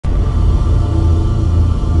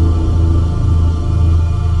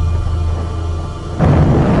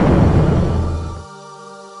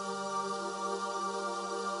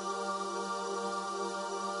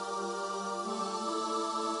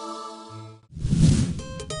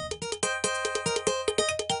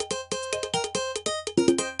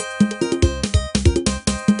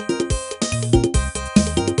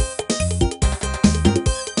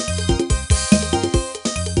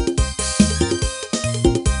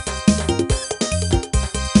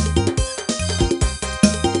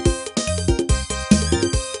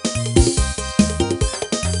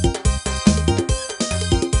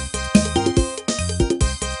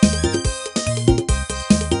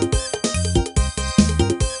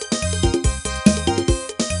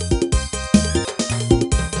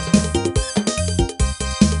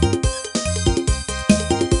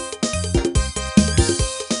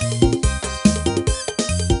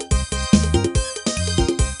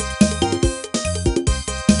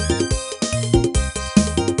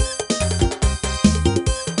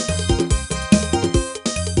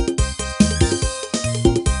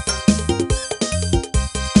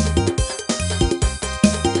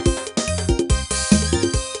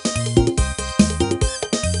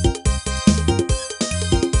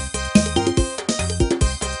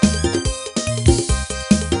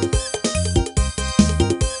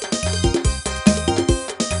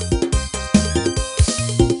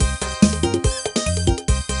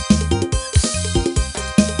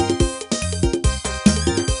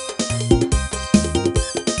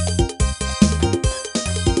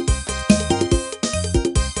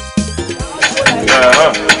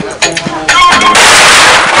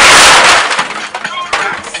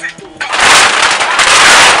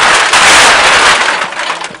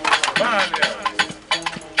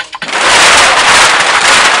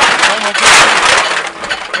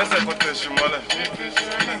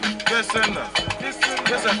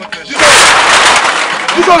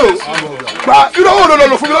Jísọ̀rọ̀ gba ìrọ̀wọ́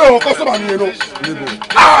lọ́lọ́ fún mi lọ́wọ́ kọ́sọ́mà mi yẹn lọ.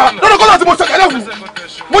 Lọ́dọ̀ kọ́lá tí mo ṣàkẹ́lẹ̀ fún.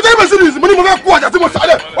 Mo jẹ́ Mercedes mo ní mo fẹ́ kó ọjà tí mo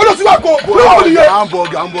ṣàlẹ̀. Ó lọ sí wa kó lọ́wọ́ nìyẹn.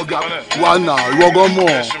 Hamburger wa nà ìwọ gan mọ̀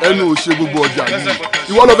ẹnu ò ṣe gbogbo ọjà yìí.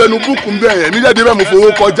 Ìwọ lọ fẹnu búùkù ń bẹ̀ yẹn mi lẹ́ẹ̀dẹ́ bẹ́ẹ̀ mo fowó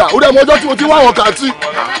kọjá. Ó dẹ̀ mọ́jọ́ tí mo ti wá àwọn kàtí.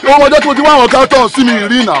 Ìwọ mọ́jọ́ tí mo ti wá àwọn kàtọ́ sí mi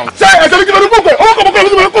rí nà. Ṣé ẹ̀sẹ̀ ní kí lórí búùkù owó kọ̀ọ̀kan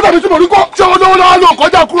mi kó tàbí tí mo rí kọ́. Ṣé o lọ́wọ́ lọ́wọ́ lọ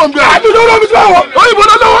kọjá kúrò ń bẹ̀? Àbí lọ́wọ́ mi ti wá wọ̀. Òyìnbó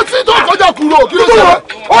lọ́wọ́ tí tó kọjá kúrò kí ló ṣe?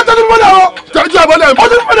 Ó tẹ́tí mi náà. Tẹ́tí àbọ̀lẹ̀ mi. Ó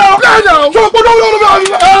tẹ́tí mi náà. Play now. Ṣé o gbọ́dọ̀ lọ́wọ́ mi?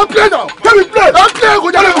 Play now. Kẹ́mi play. Play kò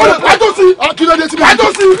jáde kọ́. Àjọsí. Kí ló dé tí mi?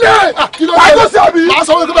 Àjọsí. Play. Àjọsí àbí. Màá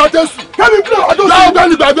sọ wípé àjọsí. Kẹ́mi play. Àjọsí. Láwọn bẹ́ẹ̀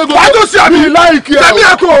ni gbàgbé gbogbo. Àjọsí àbí. Mi láìkì ẹ̀. Kẹ́mi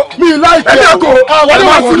ẹ̀kọ́. Mi láìkì ẹ̀. Kẹ́mi ẹ̀kọ́. Àwọn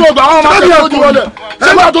ọmọ sínú ọgbà àwọn ọmọ akẹ́kọ̀ọ́ ojú wọlé.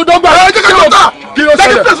 Ṣé máa tó dọ́gba? Ẹ jẹ́ kí ló ta. Kí ló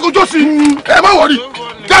ṣẹlẹ̀? Kí ló ṣẹlẹ̀? Ẹ má wọrí.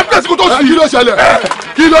 Kí ló ṣẹlẹ̀?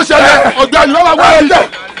 Kí ló ṣẹlẹ̀? Ọ̀gbẹ́ni lọ́wọ́ wá ẹ̀ jẹ́.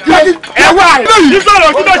 Ẹ wá ẹ̀. Jísọ̀rọ̀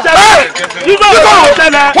kí ló ṣẹlẹ̀? Jísọ̀rọ̀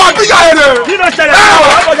ṣẹlẹ̀. Wà á bí yà ẹ̀ rẹ̀. Kí ló ṣẹlẹ̀?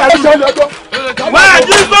 Wà á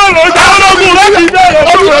jísọ̀rọ̀ ṣe ológun láti bẹ̀rẹ̀.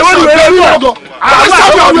 Olùwẹ̀wẹ̀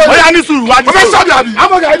ọ̀yá ní sùúrù wájú. Ọmọ sábì àbí.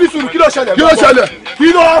 Amọ̀gà ní sùúrù kí ló ṣẹlẹ̀? Kí ló ṣẹlẹ̀? Kí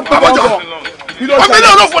ló bàbọ̀jà? Kí ló ṣẹlẹ̀? Ọmọ ilé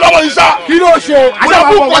olófò lọ́wọ́ yìí sá. Kí ló ṣe? Mo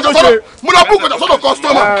lọ bú kọjá sọ́dọ̀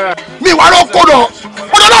kọ́sítọ́mà. Mi ìwà lọ kó lọ.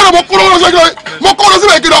 Mo lọ lọ́rọ̀ mo kó lọ sọ́dọ̀ mo kó lọ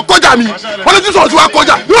síbẹ̀ kí lọ kọjá mi. Wọ́n ní Jísọ̀rọ̀ tí wàá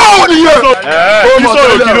kọjá. Yóò nìyẹn.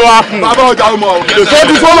 Jísọ̀rọ̀ kí ló wá kún? Bàbá ọjà ọmọ o.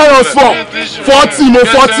 Twenty four minus 40 mo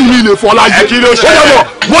 40 mi lè fọ́ láyé. Kí ló ṣẹlẹ̀?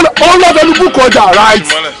 Ó lọ́dọ̀ ní bú kọjá right.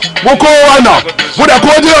 Mo kó wá nà. Mo dẹ̀ kó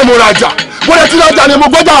dé ọmọ rajà. Mo dẹ̀ ti lọ́jà ni mo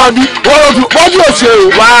gbọ́jà wá bí. Wọ́n yóò ṣe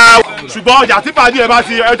o. Ṣùgbọ́n ọjà tí pàdé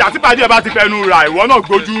ẹ bá ti fẹnu ra ìwọ náà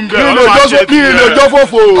gbójú ń bẹ. Mi ilé jọ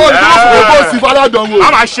fòfò. Ó sì faládànwò.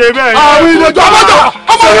 A máa ṣe bẹ́ẹ̀. Àwọn ilé jọ ọmọdé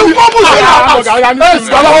ọmọ ìlú kọ́ bù sí.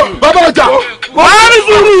 Bàbá ọjà. Wàá ní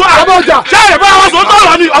sùúrù wa. Bàbá ọjà. Ṣé ìbá wa sọ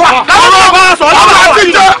tọ̀rọ̀ ni? Láwọn bá wa sọ lọ́wọ́ àti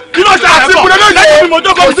jẹ́. Kí ló ṣe àbọ̀? Lẹ́yìn mi mo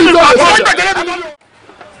jókòó sí ìlú àgbọ̀.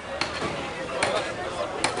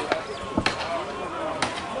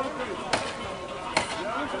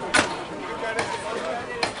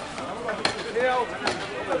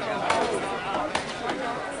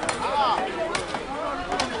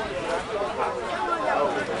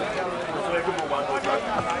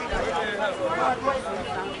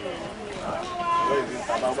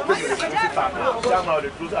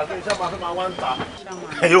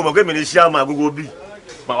 Yóò mọ̀ pé mi ní ṣíàmà gbogbo bí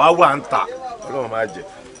mà wá wà ń tà ọlọ́run máa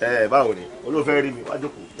jẹ báwo ni olóòfẹ́ rí mi wá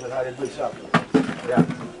jókòó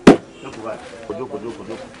jókòó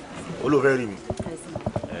olóòfẹ́ rí mi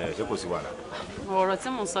ṣé kò sí wàhálà. ọ̀rọ̀ tí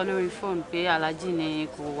mo sọ lórí fóònù pé alájí ni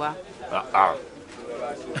kò wá.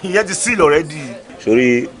 ìyẹn ti sílẹ̀ already.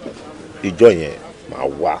 sórí ìjọ yẹn máa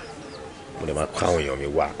wá mo lè máa kó àwọn èèyàn mi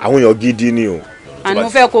wá àwọn èèyàn gidi ni o. àní mo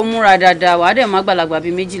fẹ́ kó múra dáadáa wàá dẹ̀ má gbàlagbà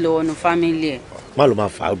bíi méjì lọ́wọ́ nu fámílì ẹ̀. má ló máa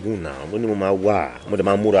fàágùn náà mo ní mo máa wà mo dẹ̀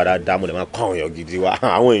máa múra dáadáa mo dẹ̀ máa kọ́ àwọn èèyàn gidi wá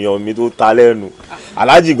àwọn èèyàn mi tó ta lẹ́nu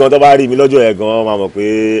aláàjì gan tó bá rí mi lọ́jọ́ yẹn gan máa mọ̀ pé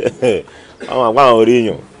àwọn àpá àwọn orí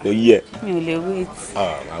èèyàn ló yí ẹ̀. mi ò lè wait.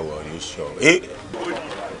 máa wọ̀ ní sọ.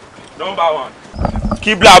 Number 1.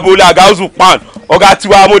 Kíbla Abola Gausu Pan ọ̀gá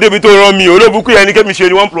tiwa amódébi tó rán mi olóbùkún yẹn ní kémi ṣe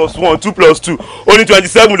ni 1+1 2+2 ó ní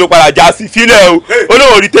 27 ló padà já sí fílẹ̀ o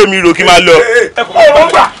olóhùn orí tèmi rò kí n máa lọ. ọ̀rọ̀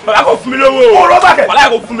gbà bàbá kò fún mi lówó. ọ̀rọ̀ gbà kẹ̀ bàbá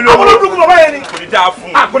kò fún mi lówó. àwọn olódùkú bàbá yẹn ni. kò ní dáa fún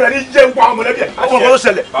un. àgbẹ̀dẹ̀ ní jẹ́ ń pa ọmọ lẹ́bí ẹ̀. ọmọ kan ló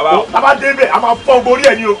ṣẹlẹ̀. bàbá débẹ̀ a máa fọ́ gorí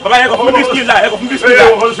ẹ̀ ni o. bàbá yẹn kò fún bísíkìlà ẹ kò fún bísíkìlà.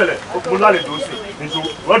 ọmọ kan ló ṣẹlẹ̀ mo lálẹ́ tó ṣe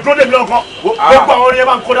wọ́n dúró dèmi lọ́kàn gbogbo àwọn orin yẹn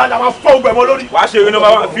máa ń kó dáadáa máa fọ́ ògbẹ́ mọ́ lórí. wàá ṣe eré nọ́mbà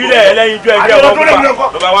 1 fílẹ̀ ẹlẹ́yin ijó ẹgbẹ́ ọmọ pupa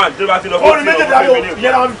nọ́mbà 1 tó bá ti lọ fún mi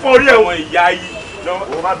ìyẹn náà fọ́ orí ẹ̀ àwọn ìyá yìí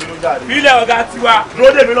fílẹ̀ ọ̀gá tiwa. dúró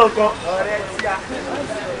dèmi lọ́kàn.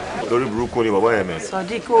 lórí burúkú ni bàbá yẹn mẹ́.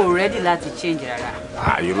 Sodiq o ready láti change rárá.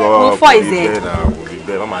 àyùrọ̀ kò rí bẹ́ẹ̀ náà kò rí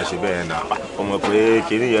bẹ́ẹ̀ má máa ṣe bẹ́ẹ̀ náà ọmọ pé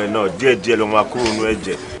kinní yẹn náà díẹ̀díẹ̀ ló máa kúrò nínú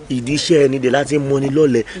ẹ̀jẹ̀. ìdí iṣẹ́ ẹni dè láti mọ́ni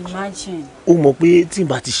lọ́lẹ̀. imagine. ó mọ̀ pé tí n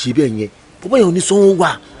bá ti ṣe bẹ́ẹ̀ yẹn bàbá yẹn ò ní sanwó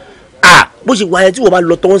wà bó ṣe wáyé tí wọ́n bá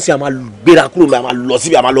lọ tọ́ ń sìn àmà gbéra kúrò mi àmà lọ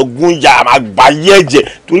síbi àmà lọ gún ya àmà gbà yé ẹ̀jẹ̀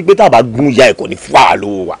torí pé tá a bá gún ya ẹ̀ kò ní fún wa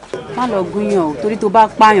lówó wa. má lọ gúnyàn o torí tó bá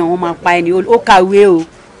pààyàn wọn máa pa ẹni ó kàwé o.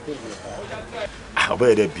 ọbẹ̀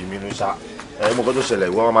yẹn dẹ̀ bí mi ní sá mo kọ́ tó ṣẹlẹ̀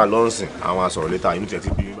ìwọ́n máa lọ ń sìn àwọn asọ̀rọ̀ létà inú tiẹ̀ ti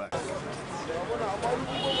bí mi báyìí.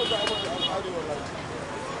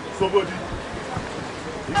 Sobodi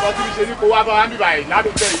nǹkan tí mi ṣe ní kó wá bá wa ń bíbá yìí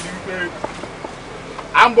ládùúgbò yìí ni wípé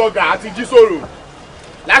hamburger àti jísòrò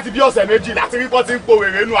láti bí ọ̀sẹ̀ méjì láti rí pọ́ ti ń po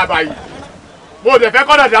wèrè nù àbàyè mo dẹ̀ fẹ́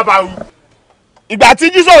kọ́nà dábàá. ìgbà tí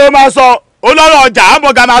jísòrò máa sọ olóró ọjà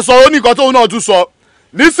hamburger máa sọ ó ní nǹkan tóun náà tún sọ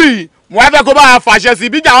nísìnyí mo wá fẹ́ kó bá wa fàṣẹ sí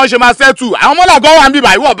bíjà wọn ṣe máa ṣẹ́tù àwọn mọ́làgọ́ wà ń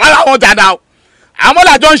bíbá ìwọ̀ bá làwọn jàdá o àwọn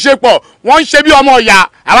mọ́làjọ́ ń ṣe pọ̀ wọ́n ń ṣe bí ọmọ ìyá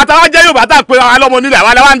àwọn táwa jẹ́ Yorùbá tá a pé ara lọ́mọ nílẹ̀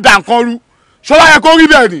àwa làwa ń da nǹkan rú ṣọlá yẹ kó rí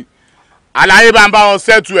bẹ́ẹ̀ ni Àlàyé bá ń bá wọn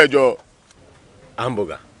settle ẹjọ́.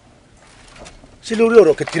 Hamburger. Ṣé lórí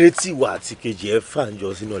ọ̀rọ̀ kékeré tí ìwà àti kejì ẹ fà ń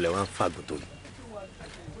jọ sínú ọ̀lẹ́ wa ń fàgùn tó yìí?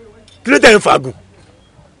 Kí ló tẹ̀ ń fàgùn?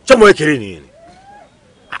 Ṣé ọmọ kékeré nìyẹn ni?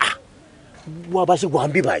 Wọ́n bá ṣe wà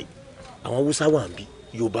ń bí báyìí. Àwọn Haúsá wà ń bí,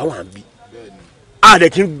 Yorùbá wà ń bí. A dẹ̀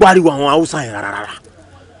kí ń gbáriwo àwọn Haúsá yẹn rárá.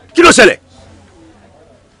 Kí ló ṣẹlẹ̀?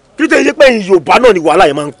 Kí ló tẹ̀ yé pé Yorùbá náà ni wàhálà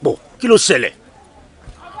yẹn máa ń pọ̀? Kí ló ṣẹlẹ̀?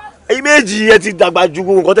 Ẹ̀yin méjì yẹn ti dàgbà ju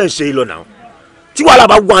gbogbo nǹkan tẹ̀ ń ṣe yìí lọ náà. Tí wàhálà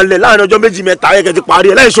bá wà ńlẹ̀ láàrin ọjọ́ méjì mẹ́ta yẹn kẹ́ ti parí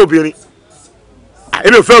ẹ̀ lẹ́yìn ṣobìnrin.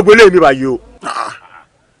 Èmi ò fẹ́ ògbélé mi báyìí o.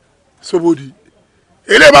 Sobodi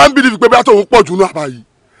eléyìí máa ń bí pé bí a tó ń pọ̀ jù náà báyìí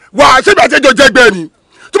wá ṣé bí àtẹ́jọ́ jẹ́gbẹ́ ni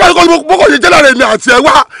tó bá kọ́ bọ́kọ̀ ṣe jẹ́ láàrin mi àti ẹ̀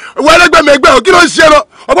wá ẹlẹ́gbẹ́ mi ẹgbẹ́ o kí ló ń ṣe lọ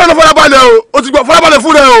ọgbọ́n náà fọlábalẹ̀ o ti gbọ́ fọlábalẹ̀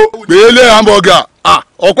fún rẹ o. gbélé hamburger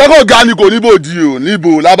ọ̀pọ̀ kò ga ni kò níbo di o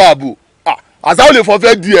níbo lábàbò àṣà ò lè fọ́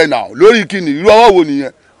fẹ́ di ẹ̀ nà lórí kíni irú ọwọ́ wo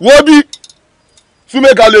nìyẹn wo bí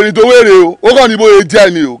súnmẹ́ka lè rìn tó wéèrè o ó kàn ní bóyá jẹ́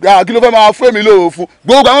ni o kí ló fẹ́ máa fún èmi lóore fún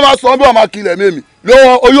gbogbo àwọn máa sọ bí wọ́n máa kilẹ̀ mẹ́mi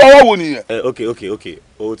lọ́wọ́ oyún ọwọ́ wo nìyẹn. ok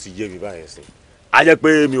ó ti yé mi báyẹn sí a jẹ́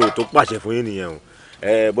pé mi ò tó pàṣẹ fún yín nìyẹn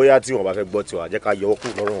o bóyá tí wọn bá fẹ́ gbọ́ tiwa jẹ́ ká yọwọ́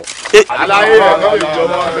kúrò lọ́rùn wọn. Àlàyé ẹ̀ ló lè jọ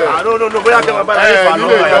wọ́n bẹ̀. no bóyá kẹ́ máa bá láyé fà ló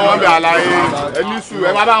lè jọ wọ́n bẹ̀ àlàyé ẹni sùn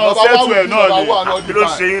ẹ má bá wọn settle ẹ̀ náà ni. kí ló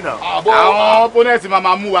ṣe yín náà. àwọn opponent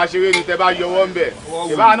máa mú wa ṣeré ni tẹ bá yọwọ́ ń bẹ̀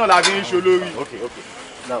ìbára náà la fi ń ṣe olórí. ok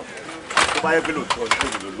now tó bá yẹ pé lóòótọ́ ní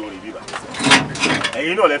kò lórí bíbá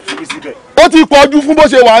ẹ̀yin náà lẹ fi mí síbẹ̀. ó ti pọ̀jù fún bó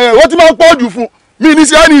ṣe wà yẹn ó ti máa ń pọ̀jù fún mi ní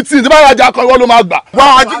sí ẹni tí bá rajà kan ìwọ ló máa gbà. wà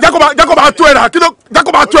á jákò bá tó ẹ rà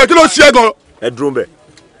jákò bá tó ẹ kí ló ṣe é gan. ẹ dúró ń bẹ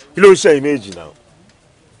kí ló ń ṣe ẹ̀yin méjì náà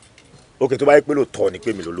ok tó bá yẹ pé lóòótọ́ ni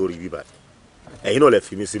pé mi lò lórí bíbá ẹ̀yin náà lẹ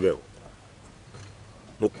fi mí síbẹ̀ o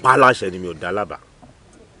mo pa láṣẹ ni mi ò dá lábàá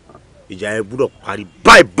ìjà yẹn gbúdọ̀ parí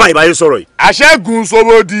báyìí báyìí sọ̀rọ̀ yìí. àṣẹ́gun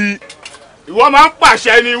Sobodi ìwọ máa ń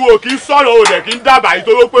pàṣẹ ni ìwọ kì í sọ̀rọ̀ òdẹ kì í dábàá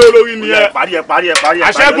ìtòwó pé olórí ni ẹ. parí ẹ.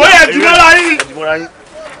 àṣẹ́gun yẹn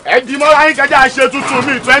ẹ di mọ́ra yín kẹjá ṣe tuntun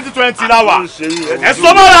mi 2020 la wà ẹ sọ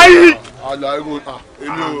mọ́ra yín.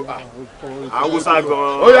 Awúsá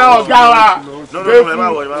gan-an. ó yá ọ̀gá wa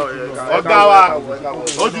ọ̀gá wa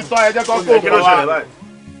ó ti tọ́ ẹ jẹ́ kó kó kó wa.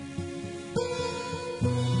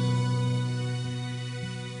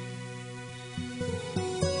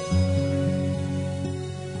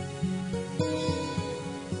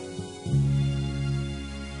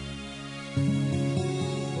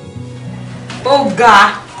 ó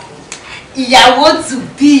ga ìyàwó tù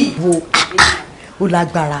bí. wo ó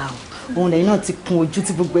lágbára òun lẹ́yìn náà ti kun ojú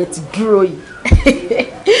tí gbogbo ẹ ti dúró yìí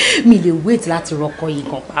mi lè wait láti rọkọ yìí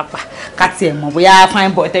gan pàápàá ká tiẹ̀ mọ̀ bóyá fine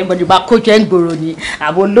boy everybody bá kójú ẹ̀ ń gbòòrò ni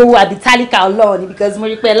àbò olówó àbí tálíkà ọlọ́run ni because mo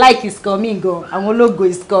rí pé like is coming gan àwọn ológo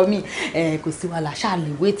is coming kò sí wàhálà ṣáà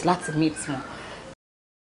lè wait láti meet wọn.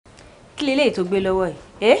 kí leléyìí tó gbé lọ́wọ́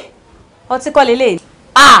yìí ọtí kọ́ leléyìí.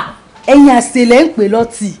 ẹ̀yin àṣẹlẹ̀ ń pè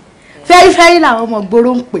lọ́tì fẹ́rífẹ́rí làwọn ọmọ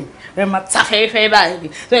gbòòrò ń pè ẹ máa ta fẹ́rífẹ́rí báyìí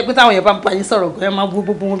tó yẹ pé táwọn èèyàn bá ń bá yín sọ̀rọ̀ gan ẹ máa wo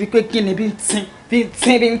gbogbo wọn bíi pé kí ni bí ń tin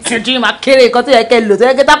ojú yín máa kéré nǹkan tó yẹ kẹ́ lò tó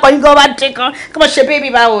yẹ kẹ́ tápọ̀ yín gan bá dín kan kí wọ́n ṣe bébí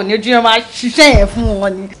báwo ni ojú yín máa ṣiṣẹ́ yẹn fún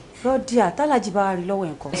wọn ni. rọ́díà tálájì bá rí lọ́wọ́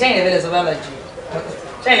nǹkan. sẹ́yìn lẹ́fẹ̀lẹ̀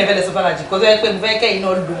sọ bàbàjì kò tó yẹ pé mo fẹ́ kẹ́yìn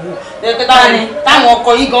náà lò wò tó yẹ pé táwọn ọkọ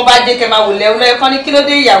yín gan bá dé kẹ́ máa wò lẹ́wọ́ lẹ́yìn kan ní kí ló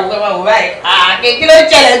dé ìyàwó kẹ́ máa wò báyìí kí ló ń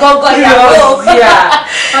ṣẹlẹ̀ gángan ìyàwó.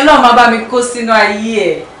 Ọlọ́run máa bá mi kó sínú ayé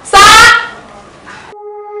ẹ̀.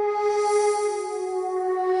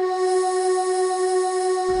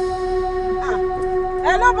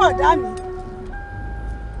 ẹ lọ́bọ̀dá mi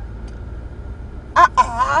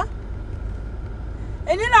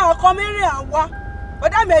èyí làwọn kan mẹ́rin àwa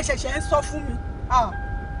bọ́dá mi ṣẹ̀ṣẹ̀ ń sọ fún mi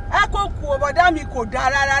ẹ kò kú o bọ́dá mi kò dáa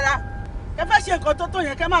rárá ẹ fẹ́ ṣe nǹkan tó tó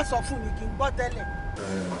yẹn kẹ́ má sọ fún mi kí n gbọ́ tẹ́lẹ̀.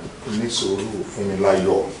 ní sùúrù fún mi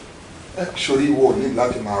láyọ̀ sórí ìwọ ní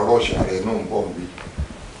láti máa rọ́ọ̀ṣì ààrẹ náà ń bọ̀ bí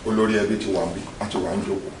olórí ẹbí ti wà bí wọ́n ti wà ń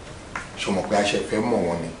jókòó ṣọmọ pé aṣẹ fẹ́ mọ̀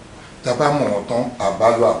wọn ni tá a bá mọ̀ wọn tán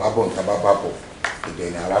àbálò àbábọ̀ ní tá a bá bá bọ̀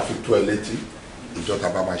ìbẹ̀rẹ̀ ara fi tó ẹ létí ìjọ tá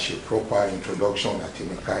a bá máa ṣe proper introduction àti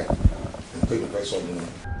nìka ẹ̀ nítorí ìfẹ́ sọ nìyẹn.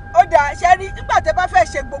 ó dáa ṣe rí nígbà tẹ́ bá fẹ́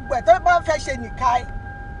ṣe gbogbo ẹ̀ tó bá fẹ́ ṣe nìka ẹ̀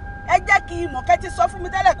ẹ jẹ́ kí n mọ̀ kẹ́ ti sọ fún mi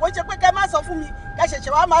tẹ́lẹ̀ kó ṣe pé kẹ́ má sọ fún mi kẹ́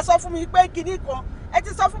ṣẹ̀ṣẹ̀ wá máa sọ fún mi pé kinní kan ẹ ti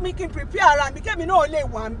sọ fún mi kí n prepare ara mi kémi náà lè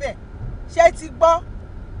wà ń bẹ̀ ṣé ti gbọ́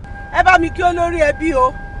ẹ bá mi kí olórí ẹbí o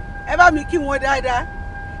ẹ bá mi kí wọn dáadáa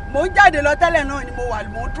mò ń jáde lọ tẹ́lẹ̀ náà ni mo wà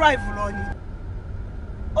mò ń drive lọ ni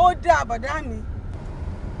ó dá àbọ̀dá mi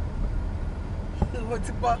mo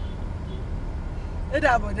ti gbọ́ ó dá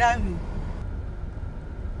àbọ̀dá mi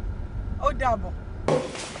ó dàbọ̀.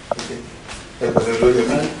 ẹ bẹ̀rẹ̀ lóye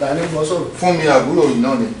mi fún mi àbúrò yìí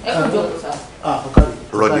náà ni. ẹ kò jókòó sá.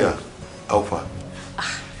 rọ́díà alfa.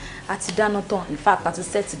 a ti dáná tán in fact a ti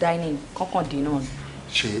set dining kọ́kàndé náà ni.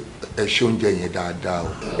 ṣe ẹ ṣe oúnjẹ yẹn dáadáa o.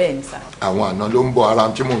 bẹ́ẹ̀ni sá. àwọn àna ló ń bọ̀ ara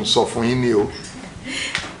tí mò ń sọ fún yín ni o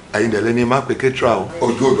àyìndẹ̀lẹ́ ni má pè kétra o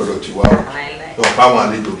ojú òdòdó ti wá o lọ báwọn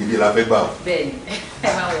àlejò gidi la fẹ́ gbà o. bẹ́ẹ̀ni ẹ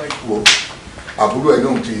má wọlé. wo àbúrò ẹ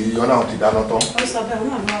lóhùn tí yọ́nà ti dáná tán. ó sọ bẹ́ẹ̀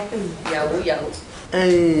náà ló wá pè mí. ìyàwó.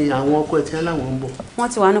 àwọn ọkọ ẹ̀ tí wọ́n láwọn ń bọ̀. wọ́n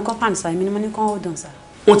ti wà ní compound sir èmi ni mo ní kán hold on sir.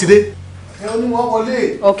 wọ́n ti dé. ẹ ó ní wọn wọlé.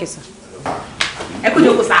 ok sir. ẹ kú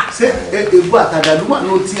jókòó sá. ṣé ebu àtàdàlú wà ní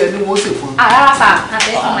otí ẹni wọ́n sì fún. rárá sá àti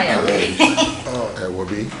ẹ̀sán máa yàgò. ẹ wọ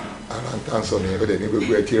bí ara ń tà ń sọ nìyẹn ọdẹ ní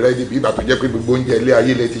gbogbo ẹ ti rẹ́ẹ̀dì bí ìgbà tó jẹ́ pé gbogbo oúnjẹ ilé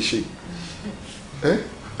ayé lẹ ti ṣe.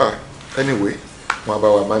 Anyway wọn bá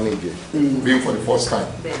wa manage being for the first time.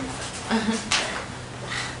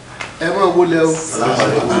 ẹ máa wọlé o.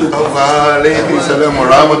 ọba aleyhi salamu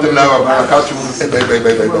rahmatulahi wa barakatu.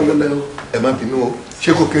 ẹ má bínú o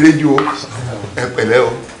ṣé kò kéré jù o ẹ pẹ̀lẹ́ o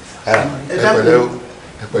ẹ pẹ̀lẹ́ o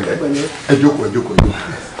ẹ pẹ̀lẹ́ ẹ jókòó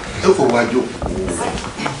ẹ fọwọ́ àjò.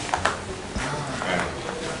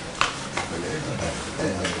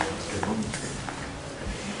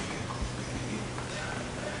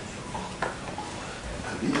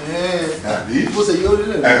 bó ṣe yẹ ó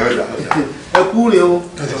lélẹ̀ ẹ kú rè o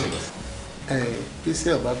kí sí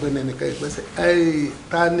ọba gbé nẹni ká ìpẹ́sẹ̀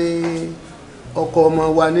ta ni ọkọ ọmọ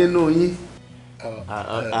wa nínú yín.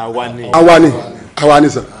 àwa ni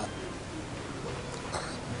sà.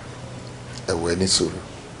 ẹ̀wọ̀ ẹni sọ̀rọ̀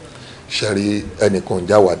ṣẹ́rí ẹnìkan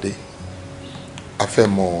jáwádé a fẹ́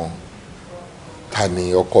mọ ta ni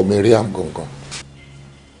ọkọ Mariam gangan.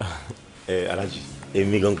 Alhaji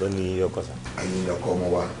èmi gangan ni ọkọ sà. ẹ̀yin ọkọ ọmọ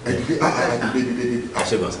wa ẹ̀dídé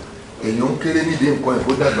àṣẹgbọn sà. èèyàn ń kéré nídìí nǹkan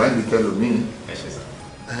ẹ̀kọ́ dàgbà ní tẹlómìn.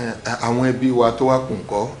 àwọn ẹbí wa tó wá kù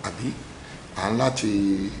ńkọ́ àbí à ń láti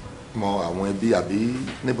mọ àwọn ẹbí àbí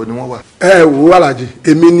níbo ni wọ́n wà. ẹ wo Alhaji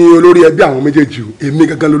èmi ni olórí ẹbí àwọn méjèèjì o èmi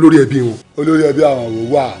gangan lolórí ẹbí wọn. olórí ẹbí àwọn òwò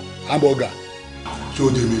wà hamburger. tí ó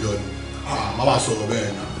dé mi lọ ni má bàa sọ̀rọ̀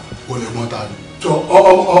bẹ́ẹ̀ ni ó lè gbọ́n ta ni.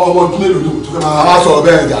 ọmọ ọdún mélòó ló tó fẹ́ máa má sọ̀rọ̀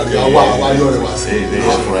bẹ́ẹ̀ jàre àwa yọ̀ rẹ̀ wá sí. ṣe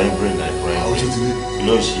é fúnra yín brain náà fúnra àwọn ṣe ti ní. yín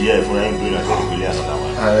ló ń ṣí ẹ fúnra yín brain àti ìpínlẹ̀ àtàtà wa.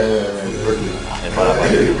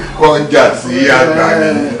 wọ́n jà sí àgbà ni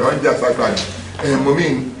wọ́n jà ságbà ni mo mí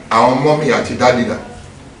àwọn mọ́mì àti dádì dà.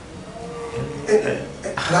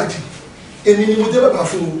 Alhaji èmi ni mo jẹ́ bàbá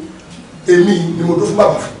fún o èmi ni mo dó fún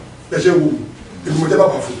bàbá fún ẹ ṣe wo èmi mo jẹ́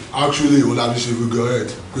bàbá fún. actually o láti ṣe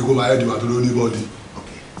figurette pé kó máa ẹ́ dìbò àti lóní bọ́ọ̀dì.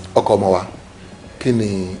 ọkọ ọmọ wa kí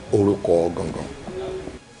ni orúkọ gangan.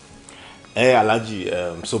 Alhaji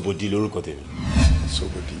Sobodi lórúkọ tèmi.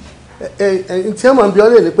 Sobodi. tí wọ́n máa ń bi ọ́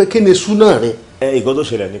lè ní pé kí ni súnà rẹ. ìkan tó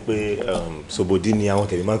ṣẹlẹ̀ ni pé Sobodi ni àwọn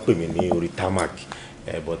tèmi máa ń pè mí ní orí tarmac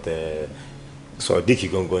but Sodiq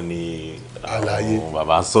gangan ni àlàyé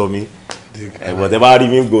bàbá sọ mí but ẹ bá rí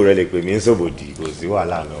mi gbò rẹ lè pè mí Sobodi kò sí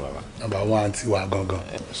wàhálà náà bàbá. nàbà wọn àti wà gangan.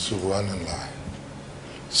 Subhanallah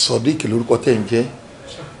Sodiq lórúkọ tẹ̀ ń jẹ́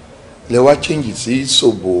lẹ wá change sí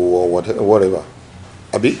Sobo or whatever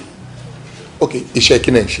àbí ok iṣẹ́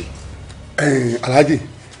kí náà ń ṣe. Alhaji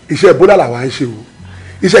iṣẹ́ bọ́lá làwa ń ṣe o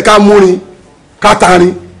iṣẹ́ ká múrin ká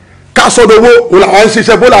tarin ká sọdọ̀wọ́ òun làwa ń ṣe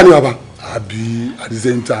iṣẹ́ bọ́lá ni bàbá. àbí at the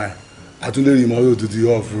same time àtúndérí ìmọ̀wé òtútù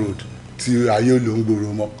off road tí ayé ló ń gbòòrò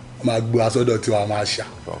mọ́ wọ́n máa gbé asọ́dọ̀ tí wọ́n máa ṣà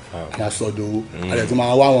máa sọdọ̀wọ́ àlẹ́ tó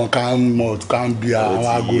máa wá wọn can malt can beer àwọn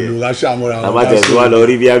agolo láṣàmúra wọn. àbájá tí wọ́n lọ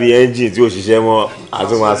rí bí ẹ́ńjìn tí ò ṣiṣẹ́ mọ́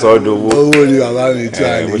àti máa sọdọ̀wọ́. owó ni bàbá mi tí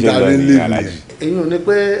a lè dábí lè mi. èyí ò ní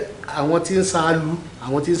pé àwọn tí ń san alu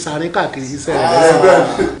àwọn tí ń san arín káàkiri iṣẹ́ rẹ̀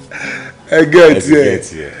lẹ́sìn. ẹ gẹ̀ẹ́tì ẹ̀.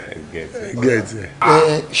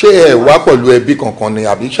 ṣé ẹ wá pẹ̀lú ẹbí kankan ni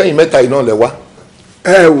àbí ṣẹ́yìn mẹ́ta iná lẹ wá.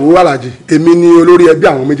 ẹ wo Alhaji èmi ni olórí ẹbí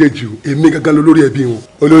àwọn méjèèjì o èmi gangan lolórí ẹbí wọn.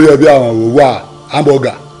 olórí ẹbí àwọn òwò wà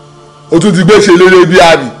hamburger o tún ti gbé ṣe lórí ẹbí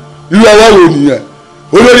àbí irú ọwọ́ wo nìyẹn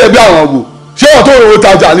olórí ẹbí àwọn wò ṣé ọ̀ tó òwò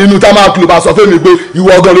tajà nínú táwọn club sọ fún mi pé ìwọ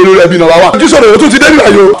ọgàn lórí ẹbí náà wá wà. ojú sọ̀rọ̀ o tún ti dé nígbà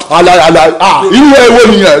yìí o irú ẹwọ́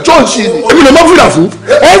nìyẹn tó ń ṣe ni. èmi lè mọ fìlà fún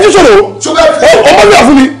ojú sọ̀rọ̀ o mọ fìlà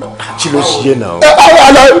fún mi. kí ló ṣe é náà.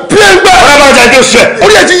 plane gbẹ. ọ̀rẹ́ bá jẹ́ kí o ṣe.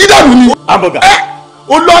 orí ẹ̀ ti yí dànù ni. hamburger.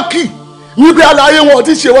 o lọ́ọ̀kì wípé aláyé wọn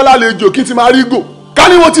ti ṣe wọ́n lálejò kí n ti máa rí gò ká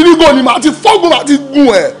ní wọ́n ti rí gò ni màá ti fọ́gbọ́n màá ti gùn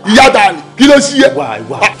ẹ̀ ìyá dàní kí ló ṣí ẹ.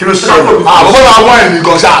 kí ló ṣí ẹ. àbúrò àwọn ẹ̀mí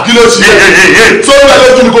kan ṣáà kí ló ṣí ẹ. tó ń bẹ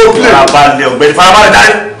lójú ni kò play. farabalẹ̀ ọ̀gbẹ́ni farabalẹ̀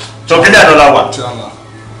dárí sọ̀kẹ́lẹ̀ àdọ́là wà.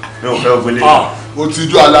 mi ò fẹ́ ògbélé. o ti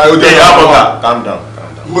ju aláyé o jẹ́ hamburger calm down.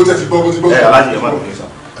 mo tẹ̀ ti gbọ́ mo ti gbọ́. alájí ẹ má bọ̀ kẹsàn.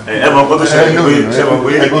 ẹ mọ̀ nǹkan tó ṣẹlẹ̀ ní pé ṣe mọ̀ pé.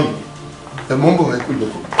 ẹ mọ̀ ń bọ̀ ẹ kú lọ.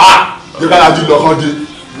 jẹ́ ká lajú lọ kán dé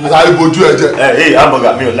àtàrí bojú ẹ jẹ.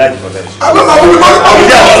 hamburger mi ò láì jù lọ́tẹ̀.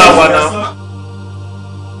 ìdí àwọn làwọn náà.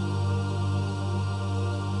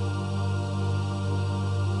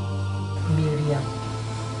 Mariam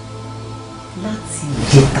láti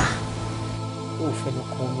ìjẹta ó fẹnu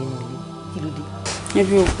nínú ilé kí ló dé.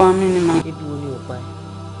 ebi ò pa mí ni màá. ebi wo ni ò pa ẹ́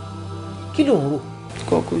kí ló ń rò.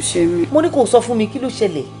 kò ṣe mí. mo ní kó sọ fún mi kí ló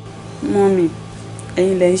ṣẹlẹ̀. mọ́mì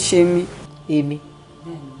ẹ̀yin lẹ ń ṣe mí. èmi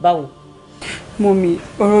báwo. mọ́mì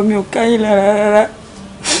ọ̀rọ̀ mi ò káyé lára rárá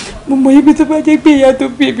mo mọ ibi tó bá jẹ́ pé ìyá tó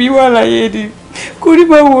bí mi wà láyé ni kò rí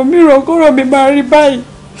máa wò mí ràn kọ́rọ̀ mi máa rí báyìí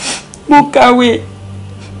mo kàwé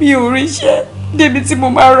mi ò ríṣẹ́ débi tí mo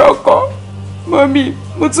máa rọ́kọ̀ mọ́mì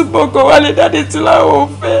mo tún bọ́kọ̀ wálé dáadé tí láwọn ò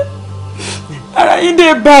fẹ́ ara yín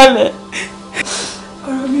dé balẹ̀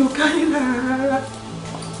ọ̀rọ̀ mi ò káyé lára rárá.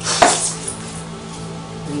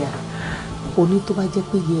 ìyá oní tó bá jẹ́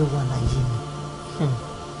pé yẹ wà láyé ni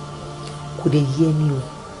kò dé yẹ mi o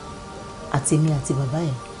àti èmi àti bàbá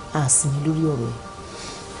ẹ̀ á sinmi lórí ọ̀rọ̀ ẹ̀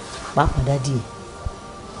pàápàá dádì ẹ̀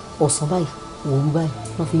ọ̀sán báyìí òru báyìí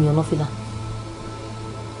wọ́n fi yan lọ́fílà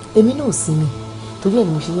èmi náà sinmi torí ẹ̀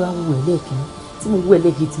ni mo ṣe wá wù ẹ́ lẹ́ẹ̀kínní tí mo wù ẹ́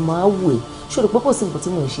lẹ́ẹ̀kínní tí mo á wù ẹ́ ṣòro pé kò sí nǹkan tí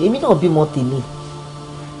mo ń ṣe èmi náà bímọ tèmi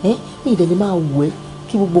mi ìdẹ̀lẹ̀ máa wù ẹ́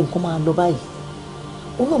kí gbogbo nǹkan máa lọ báyìí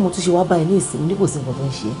òun náà mo tún ṣe wá báyìí ní ìsinmi ní kò sí nǹkan tó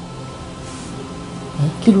ń ṣe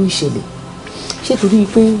kí ló ń ṣẹlẹ̀ ṣé torí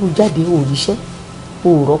pé o jáde o ò ríṣẹ́ o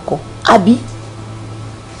ò rọ́kọ àbí.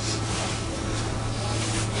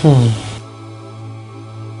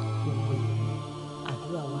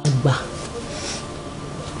 àdúrà wa gbà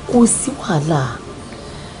kò sí wàhálà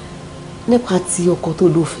nípa ti ọkọ tó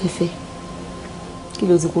lọ fẹ́fẹ́ kí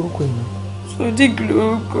ló ti korúkọ ẹ̀ náà. Sodiq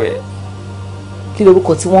lórúkọ ẹ̀. kí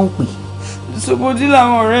lorúkọ tí wọ́n ń pè. Sobodi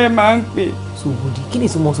làwọn ọ̀rẹ́ ẹ̀ máa ń pè. Sobodi kí ni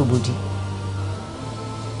ìtumọ̀ Sobodi.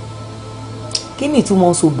 kí ni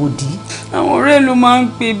ìtumọ̀ Sobodi. àwọn ọ̀rẹ́ ló máa ń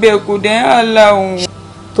pè bẹ́ẹ̀ kò dẹ́ àlà òun.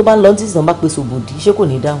 tó bá ń lọ títí náà bá pe Sobodi ṣé kò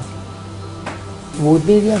ní dáhùn. wo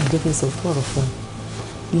bẹ́ẹ̀rẹ̀ àmì jẹ́ kí n sọ fún ọ̀rọ̀ fún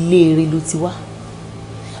ẹ ilé eré ló ti wá.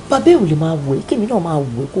 bàbá ò lè máa wọ̀ ẹ́ kémi náà máa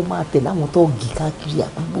wọ̀ ẹ́ kó máa tẹ̀lé àwọn tọ́ọ̀gì káàkiri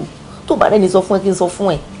àdúgbò tó bá rẹ́ni sọ fún ẹ kí n sọ fún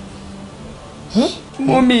ẹ.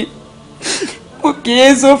 mọ́mì mo kì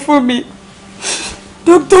í sọ fún mi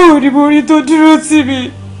dókítà òdìborí tó dúró tì mí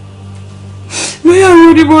lóyè àwọn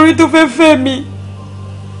òdìborí tó fẹ́ fẹ́ mi.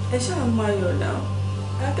 ẹ ṣáà máa yọ̀ náà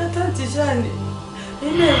akátá ti ṣáà ní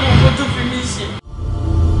ilé ìwọ̀n kó tó fi mí ṣe.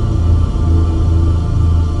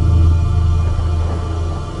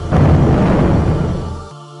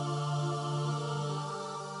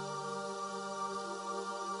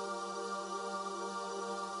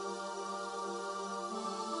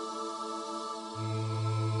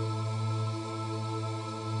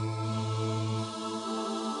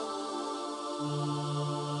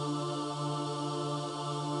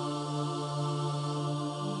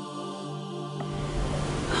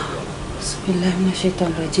 بالله من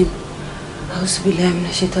الشيطان الرجيم أعوذ بالله من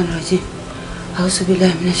الشيطان الرجيم أعوذ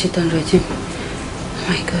بالله من الشيطان الرجيم oh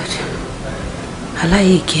my God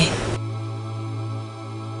aláyèké.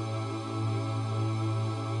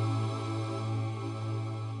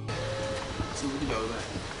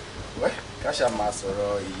 wẹ́ káṣá máa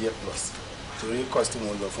sọ̀rọ̀ ìyẹ́ plus torí cost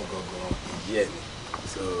mo lọ fún gangan ìyẹ́ ni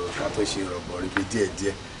so ká tó ṣe rọ̀bọ̀ ríbi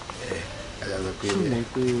díẹ̀díẹ̀ káṣá sọ pé. ṣùgbọ́n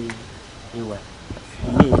pé ìwà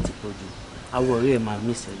ilé yìí ti pọ̀ jù àwọn ọ̀rẹ́ ẹ̀ máa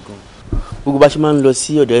mísẹ̀ gan. gbogbo bá ṣe máa ń lọ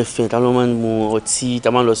sí ọ̀dọ̀ ẹ̀fẹ̀ tá ló máa ń mu ọtí tá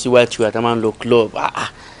máa ń lọ sí white river tá máa ń lọ club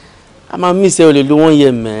a máa mísẹ̀ ò lè lo wọ́n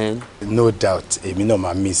yẹ mẹ́. no doubt èmi náà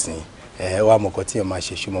máa mísìn wá mọ̀kàn tí èèyàn máa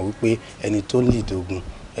ṣe ṣùgbọ́n wípé ẹni tó ń lead ogun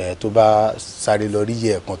tó bá sáré lọ rí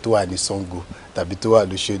yẹ ẹ̀kan tó wà ní Sango tàbí tó wà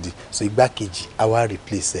lóṣòdì so igbákejì á wá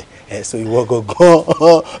replace ẹ so ìwọ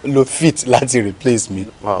gangan ló fit láti replace mi.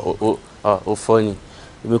 ó fọ́ ni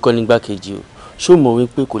èmi kọ́ ní igbákejì o ṣó mọ̀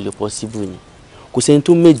wípé kò lè possible ni kò sẹ́ni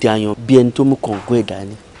tó méde àyàn bí ẹni tó mú kọ̀ǹgọ́ ẹ̀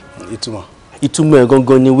dání. ìtumọ̀ ẹ̀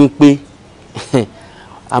gangan ni wípé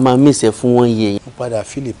a máa mísẹ̀ fún wọn yẹ. mo padà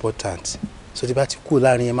feel important so tí bá ti kú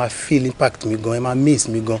láàrin ẹ máa feel impact mi gan ẹ máa miss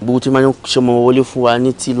mi gan. gbogbo tí máa ń ṣọmọ wọlé fún wa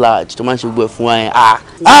ní tí large tó máa ń ṣe gbọ́ ẹ̀ fún wa yẹn.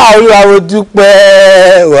 olúwa mo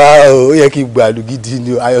dúpẹ́ wà ó yẹ kí gbàlù gidi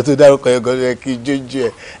ni ayọ̀ tó dárúkọ yẹn gan yẹ kí jójú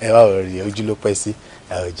ẹ wà ó rí ojú ló pẹ́ sí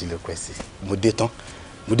ojú ló pẹ́ sí mo dé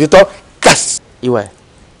tán kàs. ìwà ẹ̀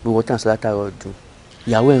gbogbo tí à ń sọ látàrí ọdún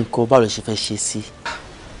ìyàwó ẹ̀ ń kọ́ báwo ló ṣe fẹ́ ṣe sí.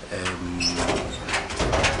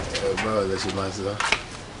 báwo ló ṣe máa ń sọ.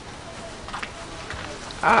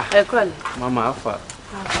 ẹ kúrò lẹ. màmá àfà.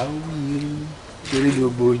 àwọn yìí ṣeré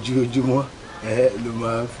gbogbo ojoojúmọ́ ló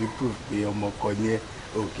máa ń fi kú pé ọmọ kan ní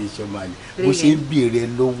òkè ìṣọ́màlì bó ṣe ń béèrè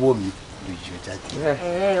lọ́wọ́ mi lójú jáde.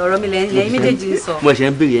 ọ̀rọ̀ mi lẹ́yìn méjèèjì ń sọ. mo ṣe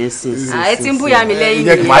ń béèrè ẹ̀ ń sìn. ẹ ti ń búya mi lẹ́yìn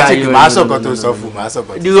mi. màá sọ̀kan tó sọ fún màá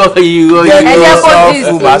sọ̀kan tó sọ fún.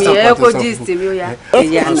 ẹ jẹ́ kó gist mi ó yá.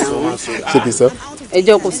 ṣé kì í sọ.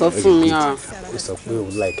 ẹjọ́ kò sọ fún mi. ó sọ pé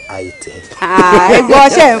òun like àìtẹ́. ẹgbọ́n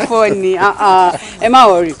ṣe ń fọ́ ni ẹ má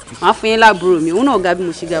wọrí màá fún yín láàbúrò mi òun náà ga bí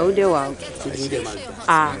mo ṣe ga ó dẹ̀ wà òkè.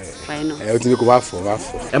 ó ti ní kó má fọ.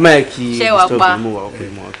 ẹ má yẹ kí disturb mi wà ọkọ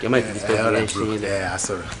ìmọ̀ ẹ má yẹ kí disturb mi ẹ ṣe yín lẹ. ẹ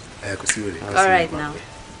àsọ̀rọ̀ ẹ kò sí wèrè. all right now.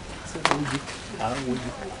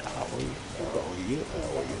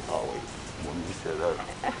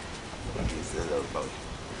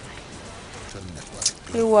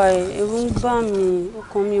 Ewa ẹ̀rù ń bà mí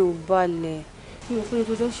ọkàn mi ò balẹ̀ mi ò pé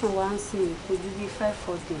introduction wa ń sìn kò ju bí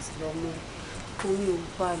 5-4 days lọ mọ́ ọkàn mi ò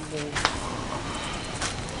balẹ̀.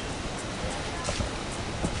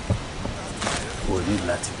 o ní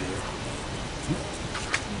láti bẹ̀rẹ̀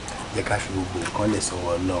jẹ́ ká fi gbogbo nǹkan lè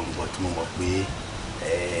sọ́wọ́ Ọlọ́run bọ́ tí mo mọ̀ pé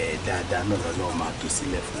dáadáa náà lọ́lọ́run máa tó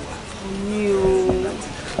sílẹ̀ fún wa. mi ò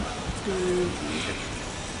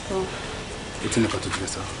ètò nìkan tó ti fẹ́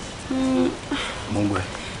sọ. mo ń gbọ́ ẹ.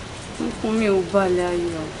 ọkàn mi ò balẹ̀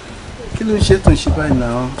ayọ̀. kí ló ń ṣe tó ń ṣe báyìí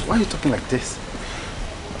náà? Why are you talking like this?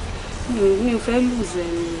 mi ò fẹ́ lose ẹ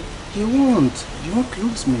ni. You won't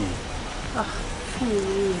lose me. Fún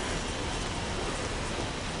mi.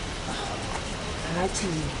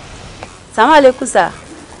 Assalamu alaikum sir.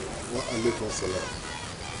 Wa alaikum salam.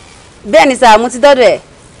 Bẹ́ẹ̀ ni sir mo ti dọ́dọ̀ ẹ̀.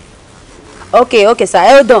 Okay sir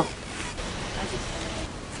ẹ ó dàn.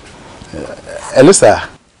 Hello sir.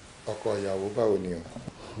 ọkọ ìyàwó báwo ni o.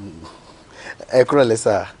 ẹ kúrò lẹ́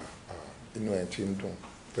sir. inú ẹ ti ń dùn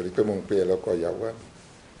torí pé mo ń pè ẹ lọ́kọ ìyàwó àná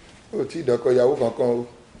o tí ìdọ́kọ ìyàwó kankan o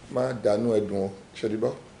má dànù ẹ̀dùn o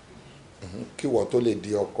ṣèdíbọ́ kí wọ́n tó lè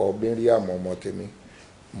di ọkọ Mariam ọmọ tèmi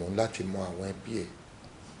mò ń láti mọ àwọn ẹbí ẹ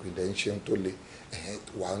ìdẹ̀ ń ṣeun tó le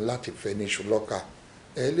wà ń láti fẹ́ ní ṣùlọ́ka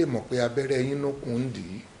ẹ lè mọ̀ pé abẹ́rẹ́ yín ló kún ń dì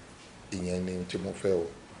í ìyẹn ni tí mo fẹ́ o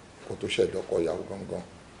kó tó ṣẹ̀dọ́kọ ìyàwó gangan.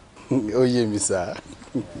 ó yé mi sá.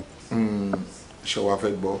 ṣé wàá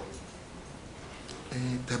fẹ́ gbọ́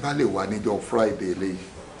tẹ bá lè wà níjọ́ Friday eléyìí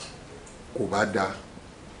kò bá dáa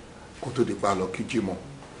kó tó di pa lọ kí Jímọ̀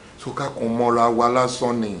so ká kan mọ́ra wa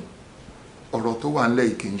lásán ni ọ̀rọ̀ tó wà nílẹ̀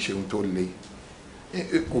yìí kì í ṣe ohun tó le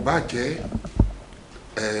kò bá jẹ́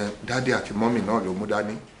dádì àti mọ́mì náà ló mú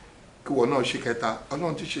dání kí wọ́n náà ṣe kẹta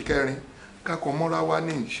Ọlọ́run ti ṣe kẹrin ká kan mọ́ra wa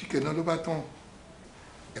ní ṣìkẹ́ náà ló bá tán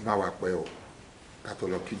ẹ má wà pẹ́ o ká tó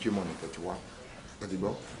lọ kí Jímọ̀ ní tẹ̀tí wá ẹ ti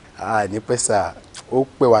gbọ́. ní pẹ́ sà ó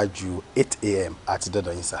pẹ́ wá ju 8 a.m. àti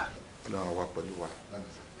dandan yín sà. Ọlọ́run wà pẹ̀lú wa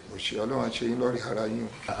òṣì Ọlọ́run ṣe yín lórí ara yín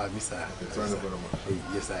o. àmì sà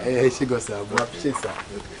ẹ ṣe gan sà mo appreciate sà.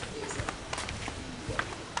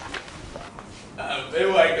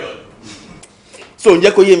 Very well done. So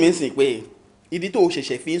ǹjẹ́ kó yé mi ń sìn pé ìdí tó o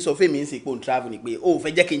ṣẹ̀ṣẹ̀ fi ń sọ fún mi ń sìn pé o ń travel ni pé o ò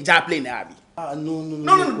fẹ́ jẹ́ kí n já plane náà àbí. no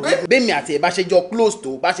bẹ́ẹ̀mi àti ẹ̀ bá ṣe jọ close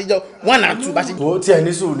tó bá ṣe jọ 1 and 2 bá ṣe. tó tiẹ̀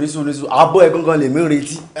ní sùúrù àbọ̀ ẹ̀ gangan lèmi ń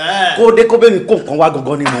retí kó dé kó bẹ́ẹ̀ mi kó nǹkan wá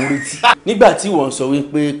gangan ni mò ń retí. nígbà tí wọ́n sọ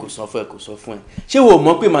wípé kò sọ fún ẹ ṣé wo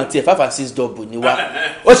mọ̀ pé màá tiẹ̀ 5 and 6 double ni wá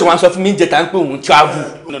ó sì wá sọ fún mi jẹta pé òun travel.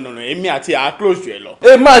 no èmi àti ẹ̀ á close jù ẹ lọ.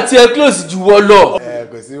 èmi àti ẹ̀ close jù wọ́ lọ.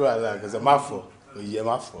 kò sí wàhálà kò sọ má fọ òye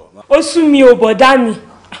má fọ. ó sún mi ò bọ̀dá mi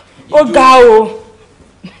ó ga o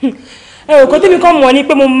ẹ ò kó tẹ́mi kọ́ mọ̀ ni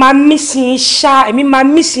pé mo máa miss yín ṣá èmi máa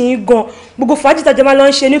miss yín gan gbogbo fàájì tàjẹ́ máa lọ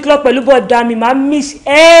ń ṣe ní club pẹ̀lú bọ̀dá mi máa miss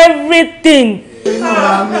everything.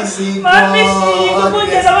 máa miss yín gan máa miss yín gbogbo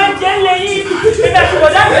oúnjẹ tó máa ń jẹ́ lẹ́yìn èmi àti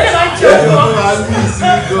bọ̀dá mi ó lè máa ń jẹ ọ̀pọ̀. máa miss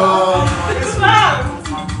yín gan.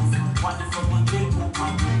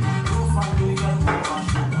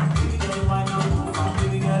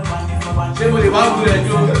 ṣé mo lè wá gbé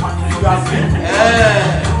ẹjọ́ ìgbà sí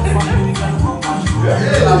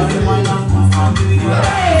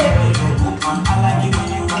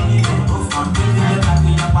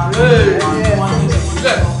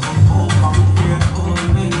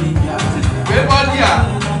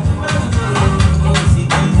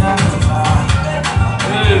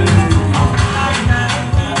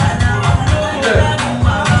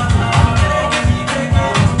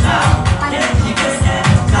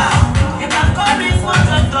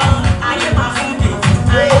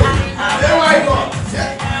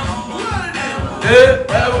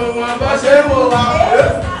ẹ wo wọn bá ṣe wò wá.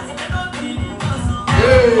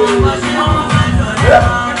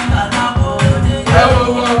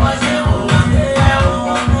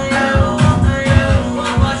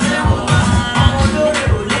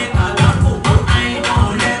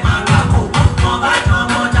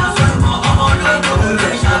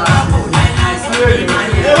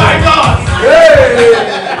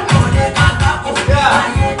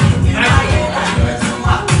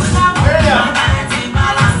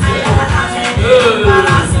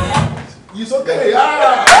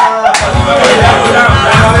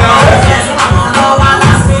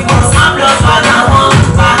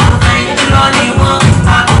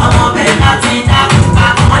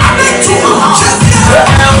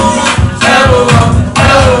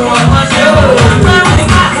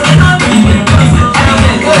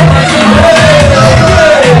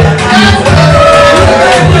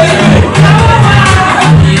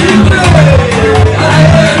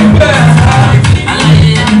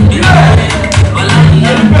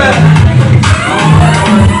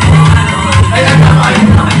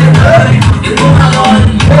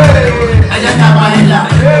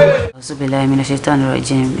 بالله من الشيطان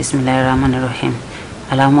الرجيم بسم الله الرحمن الرحيم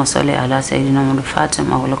اللهم صل على سيدنا محمد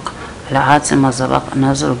فاتم أغلق على حاتم الزبق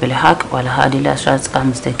نظر بالحق وعلى هادي الأشراط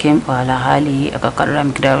المستقيم وعلى آله أقدر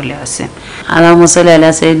مقدار العظيم اللهم صل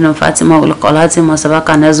على سيدنا فاتم أغلق على حاتم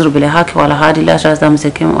الزبق نظر بالحق وعلى هادي الأشراط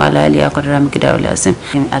المستقيم وعلى آله أقدر مقدار العظيم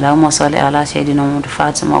اللهم صل على سيدنا محمد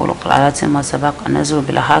فاتم أغلق على حاتم الزبق نظر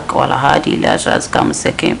بالحق وعلى هادي الأشراط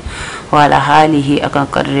المستقيم وعلى آله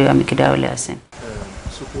أقدر مقدار العظيم.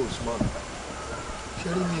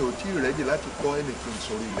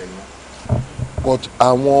 But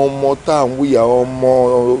àwọn ọmọ tá à ń wí àwọn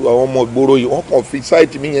ọmọ ìgboro yìí wọ́n kàn fi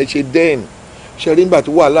sáìtì mi yẹn ṣe den ṣe rí nígbà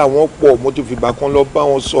tí wàhálà wọn pọ̀ mo ti fìgbà kan lọ bá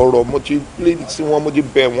wọn sọ̀rọ̀ mo ti play sí wọn mo ti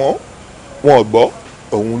bẹ̀ wọ́n wọn ò gbọ́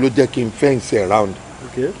òun ló jẹ́ kí n fẹ́ǹsì around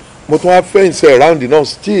mo tún wá fẹ́ǹsì around náà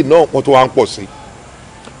still náà mo tún wá ń pọ̀ sí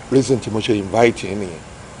reason tí mo ṣe invite yín nìyẹn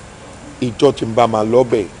ìjọ tí n bá máa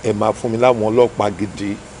lọ́bẹ̀ ẹ̀ máa fún mi láwọn ọlọ́pàá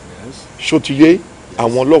gidi ṣó ti yé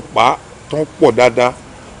àwọn ọlọ́pàá tó ń pọ̀ dáadáa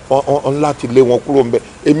on láti lé wọn kúrò ńbẹ̀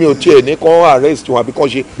èmi ò tiẹ̀ ní kàn arrest wọn àbí kàn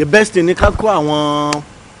ṣe. the best thing ni ká kó àwọn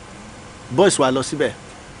boys wa lọ síbẹ̀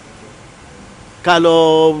ká lọ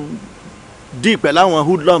dí pẹ̀lú àwọn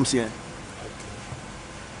hoodlums yẹn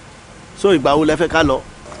so ìgbà wo lẹ fẹ́ ká lọ.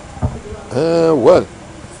 Well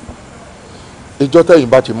ìjọ tẹ̀yìn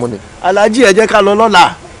bá ti mú ni. Alhaji ẹ jẹ́ ká lọ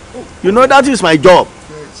lọ́la you know that is my job.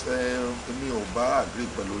 mi ò bá agree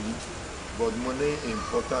pẹ̀lú yín but mo ní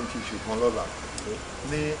important issue kan lọ́la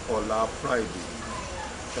ní ọ̀la Friday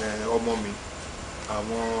ọmọ mi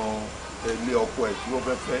àwọn ilé ọkọ ẹ̀ tí ó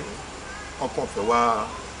fẹ́ ọkàn fẹ́ wá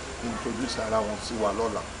introduce ara wọn sí wa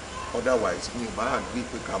lọ́la otherwise mi ò bá agree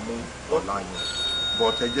pé ká mú ọ̀la yẹn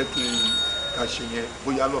but ẹ jẹ́ kí n ká ṣe yẹn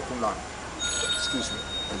bóyá lọ́túnla excuse me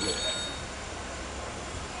ẹ yes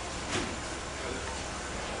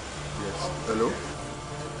hello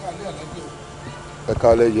ẹ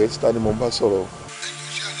káalẹ́ yes ta ni mo bá sọ̀rọ̀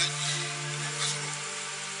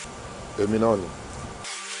èmi náà ni.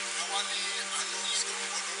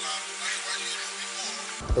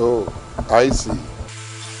 Oh, I see.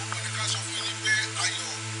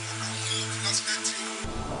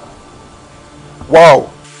 Wow.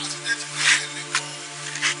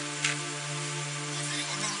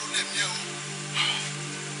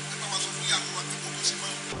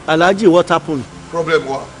 Alhaji, what happened? Problem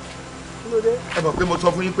wa. Ẹ mọ̀ pé mo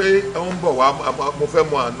sọ fún yín pé ẹ ń bọ̀ wá mo fẹ́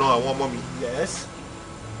mọ àna àwọn ọmọ mi. Yes.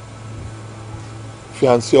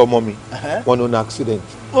 Fiancé ọmọ mi wọ́n ní ó ní accident.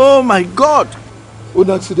 Oh my God. Ó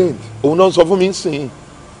ní accident òun náà sọ fún mi ń sìn.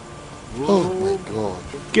 Oh my God.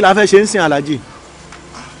 Kí la fẹ́ ṣe ń sìn Alhaji?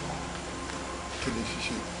 Kí ni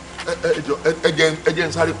ṣíṣe ẹ jẹ́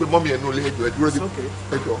ń sáré pé mọ́mí ẹ̀ nù lé ẹjọ́ ẹ dúró dé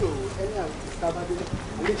ẹjọ́.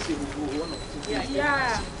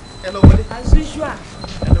 Hello, as usual.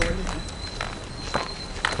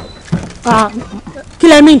 Kí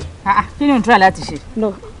lẹ mean? Kí ni o ń try láti ṣe?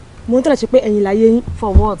 No, mo ń try ṣe pé ẹ̀yin láyé yín.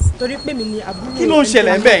 For what? Torí pé mi ni àbúrò. Kí ló ń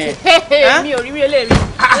ṣẹlẹ̀ ń bẹ̀ yẹn? Mi ò rí eléyìí.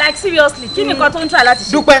 Like seriously, kí ni nǹkan tó ń try láti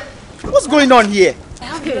ṣe? Dúpẹ́, what's going on here? I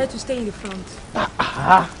have the right to stay in the front.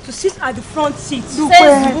 To sit at the front seat.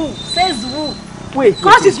 Says who? Says who? Wait.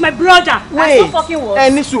 Because it's my brother. Wait. So fucking what? Ẹ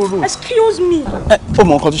ní sùúrù. Excuse me. Ó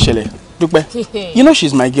mọ nǹkan tó ṣẹlẹ̀, Dúpẹ́. You know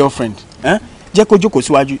she's my girlfriend. Jẹ́ kó jókòó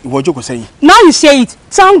síwájú, ìwọ jókòó sẹ́yìn. Now you say it.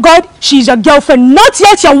 Thank God she's your girlfriend, not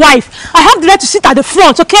yet your wife. I have the right to sit at the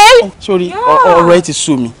front, okay? Sorry, ọ̀rọ̀ ẹ ti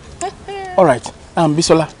sú mi. All right,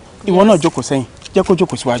 Bisola, ìwọ náà jókòó sẹ́yìn. Jẹ́ kó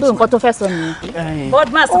jókòó síwájú. Ṣé nǹkan tó fẹ́ sọ nìyẹn?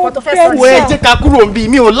 Boardman sọ nǹkan tó fẹ́ sọ nìyẹn. Wẹ́ẹ́ jẹ́ ká kúrò níbí,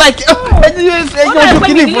 mi ò like ẹ yọjú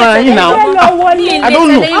kíní fúnra yín náà. I don't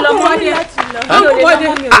know.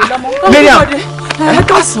 Mariam,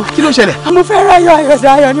 kí ló ṣẹlẹ̀? Mo fẹ́ ráyọ̀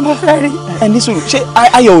Ayọ̀ ni mo fẹ́ rí. Ẹ ní sùúrù, ṣé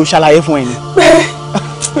Ayọ̀ ò ṣàlàyé fún ẹ ni?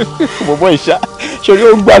 Bọ̀bọ̀ ìṣá, sori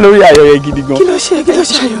ó gbá lórí Ayọ̀ yẹn gidi gan. Kí ló ṣe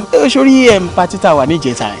Ayọ̀? Sori pati tá a wà ní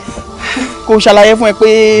ìjẹta ẹ̀. Kò ṣàlàyé fún ẹ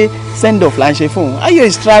pé send off là ń ṣe fún un. Ayọ̀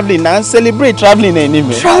is travelling na celebrate travelling ẹ̀ ní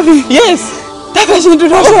mẹ́. Travelling? Yes. Tafẹ́ ṣe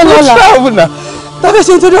introduction lọ́la. Travel na. Tafẹ́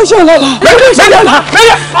ṣe introduction lọ́la.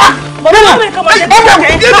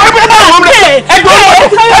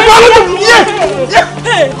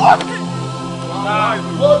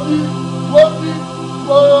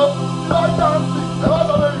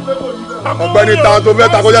 Ọ̀gbẹ́ni ta tó fẹ́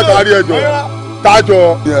takọ́jà kárí ẹjọ́ tájọ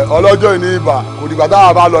ọlọ́jọ́ ìní ibà kò dìgbà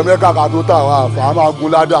táwọn bá lọ Mẹ́kà ká tó tà wá àfọ a máa gun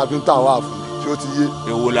ládà àfi ń tà wá àfọ tí ó ti yé.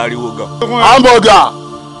 èwo láriwo gan. hamburger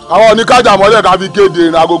àwọn oníkájà mọ́lẹ̀ ká fi kéde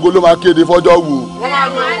ìrìn agogo ló máa kéde fọ́jọ́ wò.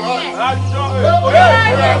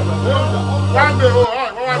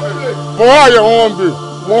 mo há yẹ wọ́n bè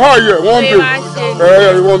wọ́n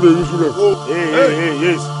bè yín sílẹ̀.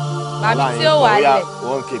 Bàbá tí ó wà lẹ̀.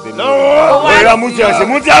 wọ́n kéde lọ́wọ́. ó yá mú tí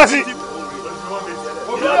a sí.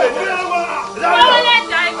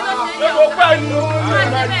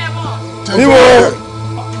 níbo.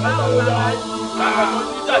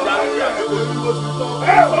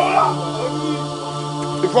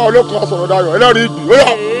 Ifá olókùn asọ̀rọ̀ dayọ̀ ẹlẹ́rìí ìgbì ó yà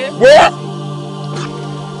wọ́.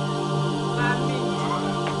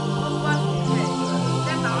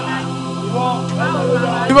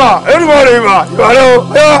 Ìbà ẹnìmọ̀ rẹ̀ ìbà rẹ̀ o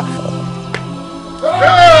yá.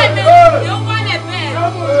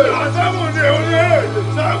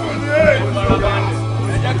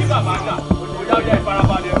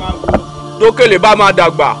 tókèlè bá máa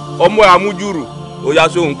dàgbà ọmọ ẹ̀ amújúrù ó yá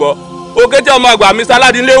sóhun gbọ́ òkè tí ọmọ àgbà mi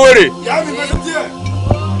sáládì léwèrè.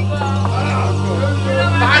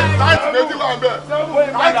 láti méjì wà ń bẹ̀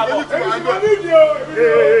láti méjì wà ń bẹ̀.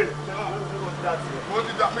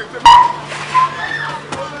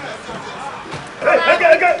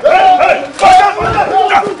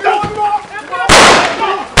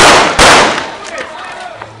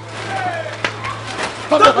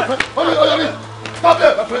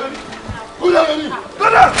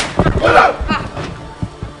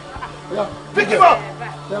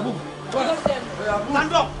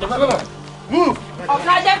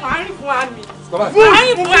 Ọ̀gá jẹ́ kàn án rìn fún àmì.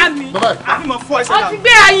 Àárín fún àmì. Ó ti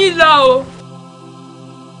gbé ayé lọ o.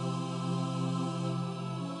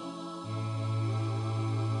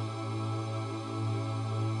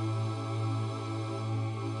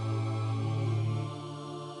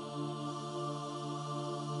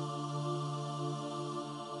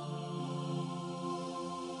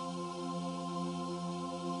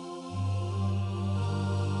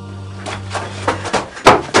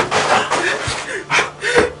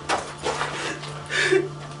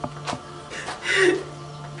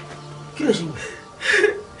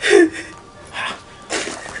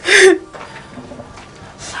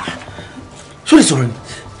 Sọ̀rọ̀ ni.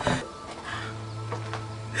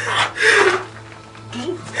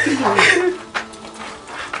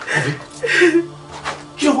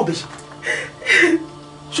 Kí ló wọ́ bẹ̀ ṣe?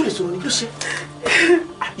 Ṣó lè sọ̀rọ̀ ni kí ló ṣe?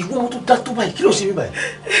 Ìwọ ọmọ tó dá tó báyìí kí ló ṣe mí báyìí?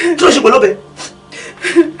 Kí ló ṣe pẹ̀lú ọbẹ̀?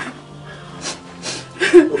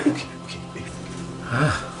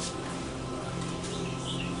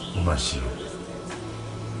 Mo máa ṣe o.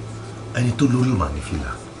 Ẹni tó lórí ò máa ní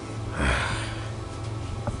fìlà.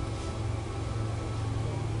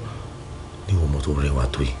 Tó rẹwà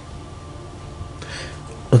tó yìí.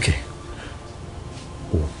 Ok.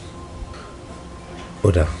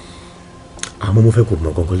 Ó dáa. Àmọ́ mo fẹ́ kó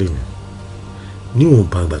mọ̀ kankan lẹ́nu. Níwọ̀n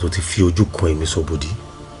bá ìgbà tó ti fi ojú kan èmi sọ̀bọ̀dí,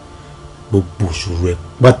 gbogbo òṣòro ẹ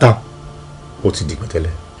pátá ó ti di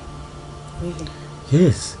pẹ̀tẹ́lẹ̀.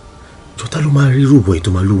 Yes. Jọ̀tá ló máa rí rúbọ̀ èyí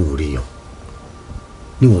tó máa lóhùn rí yàn.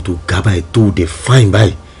 Níwọ̀n tó ga báyìí tó dẹ̀ fáìn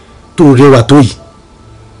báyìí tó rẹwà tó yìí.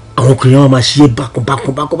 Àwọn ọkùnrin wọn máa ṣe é bákan.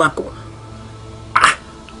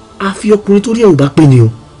 Àfi ọkùnrin tó rí ẹ̀rù bá pé ni o.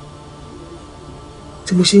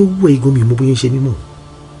 Tí mo ṣe ń wọ igun mi mo bóyá ń ṣe mímọ̀.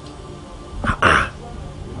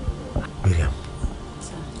 Miriam,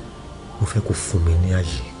 mo fẹ́ kó fún mi ní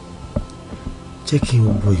ààyè. Jẹ́ kí n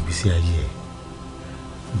wọ ìgbésí ayé ẹ̀.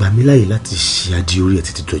 Gbà mí láàyè láti ṣe adé orí ẹ̀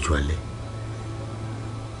títí dọjọ́ alẹ́.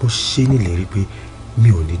 Mo ṣe nílérí pé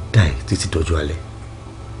mi ò ní dá ẹ̀ títí dọjọ́ alẹ́.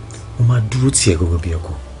 Mo máa dúró tì ẹ́ gẹ́gẹ́ bí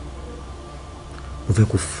ọkọ. Mo fẹ́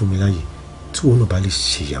kó fún mi láàyè. Tí wọn náà bá lè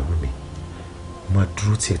ṣe ìyàwó mi, mo máa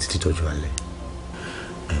dúró tí ẹ títí dọjọ́ alẹ́.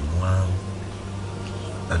 Mo á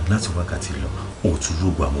láti wákàtí lọ òtún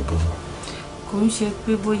rògbò àmọ́bọ́mọ́. Kò ń ṣe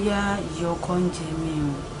pé bóyá ìyá ọkọ ń jẹ mí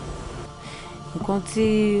o. Nǹkan tí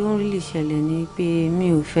ó ń rí lè ṣẹlẹ̀ ni pé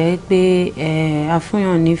mi ò fẹ́ pé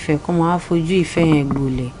afúnyàn nífẹ̀ẹ́ kọ́ máa fojú ìfẹ́ yẹn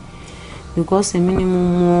gbolẹ̀. Because èmi ni mo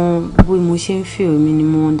mọ bó mo ṣe ń feel, èmi ni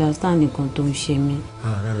mo understand nǹkan tó ń ṣe mí.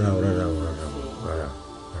 Rárá.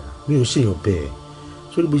 Mi ò ṣèyàn bẹ́ẹ̀.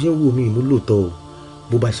 Sórí bó ṣe ń wò mí mo lóòótọ́ o.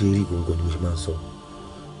 Bó bá ṣe rí gbọ̀ngàn ni mo ṣe máa ń sọ.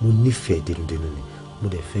 Mo nífẹ̀ẹ́ dénúdénú ni. Mo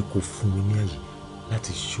dẹ̀ fẹ́ kó fún mi ní ààyè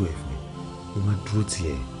láti ṣó ẹ̀ fún mi. Mo máa dúró tì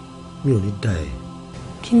ẹ́. Mi ò ní dà ẹ́.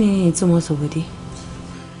 Kí ni ìtumọ̀ sọ̀bọ̀dé?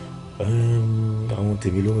 Àwọn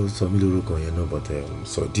tèmi ló sọ mí lórúkọ yẹn náà but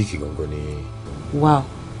Sodiq gangan ni. Wow,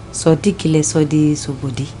 Sodiq lẹ sọ di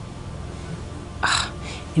Sọ̀bọ̀dé.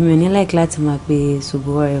 Èmi ò ní like láti máa pe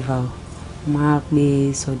Sọ̀bọ̀ whatever o. Máa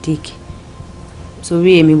pe Sodiq.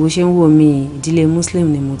 Torí èmi bó ṣe ń wò mí ìdílé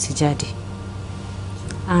Muslim ni mo ti jáde.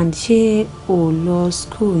 And ṣé o lọ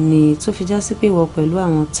school ni tó fi já sí pé ìwọ pẹ̀lú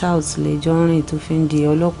àwọn touts lè jọ rìn tó fi ń di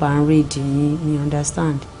ọlọ́pàá ń raid yín, mi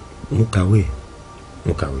understand. Mo kàwé.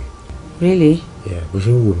 Really? Yeah, bó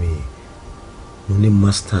ṣe ń wò mí mo ní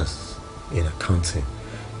masters in accounting,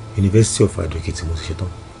 University of Adó-Èkìtì mo ti ṣe tán.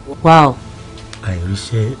 Wow.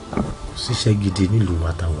 Àìríṣẹ́ kò síṣẹ́ gidi nílùú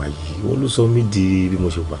àtàwà yìí wọ́n ló sọ mí di bí mo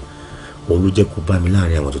ṣe wà. Òun ló jẹ́ kó bá mi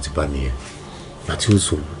láàrin àwọn tó ti bá mi yẹn. Àti ó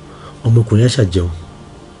sòrò ọmọkùnrin á ṣàjẹun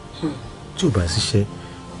tí ò bá ṣiṣẹ́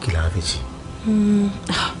kí làá fẹ́ ṣe.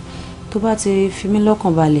 tó bá ti fi mí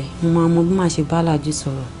lọ́kàn balẹ̀ mo máa mọ bí màá ṣe bá Aláàjì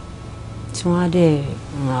sọ̀rọ̀ tí wọ́n á dẹ̀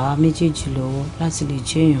ràn àwa méjèèjì lọ́wọ́ láti lè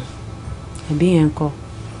jẹ́ èèyàn ẹbí yẹn ń kọ́.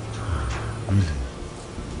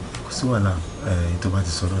 kò sí wàhálà tó bá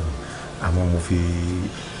ti sọ̀rọ̀ ni àmọ́ mo fi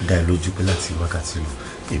dá ẹ lójú pé láti wákàtí lọ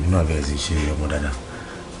èmi náà bẹ̀rẹ̀ sí ṣe ọmọ dáadáa.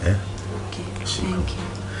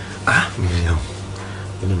 Miriam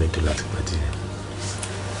inú mi dùn láti pàdé ẹ.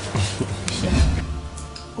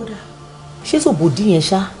 ṣé sòbòdì yẹn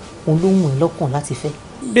ṣá òun ló mú ẹ lọ́kàn láti fẹ́.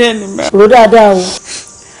 bẹ́ẹ̀ ni bá. rò dáadáa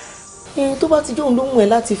o tó bá ti jó òun ló mú ẹ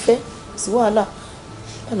láti fẹ́ sí wàhálà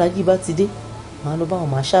Aláàjì bá ti dé màá lọ bá wọn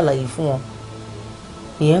máa ṣàlàyé fún wọn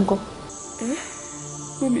ìyẹn ń kọ́.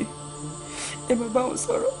 mọ́mi ẹ bá bá wọn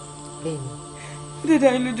sọ̀rọ̀ dídá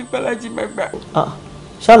yín lójú pé Aláàjì máa gbà.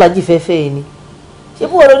 ṣàlàjì fẹ́ fẹ́ ẹ ni ṣé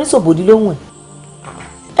bí wọ́n lọ ní sòbòdì ló wọ̀n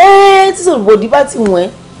ẹ́ tí sòbòdì bá ti wọ̀n ẹ́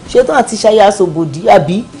ṣetán àti ṣayá sòbòdì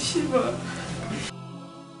àbí.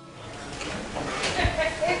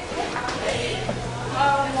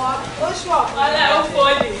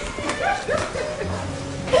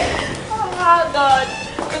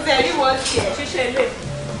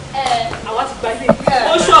 Àwọn ti gbalẹ̀.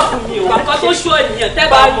 Ó ṣọ̀kù ni o. Nǹkan tó ṣọ́ ènìyàn tẹ́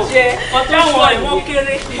bá mọ̀. Nǹkan tó ṣọ́ ènìyàn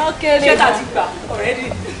kéré. Ṣé ta ti gbà ọ̀rẹ́dì?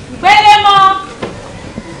 Gbélé mọ́.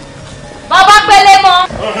 Bàbá gbélé mọ́.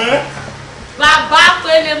 Bàbá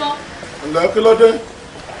gbélé mọ́. ǹlẹ́ kí ló dé?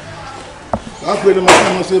 wàá gbélé mọ́ kí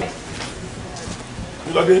wọ́n ṣe kí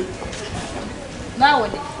ló dé? Báwo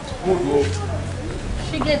ni? mo dùn ó.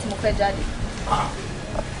 Ṣí géètì mo fẹ́ jáde.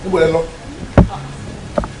 níbo lẹ lọ?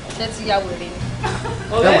 Ṣé ti ya wèrè ni?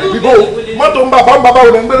 Bíbó mọ́tò ń bàbá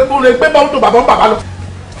ò lè gbé mọ́tò bàbá ń bàbá lọ.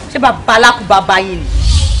 ṣé bàbá alákùú bàbá yín ni.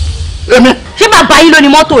 èmi. ṣé bàbá yín ló ní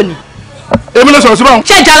mọ́tò ni. èmi ló sọ̀rọ̀ sí báwọn.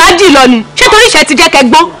 ṣé jàlájì lọ ni ṣé torí ìṣẹ́ ti jẹ́ kẹ́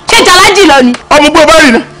gbọ́n ṣé jàlájì lọ ni. ọmọ gbọ́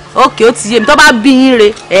báyìí ni. ókè ó ti yé mi tó bá bí yín re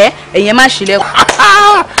ẹ̀yẹn má ṣílẹ̀kùn.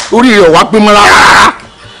 orí rẹ̀ wá pín mọ́ra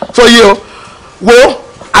sọ yé o wo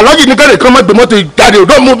Aláàjì ní kẹ́lẹ́ kan má gbé mọ́tò jáde o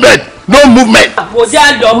don't movement no movement. Mo jẹ́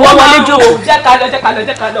àlọ́ mo wọlé jókòó. Jẹ́ ká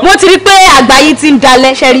lọ. mo ti rí pé àgbà yìí ti ń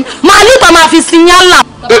dalẹ̀ ṣe rí màálù tó máa fi sin yálà.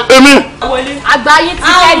 èmi. àgbà yìí ti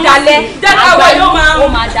fẹ́ dalẹ̀ àgbà yìí ó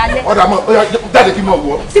máa dalẹ̀. ọ̀dà mọ̀ jáde kí n mọ̀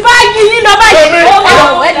wọ̀. tí bá yí yín lọ báyìí ó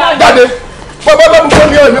máa wọ̀ ẹ́ lọ. jáde bàbá bá mi kọ́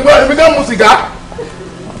ni èmi náà mu sìgá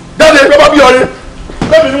jáde bàbá bí ọ̀rẹ́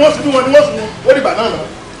lẹ́mi ni wọ́n sì ní wọn ni wọ́n sì ní wọ́n dìgbà náà náà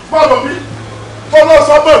bọ́ọ̀lù mi bọ́ọ̀lù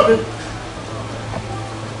ọ̀sán bọ́ọ̀lù mi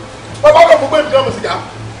bàbá bá gbogbo èmi náà mu sìgá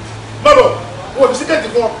lọ́dọ̀ wọ́n ti síkẹ́ẹ̀tì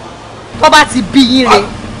fún ọ. tó bá ti bí yín re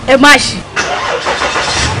ẹ má ṣì.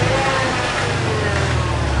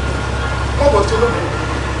 ọ̀bọ̀ tí olóògùn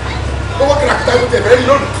owó kìlàkìtà yóò tẹ̀ bẹ́ẹ̀ ni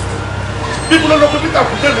lónìí bíbú ló lókun peter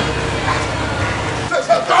kù délé.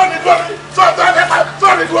 sọ́ọ̀nì dúró ni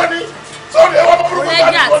sọ́ọ̀nì dúró ni sọ́ọ̀nì ẹ̀wọ̀n bá burúkú sọ́ọ̀nì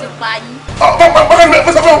dúró ni. àti pa yín. ọ̀pọ̀ mi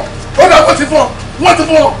fẹ́ sọ fún ọ ó dà wọ́n ti fún ọ wọ́n ti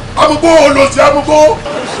fún ọ amúgbó olóòtú amúgbó.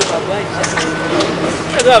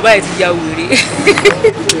 Ṣé bàbá yìí ti ya wèrè?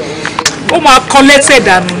 Ó máa kọ́ lẹ́sẹ̀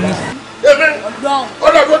dànù ni. èmi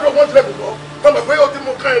ọ̀dọ̀ tó dùn wọ́n tilẹ̀ kù fọ́ wọ́n mọ̀ pé ó ti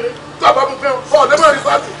mú kán ẹni tó àbá mú kán ọ̀ lẹ́mọ̀ rí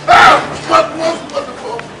sáàtì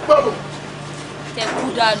Tẹ kú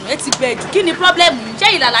dànù ẹ ti bẹ̀ jù. Kí ni pọ́blẹ́mù yìí? Ṣé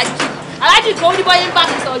ìlà Aláàjì ni? Aláàjì kan ó ní bọ́yé ń bá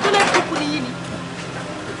mi sọ̀rọ̀ tó lè kúkú ní yín ni.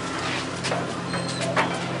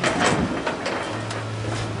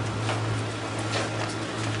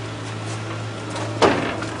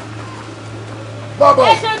 bàbá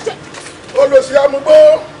olùsí amúgbó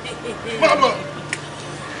bàbá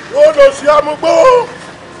olùsí amúgbó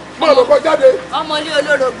bàbá kọ jáde. Ọmọ ilé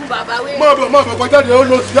olórogún bàbá wé. bàbá kọ jáde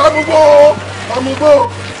olùsí amúgbó amúgbó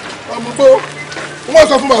wọ́n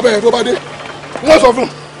sọ fún bàbá ẹ̀ tó bá dé wọ́n sọ fún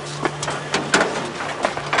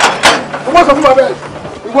bàbá ẹ̀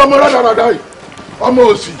ìwọ ọmọ rádaràdà yìí ọmọ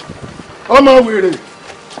òsì ọmọ wèrè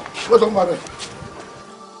wọ́n sọ fún bàbá ẹ̀.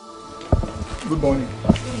 Good morning.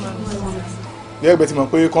 Gẹ́gẹ́ bẹ́ẹ̀ ti mọ̀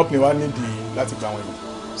pé company wa nídìí láti gba àwọn èèyàn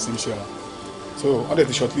sí iṣẹ́ wọn so wọ́n dẹ̀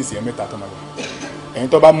ti shortlist ẹ̀ mẹ́ta tó máa lọ ẹ̀yin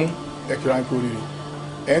tó bá mú ẹ̀kúra ẹ̀kú oríire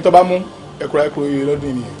ẹ̀yin tó bá mú ẹ̀kúra ẹ̀kú oríire lọ́dún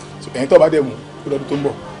yìí nìyẹn so ẹ̀yin tó bá dẹ̀ mú ó lọ́dún tó ń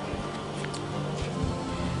bọ̀.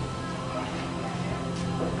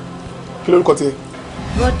 kí lórúkọ tiẹ̀.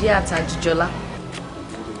 Bọ́dé àtàjùjọlá.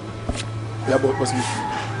 ìyá bọ́ síbi.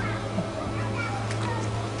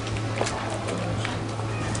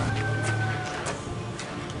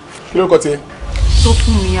 kí lórúkọ tiẹ̀. Tó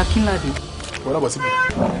fún mi Akínládé. wọ́n náà bọ̀ síbi.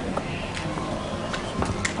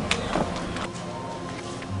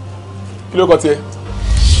 kí lórúkọ tiẹ̀.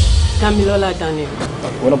 Dámilọ́lá Daniel.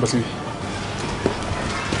 wọ́n náà bọ̀ síbi.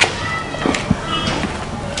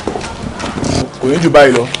 kò ní jù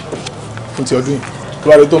báyìí lọ fún ti ọdún yìí tó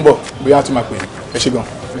bá lọ tó ń bọ̀ bóyá a tún máa pè é ẹ ṣé gan.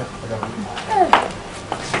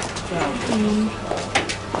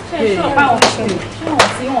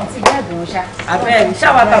 Abẹ́ẹ̀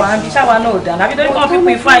ṣáwa táwa ń bí ṣáwa náà ò dáná àbí torí kan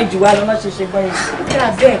pípín fáìn jù wá lọ́nà ṣe ṣe gbọ́ yẹn.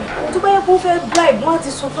 Abẹ́ẹ̀ tó bá yẹ kó fẹ́ bribe wọ́n ti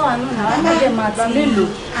sọ fún àánú náà wọ́n má jẹ́ máa ti lélo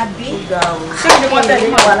àbí. Ṣé ìdí wọn tẹ̀lé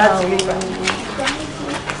mọ̀ wá láti rí gbà?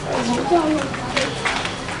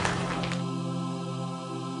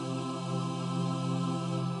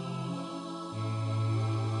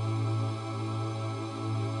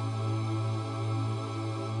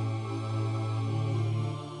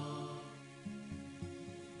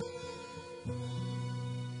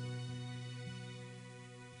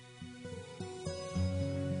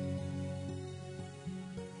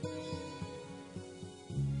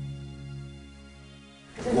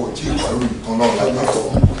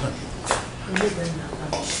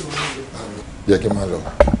 Jẹ́ kí n máa lọ.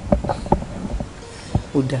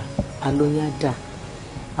 Ó dà, àlóyá dà,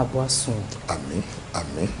 àbọ̀ àsùn. Àmín,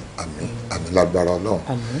 àmín, àmín, àmín lágbára Ọlọ́run.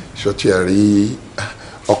 Ṣọ́tí ẹ̀ rí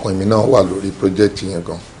ọkàn mi náà wà lórí pírójẹ́kìtì yẹn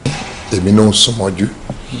gan. Èmi náà ń súnmọ́jú.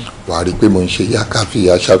 Wà á rí i pé mo ń ṣe yá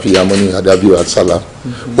káfíà ṣáfíà mọ́ ní adábíyà àṣàlá.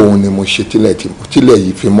 Òun ni mo ṣe tílẹ̀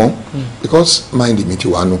yìí fi mọ́. Because mind mi ti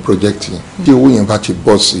wà nù pírójẹ́kìtì yẹn. Bí owó yẹn bá ti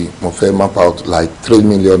bọ́ sí, mo fẹ́ map out like 3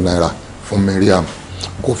 million naira fún Mariam.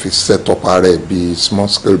 Kò fi set up ara ẹ̀ bí small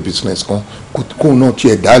scale business kan kóun náà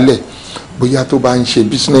tiẹ̀ dálẹ̀ bóyá tó bá ń ṣe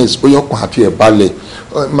business bóyá ọkàn àti ẹ̀ balẹ̀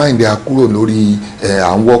mind ẹ̀ á kúrò lórí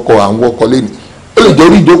à ń wọ́kọ̀ lẹ́nu ó lè jẹ́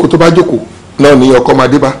orí ìjókòó tó bá jókòó náà ní ọkọ máa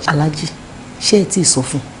dé bá. Alhaji ṣé ẹ tí ì sọ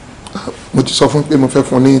fún. mo ti sọ fún pé mo fẹ́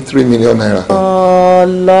fún ní 3 million naira.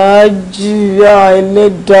 Alhaji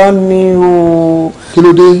ẹlẹ́dàá mi o. Kí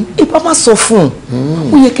ló dé. ìbá má sọ fún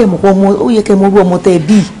un ó yẹ kẹ́ mọ̀ orú ọmọ tẹ́ ẹ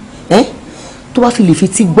bí tó bá fi lè fi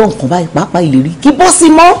tí gbọ́ nǹkan báyìí pàápàá ìlérí kí bọ́ sí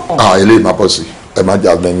mọ́. Eléyìí máa pọ̀ sí ẹ má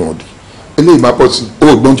jà lẹ́nu òdì eléyìí máa pọ̀ sí ó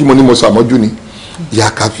gbọ́n tí mo ní mo sàmọ́jú ni ya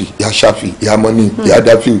káfí ya ṣáfì ya mọ́ní ya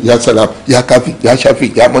dáfí ya sàlám ya káfí ya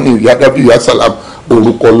ṣáfì ya mọ́ní ya dáfí ya sàlám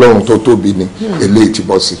orúkọ Ọlọ́run tó tóbi ni eléyìí ti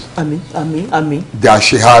bọ́ sí. Àmín àmín àmín. dà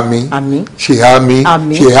ṣe há mi àmín ṣe há mi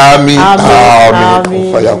ṣe há mi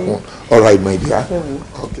àmín kò fàyà kún ọ̀rọ̀ ìmọ̀ ìdíyà.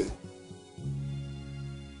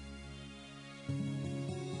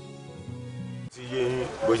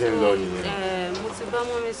 bó ṣe ń lọ nìyẹn. mo ti bá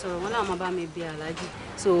mọ́mí sọ̀rọ̀ wọ́n náà máa bá mi bí aláàjì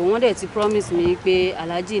so wọ́n dẹ̀ ti promise mi pé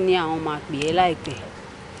aláàjì ní àwọn máa pè é láìpẹ́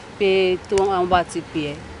pé tó àwọn bá ti pè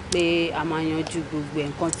é pé a máa yanjú gbogbo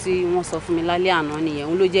nǹkan tí wọ́n sọ fún mi lálẹ́ àná nìyẹn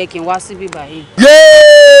òun ló jẹ́ kí n wá síbí báyìí.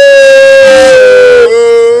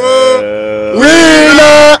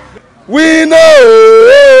 Winner! Winner!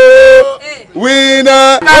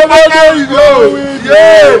 Winner! Everybody you go win!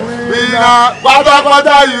 Yeah! Winner!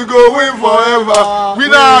 Pátápátá you go win forever!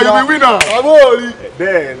 Winner! You be winner! Àbó òrí.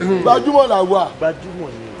 Bẹ́ẹ̀ni. Gbajúmọ̀ là wà. Gbajúmọ̀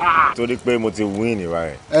ni. Torí pé mo ti win ní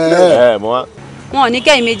báyìí. Mo wá. Wọn ò ní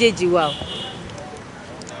kẹ́yìn méjèèjì wà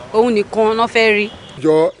o òun nìkan náà fẹ́ rí.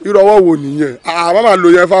 Jọ ìrọwọ́ wo nìyẹn? Àmọ́ màá lo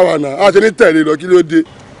yẹn fáwọn àná. A ṣe ní tẹ̀lé lọ kí ló dé?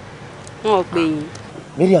 Wọn ò pè yín.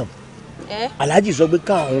 Mariam. Alhaji sọ pé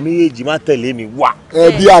káwọn méjèèjì má tẹ̀lé mi wá.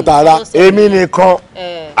 Ẹbí àtàrà. Èmi nìkan.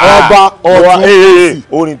 Ọba ọ̀tún.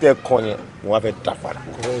 Orin tẹ kọ yẹn mo wá fẹ́ dá padà.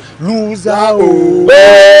 Loser o.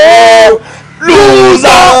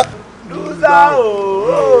 Loser. Loser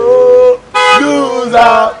o.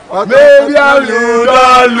 Loser. Maybe you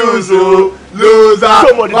don lose o. Loser.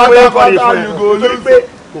 Pátápátá you go lose.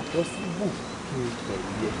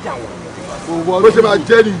 Bó ṣe máa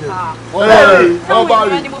jẹ́ nìyẹn. Ọba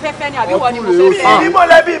rẹ̀. Ni mo fẹ́ fẹ́ ni àbí wọ́n ni mo fẹ́ fẹ́. Ní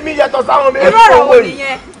mọ̀lẹ́bí mi yàtọ̀ sáwọn méjì. Irú ọ̀rọ̀ wo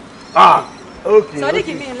nìyẹn?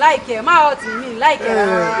 Sọdíkì mi ń láìkẹ́, máa ọ̀tí mi ń láìkẹ́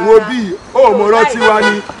rárá. Wo bí òmòrán tiwa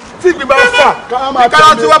ni tí ìgbín bá fà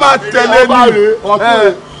ìkárá tí wọ́n máa tẹ̀lé ni.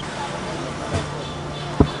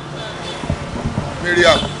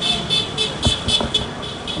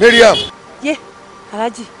 Mariam. Yé,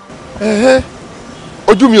 Alhaji.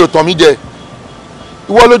 Ojú mi ò tàn mí jẹ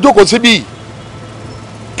ìwọ ló jókòó síbí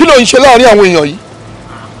kí ló ń ṣe láàrin àwọn èèyàn yìí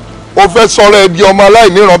o fẹ́ sọ̀rọ̀ ẹ di ọmọ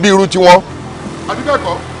aláìníran bí irú tiwọn.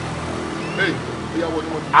 àdúgbò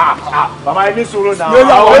bàbá yẹn ní sùúrù náà.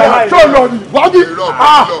 Mariam tó lọ ni wájú.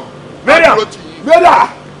 Mariam. Mariam.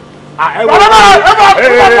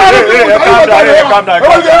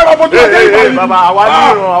 Bàbá àwa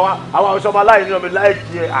níran àwa ọ̀ṣọ́mọ aláìníran mi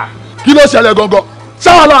láìkí ẹ̀. Kí ló ṣẹlẹ̀ gangan?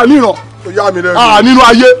 Sáwọn aláìníran. Nínú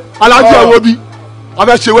ayé Alhaji ẹ̀ wo bí a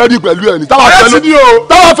fẹ́ ṣe wẹ́ẹ́dì pẹ̀lú ẹ̀ ní. Táwọn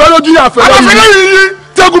fẹ́ lójú yà fẹ́ lóyún.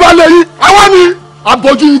 Tẹ́gùn bá lè yí. Àwọn ni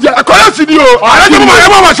abojú yìí jẹ. Ẹ̀kọ́ yẹn sì ni o. Àlejò mọ̀ ẹ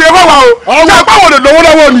má ma ṣe é fọwọ́ o. Ṣé ẹ báwo lè lówó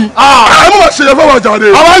lọ́wọ́ ni? Ẹ má ma ṣe é fọwọ́ jáde.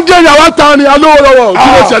 Àwọn ń gẹ̀yìn àwọn ta ni alówó lọ́wọ́. Kí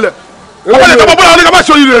ló ṣẹlẹ̀? Ọmọ lè tọ́pọ̀ bọ́lá ní ká má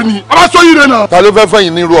ṣe oyire ni. A má ṣe oyire náà. Ta ló fẹ́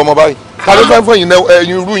fẹ́yìn nírú ọmọ báyìí? Ta ló fẹ́ fẹ́yìn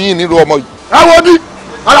irú yìí nírú ọmọ yìí? Ẹ wo bí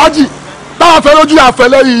Alhaji táwọn fẹ́ lójú yà fẹ́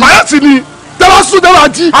lẹ́yìn. Àyẹ̀ sì ni tẹ́lá sùn tẹ́lá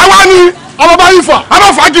jí. Àwa ni ọmọ bá yín fà á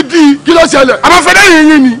máa fà á gidi kí ló ṣẹlẹ̀ a máa fẹ́ lẹ́yìn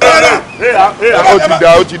yín ni.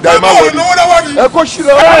 ó ti da ẹ má wọlé ẹ kó sí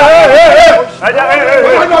lọ.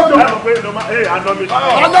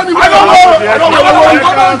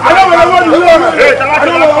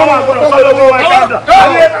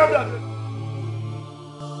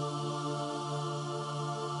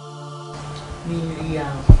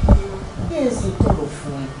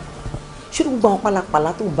 ṣé gbogbo àwọn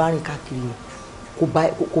pálapàla tó ń bá rìn káàkiri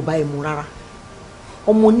kò bá ẹ mu rárá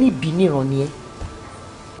ọmọ níbi níran ni ẹ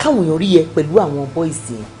káwọn èèyàn rí ẹ pẹ̀lú àwọn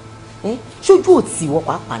bọ́ìsì ẹ ṣojú òtí wọ́n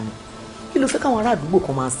pàápàá ni kí ló fẹ́ káwọn ará àdúgbò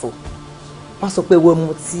kan máa sọ wọ́n sọ pé ẹwọ́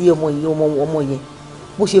ọmọ tí ọmọ yẹn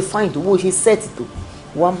bó ṣe fáìn tó bó ṣe sẹ́ẹ̀tì tó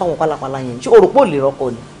wọ́n á ń bá wọn pálapàla yẹn ṣé o rò pé ò lè rọ́kọ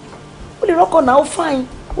ni ó lè rọ́kọ náà ó fáìn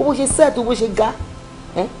bó ṣe sẹ́ẹ̀tì tó bó ṣe ga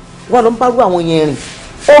wọ́n lọ ń bá rú àwọn yẹn rìn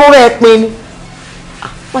oró rẹ̀ pin ni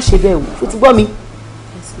má ṣe bẹ́ẹ̀ wò ó ti gbọ́ mi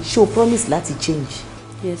ṣé o promise láti change.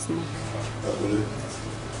 Yes ma.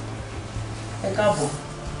 ẹ káàbọ̀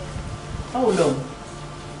báwo lọ.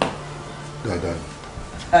 dáadáa.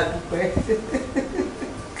 àdúpẹ́.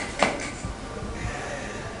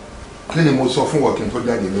 kí ni mo sọ fún wọn kí n tó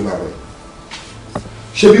jáde ní láàárọ̀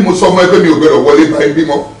ṣé bí mo sọ fún ẹ pé mi ò gbọdọ̀ wọlé bá ẹ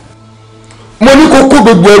bímọ. mo ní kó kó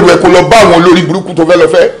gbogbo ẹrù ẹ kó lọ bá àwọn olórí burúkú tó fẹ́ lọ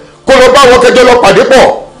fẹ́ kó lọ bá àwọn kẹjọ lọ pàdé pọ̀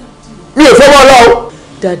mi ò fẹ́ wọ́n lọ o.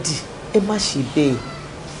 dadi ẹ má ṣe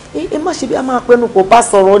bẹ́ẹ̀ ẹ má ṣe bí a máa pẹ́nu kò bá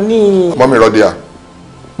sọ̀rọ̀ ní.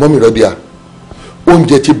 mọ́mí rọ́díà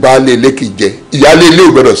oúnjẹ tí baálé ilé kì í jẹ ìyáálé ilé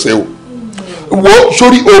ò gbọdọ̀ ṣe o wo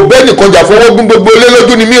sórí òbẹ́ nìkan jà fọwọ́ gún gbogbo ilé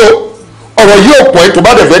lójú ni mí o ọ̀rọ̀ yìí ò pọ̀ ẹ́ tó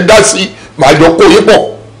bá dẹ̀ fẹ́ dá sí màá jọ kó yín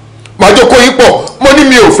pọ̀ mo ní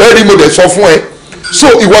mi ò fẹ́ rí mo dẹ̀ sọ fún ẹ so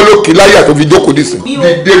ìwọ ló kì í láyà tó fi jókòó dì sí.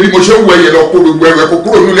 dìde bí mo ṣe ń wọ ẹyẹ lọ kó gbogbo ẹrù ẹ kó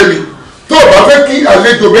kúrò nílé mi tó o bá fẹ́ kí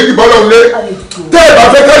àlejò méjì bọ́lọ̀ lé tẹ́ ẹ bá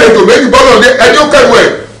fẹ́ kí àlejò méjì bọ́lọ̀ lé ẹni ó kẹrù ẹ̀.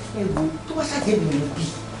 tó bá ṣàjẹ́ mi ò bí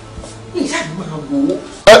ìṣàdùn máa wò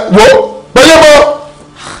ó. wo pẹ̀lẹ́ mọ́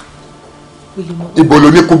ibo ló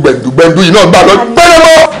ní kú gbẹ̀ndùgbẹ̀ndù yìí náà gbà lọ pẹ̀lẹ́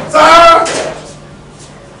mọ́.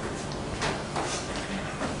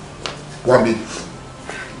 wá mi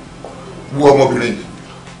wo ọmọbìnrin yìí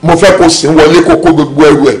mo fẹ́ kó sìn wọlé kó kó gbogbo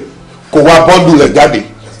ẹrù ẹ̀ kó wá bọ́ńdù rẹ̀ jáde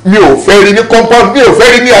mi ò fẹ́ rí ní compound mi ò fẹ́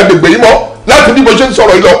rí ní agbègbè yìí mọ́ láti bí mo ṣe ń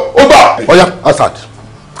sọ̀rọ̀ yìí lọ ó bá. ọ̀ya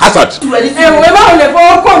Hassan. ẹ̀wọ̀n báwo lè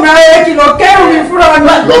fọwọ́ kọ̀ mi ara yẹn kí lọ kẹ́rù mi fúnra mi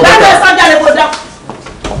lábẹ́ sọ́jà lè kó dá.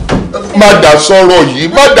 má dá sọ̀rọ̀ yìí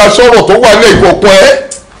má dá sọ̀rọ̀ tó wà ní ìkọ̀kọ̀ ẹ́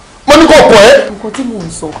mo ní kọ̀kọ̀ ẹ́. nǹkan tí mò ń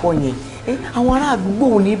sọ kọ yẹn àwọn ará àdúgbò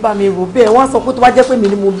ò ní bá mi rò bẹ́ẹ̀ wọ́n á sọ pé tó bá jẹ́ pé mi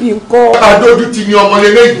ni mo bí ń kọ́. adójú ti ní ọmọ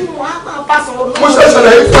lélẹ́yìn mo ṣẹ̀ṣẹ̀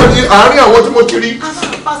lẹ́yìn fún ní àárín àwọn tí mo ti rí.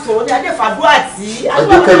 bá sọ̀rọ̀ ní adéfàdúrà tí.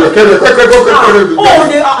 kẹrẹ ó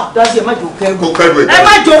lè dájú ẹ má jò kẹrù. ẹ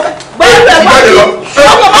má jò bẹ́ẹ̀ bẹ́ẹ̀ bá mi lọ.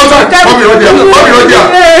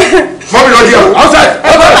 mọ́mí lọ́dí à outside.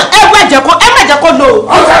 ẹ má jẹ́ kó lò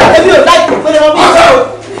ó. èmi ò láì pé wọ́n bí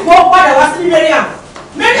wọ́n padà wá sí Mariam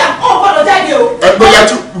ó gbọ́dọ̀ jáde o.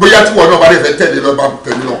 bóyá tí wọn náà bá lè fẹ́ tẹ̀lé lọ bá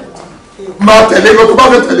tẹ̀lé lọ máa tẹ̀lé lọ tó bá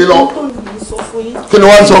fẹ́ tẹ̀lé lọ. kí ni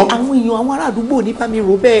wọ́n sọ. àwọn èèyàn àwọn ará àdúgbò ò ní bá mi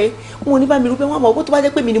rò bẹ́ẹ̀ wọn ò ní bá mi rò bẹ́ẹ̀ wọn àmọ́ ọgbọ́n tó bá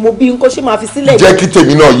jẹ́ pé mi ni mo bí nǹkan ṣé máa fi sílẹ̀. jẹ́ kí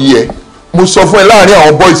tèmi náà yí ẹ mo sọ fún ẹ láàrin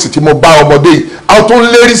àwọn bọ́ìsì tí mo bá ọmọdé yìí àwọn tó ń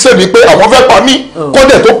lérí sẹ́mi pé àwọn fẹ́ pa mí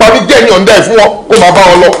kọ́dẹ̀ tó pa mí jẹ́ ìyọ̀ǹda ẹ̀ fún wọn kó máa bá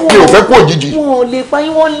wọn lọ mi ò fẹ́ kú òjijì. wọn ò lè pa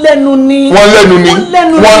yín wọ́n lẹ́nu ni. wọ́n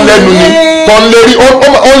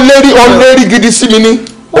lérí gidi sí mi ní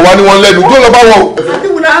òwa ni wọ́n lẹ́nu tó lọ bá wọn.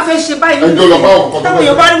 àbíwò náà fẹ́ ṣe báyìí ẹjọ́ lọ bá wọn kọ́ tó táwọn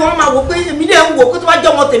èèyàn bá rí wọn máa wò pé èmi lè ń wò pé tó bá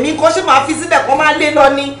jẹ́ ọmọ tèmi nǹkan ṣé máa fi sílẹ̀ kó máa lé lọ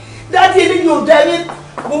ni dájú eléyìí ò dá ẹni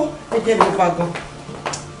bó ẹjẹ mi fa gan.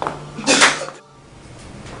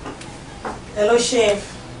 ẹ ló ṣe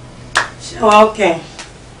wa okay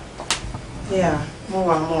mo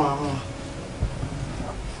wà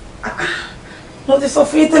mo ti sọ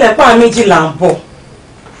fún yín tẹ́lẹ̀ pé àwọn méjì là ń bọ̀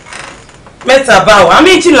mẹ́ta báwo àwọn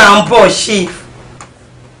méjì là ń bọ̀ ṣe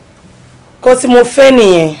kó tí mo fẹ́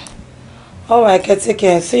nìyẹn all right take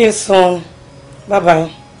care see you soon bye bye.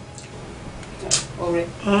 ọ̀rẹ́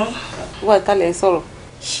wà ìkàlẹ̀ ń sọ̀rọ̀.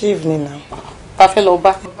 shiv ni na. ta fẹ́ lọ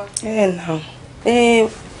bá. na.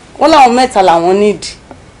 wọ́n láwọn mẹ́ta làwọn nídìí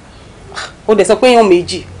ó dẹ̀ sọ pé èèyàn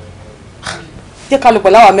méjì jẹ́ ká lọ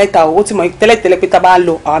pẹ̀lú àwọn mẹ́ta ó ti mọ̀ tẹ́lẹ̀tẹ́lẹ̀ pé tá a bá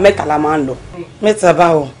lọ àwọn mẹ́ta la máa ń lọ. mẹ́ta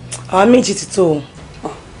báwo àwọn méjì ti tó o.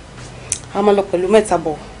 a máa lọ pẹ̀lú mẹ́ta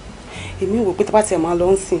bọ̀ èmi wò pé tá a bá tiẹ̀ máa lọ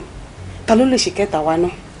ń sìn ta ló lè ṣe kẹta wa náà.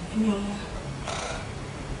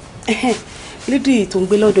 lédi tó ń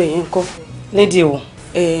gbé lọ́dọ̀ yẹn ńkọ́. lédi o.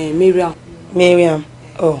 Mariam. Mariam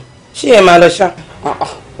ṣé ẹ máa lọ ṣá.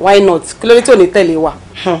 why not kí ló dé tó ní tẹ̀lé wa.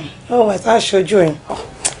 wà tá a ṣojú ẹ.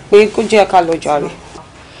 pé kó jẹ́ ká lọ jàre.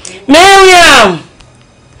 Mariam.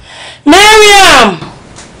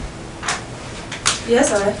 Yes,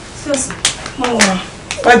 ọ̀rẹ́. Sí ọ̀sán.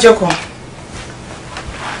 Wá jókòó.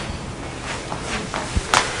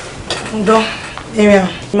 Ǹdọ́, Miriam,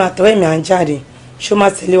 mi àtọ̀rẹ́ mi à ń jáde. Ṣó máa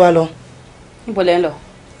tẹ̀lé wa lọ? Níbo lẹ ń lọ?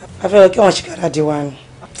 A fẹ́ lọ kí àwọn ṣìkàdá di wa ni.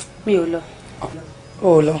 Mi ò lọ.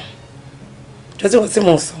 O ò lọ. Jọ tí wọ́n ti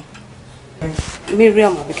mọ̀ sọ.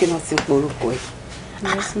 Miriam àbí kí náà ti ń porúkọ ẹ̀.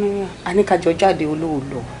 A ní ká jọ jáde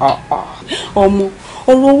olóòlò. Ọmọ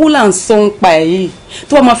ọ̀rọ̀ owó là ń sọ ń pa ẹ̀ yìí.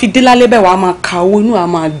 Tó bá máa fi dé lálẹ́ bẹ́ẹ̀ wàá máa ka owó inú à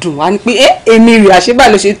máa dùn. Wàá ní pé èmi rè àṣebà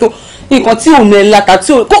ló ṣe tó nǹkan tí òun ẹ̀ láta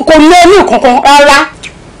tí kò ní ẹni kankan rárá.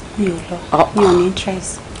 Mi ò lọ. Mi ò ní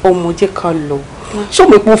interest. Ọmọ jẹ́ ká lọ. Ṣé o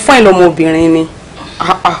mọ̀ pé o fáìn lọmọbìnrin ni?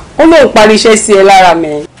 Ó lóun parí iṣẹ́ sí ẹ lára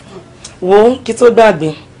mẹ́. Wo kí tó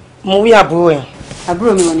gbàgbé, mo wí àbúrò ẹ̀.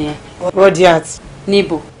 Àbúrò mi wọn nìyẹn. Rodiat.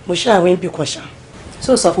 Níbo? Mo ṣàwé ń bì kan ṣá.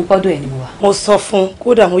 Ṣé o sọ fún pọ́dọ̀ ẹ̀ ni mo wà? Mo sọ fún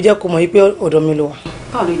kódà mo jẹ́ kó mọ̀ wípé ọ̀dọ̀ mi ló wà.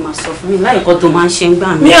 Báwo ló máa sọ fún mi láìkọ́ tó máa ń ṣe ń gbà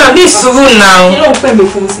mí? Mi ò ní sùúrù náà. Kí ló ń pè mí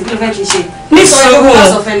fún sí? Kí ló fẹ́ kí n ṣe? Ní sùúrù. Má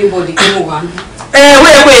sọ fẹ́ anybody kí mo wà ní.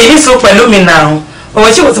 Wéyẹ pé èyí sọ pẹ̀lú mi náà.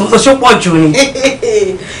 Ọ̀rọ̀ tí mo ti mọ̀ ṣó pọ̀ jù ni.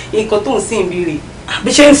 Nǹkan tó ń sìn bí rè.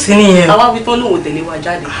 Bí ṣe ń sìn nìyẹn. Àwa wí tán lóun tẹ̀lé wa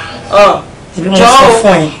jáde. Ibi mo sọ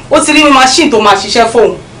fún ẹ. Ó ti rí mi machine tó máa ṣiṣẹ́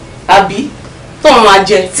fóun. Àbí? Tó máa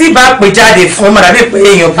jẹ. Tí bá pè jáde fún ẹ, màdàbí pé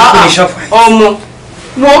èèyàn bí kò ní ṣọ́fà. Ọmọ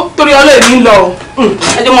wo torí ọlọ́ọ̀ni ń lọ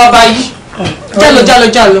ẹjọ́ máa bá yí.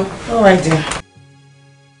 Jálọ. All right then.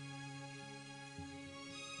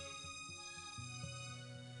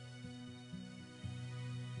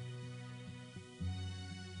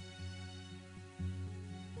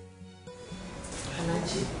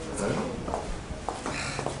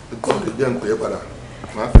 Jẹ́ ń pè é padà,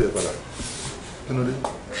 máa pè é padà. Kí ló dé?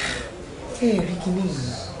 Rí kí ni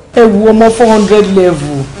yìí? Ẹ wo ọmọ 400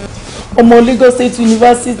 level ọmọ Lagos State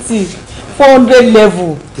University 400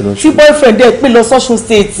 level tí boyfriend ẹ̀ pè lọ sọ́ṣun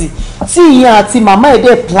state tí ìyẹn àti màmá ẹ̀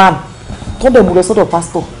dẹ̀ plan tó dẹ̀ mú lọ sọ́dọ̀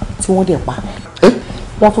pastor tí wọ́n dẹ̀ pa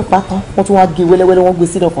wọ́n tún pa tán wọ́n tún wá gé wẹ́lẹ́wẹ́lẹ́ wọ́n gbé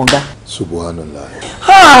sínú kànga. Subhanallah.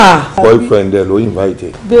 Boyfriend ẹ̀ ló invite.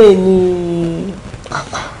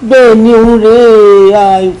 bẹ́ẹ̀ ni òun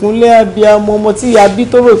rèé ìkúnlẹ̀ abiyamọ ọmọ tí ìyá bí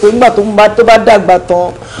tó rò pé nígbà tó bá dàgbà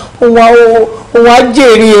tán òun á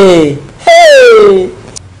jèrè ẹ̀.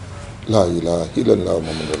 La ilaha illallah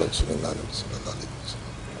Muhammadur Rasulullah.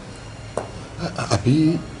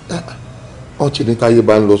 Àbí ọtí ní táyé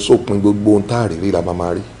bá ń lọ sópin gbogbo ohun tá a rí rí la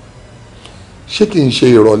máa rí. Ṣé kì í ṣe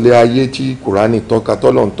ìrọ̀lẹ́ ayé tí Kùránì tọ́ka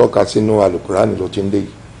tọ́lọ̀ ń tọ́ka sínú àlùkùránì ló ti ń dé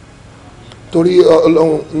yìí? Torí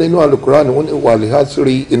Ọlọ́run nínú àlùkùránì wọ́n ní wal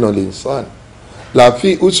hasri innal insana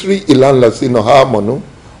lafi usri illa allazina amanu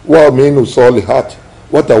wa aminu solihat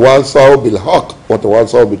wa tawasaw bil haqq wa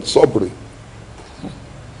tawasaw bis sabri.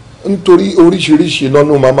 Nítorí oríṣiríṣi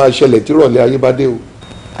lọ́nà máa máa ṣẹlẹ̀ tí ìrọ̀lẹ́ ayé bá dé o.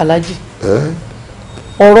 Alhaji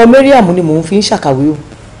ọ̀rọ̀ Mariam ni mò ń fi ń ṣàkàwé o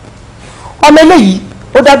ọmọ eléyìí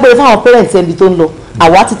ó dágbére fáwọn parents ẹni tó ń lọ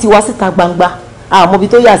àwa ti ti wá síta gbangba àmọ́ ibi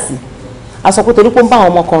tó yà sí a sọ pé torí pé ó ń bá àwọn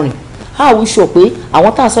ọmọkùnrin a ò sọ pé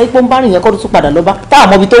àwọn tá a sọ pé ó ń bá rìn yẹn kọ́ tó tún padà lọ bá tá a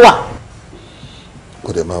mọ ibi tó wà.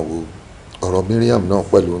 Kò dẹ̀ máa wo ọ̀rọ̀ Mariam náà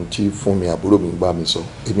pẹ̀lú ohun tí Fúnmi àbúrò mi bá mi sọ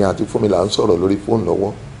èmi àti Fúnmi là ń sọ̀rọ̀ lórí fóònù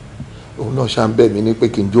lọ́wọ́ òun náà ṣá ń bẹ̀ mí ní pé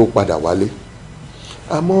kí n jó padà wálé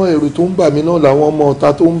àmọ́ ẹ̀rù tó ń bà mí náà làwọn ọmọ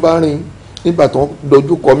ọ̀tá tó ń bá rìn nígbà tó ń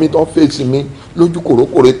dojú kọ mí tó ń fèsì mi lójú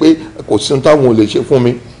kòrókòrè pé kò sí ohun táwọn ò lè ṣe fún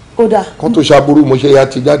mi kán tó ṣàbúrú mo ṣe ya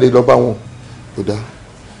ti jáde lọ bá wọn kò dáa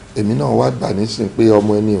èmi náà wá gbà nísìn pé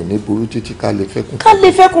ọmọ ẹni ò ní burú títí ká lè fẹ́kùn. ká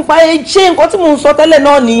lè fẹ́kùn pa ẹ ṣé nǹkan tí mò ń sọ tẹ́lẹ̀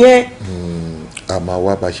náà nìyẹn. a máa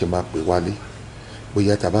wá bá ṣe máa pè wálé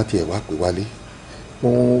bóyá tàbá tiẹ̀ wá pè wálé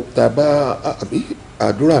mo tàbá àbí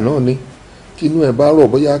àdúrà náà ni tínú ẹ bá rọ̀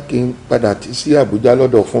bóyá kí n padà sí Àbújá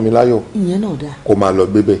lọ́dọ̀ Fúnmiláyọ̀ ìyẹn náà dáa kó máa lọ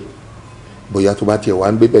gbébẹ̀ bóyá tó bá tiẹ̀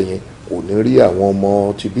wá ń gbébẹ̀ yẹn kò ní rí àwọn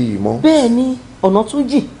ọmọ tibí yìí mọ́. bẹ́ẹ̀ ni ọ̀nà tún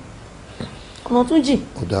jìn.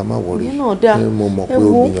 ọ̀dà má wọrí ìyẹn náà dáa mo mọ̀ pé ó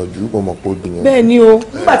gbìyànjú mo mọ̀ pé ó gbìyànjú. bẹ́ẹ̀ ni o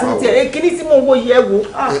nígbà tí mo ti ẹ̀ kíní tí mo wo yẹ wo.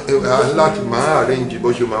 láti máa arrange bó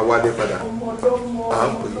ṣe máa wálé padà à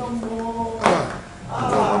ń pè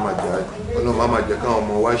ọlọ́run má máa jẹ́ káwọn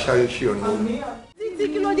ọmọ wa ṣáyé ṣe ọ̀nà. títí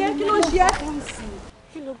kí ló dé kí ló ṣe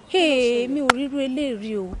é. mi ò ríru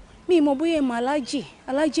eléèrí o mi mọ bóyá ẹ mọ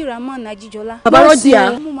alájì Rahman Ajíjọlá. bàbá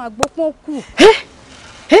Rọ́díà mo máa gbọ́ pọ́n kù.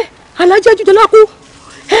 alájì Ajíjọlá kú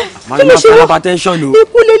kí ló ṣe wọ́n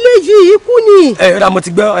ikú leléyìí ikú ni. ra mo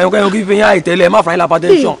ti gbọ́ ẹ̀yọ́ kí fi yín àìtẹ́lẹ̀ má fà yín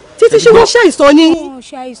hypertension. títí ṣe wọ́n ṣàìsàn ni.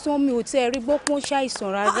 ṣàìsàn mi ò tẹ́ ẹ rí gbọ́ pọ́n ṣàìsàn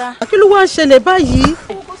rárá. kí ló wá ń ṣẹlẹ̀ báyìí.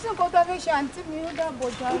 kò sí nǹkan tó fẹ́ ṣe àǹtí mi ó dàbọ̀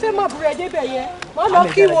jà. n fẹ́ máa burú ẹ débẹ̀ yẹn wọ́n lọ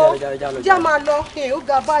kí wọn já máa lọ ó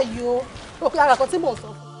ga báyìí o ó kí ara kan tí mò ń sọ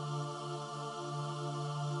fún.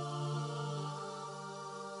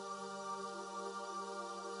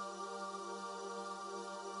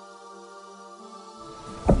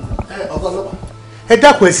 ẹ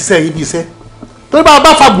dákun ẹ ṣiṣẹ́ yìí bí iṣẹ́ torí bá a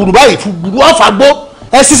bá fa gbùrù báyìí fún gbùrù ọ̀fà gbó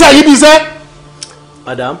ẹ ṣiṣẹ́ yìí bí iṣẹ́.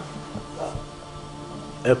 madam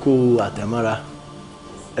ẹ kú àtẹ̀mọ́ra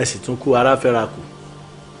ẹ sì tún kú ara fẹ́ra kù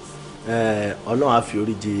ọlọ́run á fi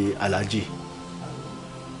orí jì aláàjì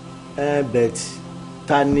bẹ́ẹ̀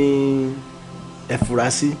ta ni ẹ fura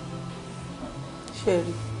sí.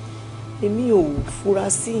 ṣẹ́ẹ̀rì èmi ò fura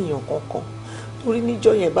sí èèyàn kankan torí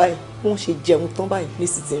níjọ́ yẹn báyìí wọ́n ṣe jẹun tán báyìí ní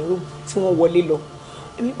sitting room tí wọ́n wọlé lọ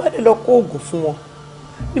èmi bá dé lọ kó oògùn fún wọn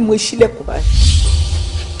bí mo ṣílẹ̀kùn báyìí.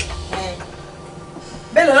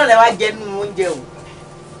 bẹ́ẹ̀ lọ́nà lẹ wá jẹ nínú oúnjẹ o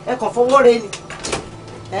ẹ kàn fọwọ́ rẹ ni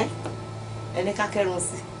ẹni ká kẹrun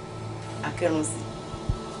sí akẹrun sí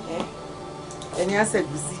ẹni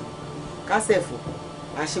àṣẹgùsí kásẹ̀fọ̀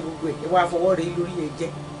àṣẹ gbogbo ẹ̀ wá fọwọ́ rẹ lórí ẹ jẹ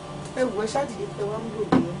ẹ wọ ẹ ṣáàdìdẹ ẹ wá ń lò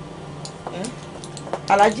ó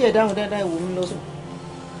aláàjì ẹ dáhùn dáadáa ìwò mi lọ́sùn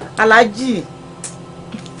aláàjì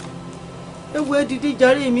ẹ wo ẹdìdí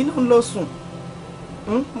jàre èmi náà ń lọ sùn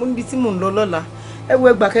mo níbi tí mò ń lọ lọ́la ẹ wo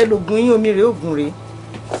ẹgbà kẹ́ lóògùn yín omi rèé ògùn rèé.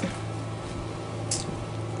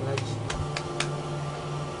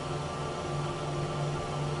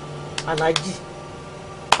 aláàjì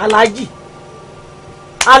aláàjì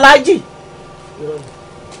aláàjì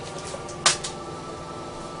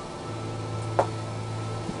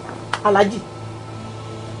aláàjì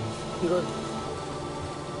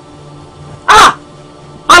ah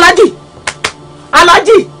aláàjì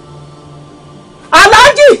aláàjì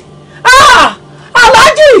aláàjì ah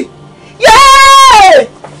aláàjì yéé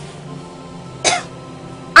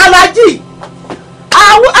aláàjì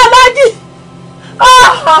aláàjì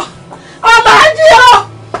ah aláàjì ọ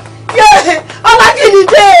yéé aláàjì ni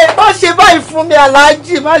dé má ṣe báyìí fún mi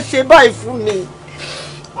aláàjì má ṣe báyìí fún mi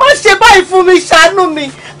má ṣe báyìí fún mi ṣàánú mi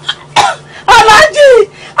aláàjì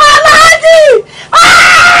aláàjì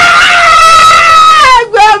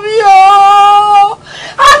ẹgbẹ́ mi o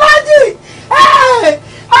aláàjì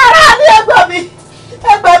ara mi ẹgbẹ́ mi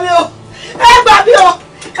o ẹgbẹ́ mi o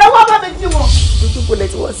ẹ wá bá mi jí wọn. dúdú bolẹ̀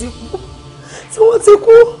tí wọ́n ti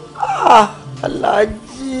kú aláàjì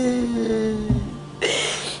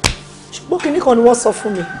ṣùgbọ́n kínní kan ni wọ́n sọ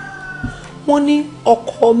fún mi wọ́n ní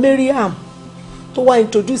ọkọ Mariam tó wá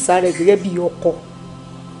introduce rẹ̀ gẹ́gẹ́ bí ọkọ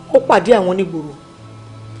ó pàdé àwọn nígboro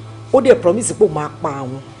ó dẹ̀ promise pé ó máa pa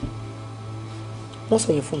àwọn wọ́n sọ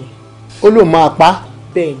yẹn fún mi. ó lóun máa pa.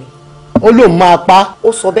 bẹ́ẹ̀ ni. ó lóun máa pa.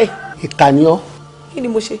 ó sọ bẹ́ẹ̀. ìkànnì ọ. kí ni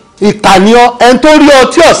mo ṣe. ìkànnì ọ ẹni tó rí ọ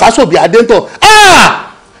tí ọ̀sá sòbí adéńtọ̀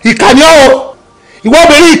ìkànnì ọ ìwọ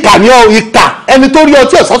obìnrin ìkànnì ọ ìkà ẹni tó rí ọ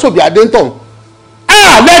tí ọ̀sá sòbí adéńtọ̀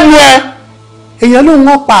lẹ́nu ẹ èèyàn ló ń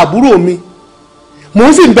wọ́n pa àbúrò mi mò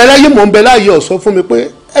ń sì ń bẹ láyé mò ń bẹ láyé ọ̀sọ́ fún mi pé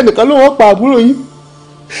ẹnìkan ló ń wọ́n pa àbúrò yín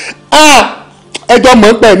ẹjọ́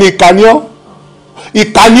mọ̀ ń pẹ̀ ní ìkànnì ọ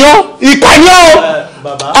ìkànnì ọ ìkànnì ọ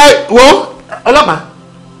wọ́n ọlọ́pàá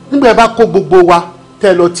nígbà ẹ bá kó gbogbo wa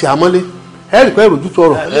tẹ́ ẹ lọ tì á mọ́lé ẹ rí pé ìròjú tó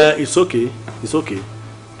ọ̀rọ̀. it's okay it's okay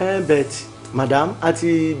but madam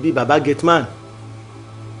àti bí baba gateman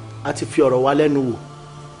àti fi ọ̀rọ̀ wa lẹ́nu wò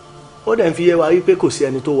ó dẹ̀ ń fi yé wa wípé kò sí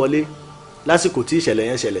ẹni tó wọlé lásìkò tí ìṣẹ̀lẹ̀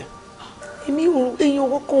yẹn ṣẹlẹ̀. èmi ò èèyàn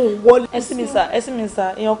kankan wọlé. ẹ sí mi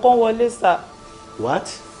sà èèyàn kan wọlé sà. what.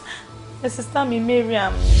 ẹ sísá mi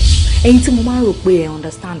Mariam. ẹ̀yin tí mo máa ń rò pé ẹ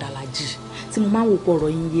understand Alhaji tí mo máa ń wò pọ̀ ọ̀rọ̀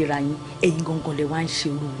yín yéra yín ẹ̀yin gangan lè wá ń ṣe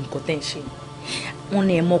irú nǹkan tẹ́ ń ṣe wọ́n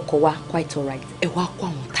ní ẹ mọ́kọ wá quite alright ẹ wá kó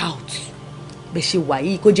àwọn tout bẹ́ẹ̀ ṣe wà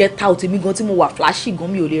yìí kó jẹ́ tout mi gan tí mo wà flashy gan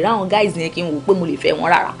mi ò lè ráwọn guys yẹn kí n wò pé mo lè fẹ́ wọn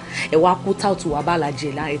rárá ẹ wá kó tout wá bá Alhaji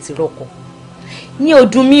ẹ̀ láàrin ti rọ́kọ̀ ní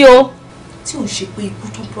ọdún mi o tí ò ń ṣe pé ikú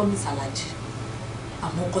tún promise Alhaji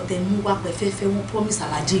àwọn ọkọ tẹ mú wá pẹfẹfẹ wọn promise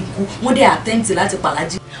Alhaji ikú wọn dẹ attempt láti pa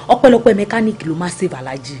Alhaji ọpẹ́lọpẹ́ mẹkáníìkì ló máa save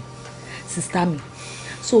Alhaji sister mi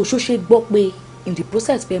so ṣó ṣe gbọ́ pé in the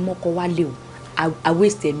process pé mọ́kọ wá lé o a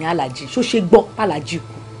waste ẹ̀mí Alhaji ṣó ṣe gbọ́ Alhaji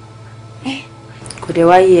kú. kò dé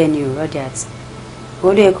wáyé ẹni ò rọ́dẹ̀ àti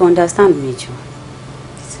wọ́n lè kọ́ understand mi jù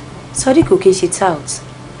Sodiq kò kí n ṣe tout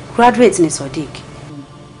graduate ni Sodiq.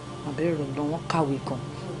 àbẹ̀rẹ̀ lọ wọ́n kàwé gan.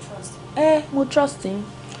 mo trust him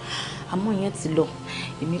àmọ́ ìyẹn ti lọ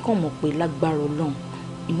èmi kàn mọ̀ pé lágbára Ọlọ́run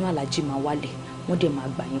inú Alhaji máa wálẹ̀ wọ́n dẹ̀ máa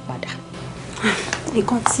gbà yín padà.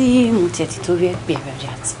 nǹkan tí mo tiẹ̀ ti torí ẹ̀ pè rẹ̀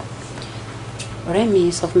àti ọ̀rẹ́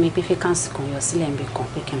mi sọ fún mi pé fẹ́kánsì kan yọ sílẹ̀ níbi kan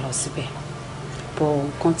pé kí n lọ síbẹ̀ bọ̀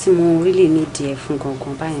nǹkan tí mo really need ẹ̀ fún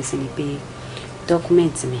gangan báyìí sí ni pé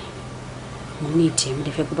dọ́kúmẹ̀ntì mi mo ní ìdí ẹ̀ mi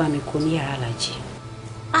lè fẹ́ kó bá mi kó ní yàrá Alhaji.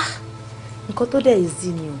 nǹkan tó dẹ̀ easy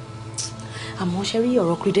ni o àmọ́ ṣe rí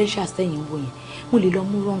ọ̀rọ̀ credentials tẹ̀yìn wò yẹn mo lè lọ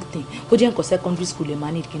mú wrong thing kó jẹ́ nǹkan secondary school ẹ̀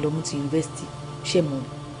máa ní kí n lọ mú ti university ṣé mo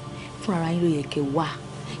fúnra ara yín ló yẹ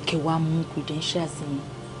kẹ́ wá mú credentials yẹn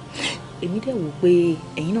èmi dẹ̀ wò pé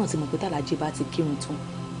ẹ̀yin náà ti mọ̀ pé tàlàjì bá ti kírun tán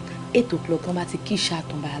 8 o'clock kan bá ti kí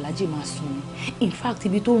ṣàtàn bá alájì máa sùn ni. In fact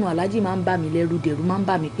ibi tó rùn alájì máa ń bà mí lẹ́rù dẹ̀rù máa ń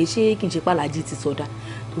bà mí pé ṣé kì í ṣe pé alájì ti sọdá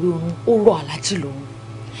torí oorun ó rọ̀ alájì lọ́rùn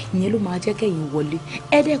ìyẹn ló máa jẹ́ kẹ́yìn wọlé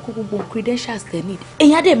ẹ̀ẹ́dẹ́ kó gbogbo credentials tẹ̀ ní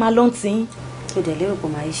èyàn á dẹ̀ máa lọ́n tí ń. ó dẹ̀ lérò pé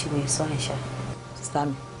màá yí ṣe wòye sọ ẹ̀ṣá. sísá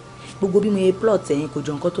mi gbogbo bí mo yẹ plot ẹ̀yìn kò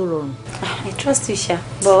jọ nǹkan tó rọrùn. I trust you ṣá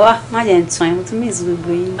bọ̀ wá má jẹ́ ń tàn ẹ́ mo tún miss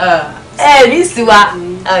gbogbo yín. ẹ miss wa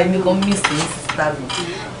èmi kan miss ní sísá mi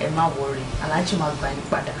ẹ má worry alájì máa gbà yín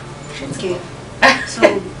padà. so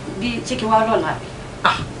bí ṣé kí wá rọ̀ lábẹ́.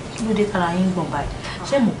 kí ló dé tara yín gbọ̀n báyìí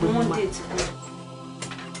ṣé mo pé mo máa.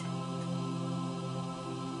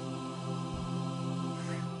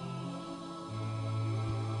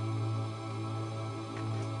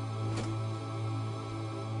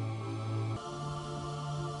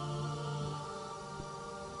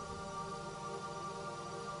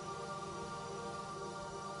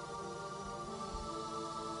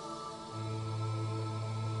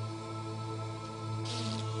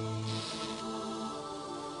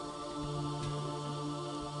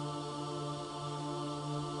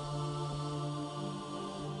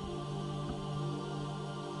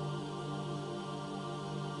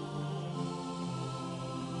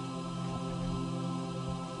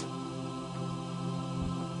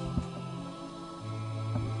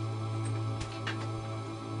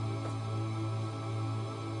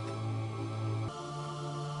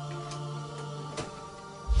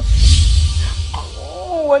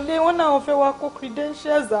 wọlé wọn náà fẹ́ wá kó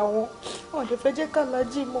credentials àwọn wọn dẹ̀ fẹ́ jẹ́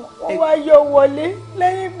kàlájì mọ́ wọ́n wá yọ wọlé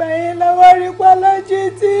lẹ́yìn ìgbà yẹn làwọn rí pàlájì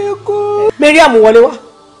tí kú. Mariam wọlé wá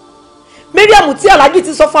Mariam tí alájì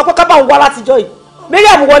ti sọ fún apá kábà ń wá látijọ́ yìí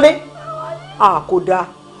Mariam wọlé kò dáa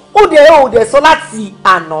ó dẹ̀ sọ láti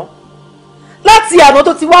àná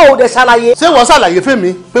tó ti wá ó dẹ̀ ṣàlàyé. ṣé wọ́n ṣàlàyé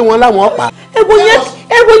fẹ́mi pé wọ́n láwọn ọ̀pá. ewu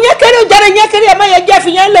yẹn kéré ìjàre yẹn kéré ẹ̀ má yẹn jẹ́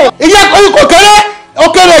fi yẹn lẹ̀. ìyẹn kò kéré ó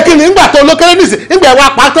kéré kí ni ńgbà tó ló kéré nísìn ńgbà wa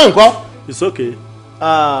pátán nǹkan. It's okay.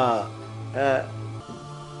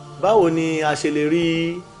 Báwo ni a ṣe lè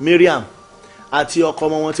rí Mariam àti ọkọ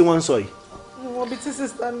ọmọ wọn tí wọ́n ń sọ yìí. mo bí tí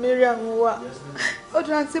sista Mariam wà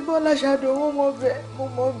ọdún àti Bọ́lá ṣàdó wọn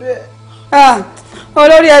mo bẹ̀.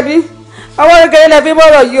 olórí ẹbí àwọn kékeré lè fi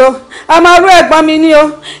bọ̀rọ̀ yìí o a máa rú ẹ̀gbọ́n mi ní o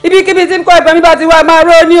ibikíbi tí kò ẹ̀gbọ́n mi bá ti wá máa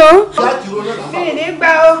rú ní o. mi ní gbà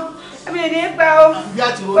o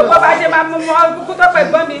gbogbo bá ṣe máa mú kúkú tó pẹ̀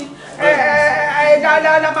gbọ́n mi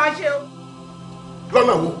dáadáa la máa ṣe o.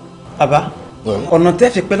 lọ́nà wo. bàbá ọ̀nà tẹ́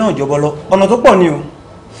fi pẹ́ náà jọbọ lọ ọ̀nà tó pọ̀ ni o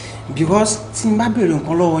because tí n bá béèrè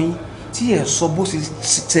nǹkan lọ́wọ́ yín tí ẹ̀ sọ bó ṣe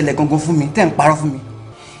ṣẹlẹ̀ gangan fún mi tẹ́ ń parọ́ fún mi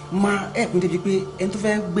máa ẹ̀ pín débi pé ẹni tó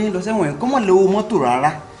fẹ́ gbé lọ sẹ́wọ̀n yẹn kọ́ mọ̀ lówó mọ́tò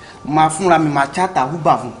rárá máa fúnra mi máa cháta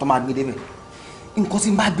húbà fún tó máa gbé débẹ̀ nǹkan tí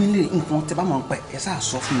n bá bí lè nǹkan tẹ́ bá máa ń pẹ́ ẹ sáà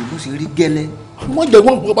sọ fún mi bó ṣe rí gẹ́lẹ́. wọ́n jẹ́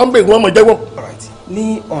wọ́n bá ń bèèrè wọ́n mọ̀ jẹ́ wọ́n.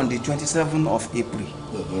 ní on the 27th of April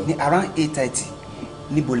ní around 8:30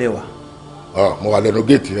 níbo lẹ wà. mo wà lẹ́nu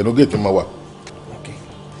géètì mo wà.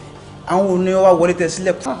 àwọn òní wa wọlé tẹ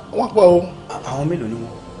sílẹ̀. wọ́n pọ̀ o. àwọn mélòó ni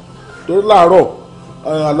wọ́n. torí láàárọ̀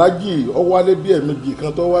alájì ọwálé bí ẹ̀mejì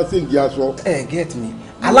kan tó wá sí ìdí aṣọ. Get me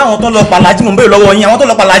aláwọn tó lọ pàlájì mò ń bèrè lọ́wọ́ yín àwọn tó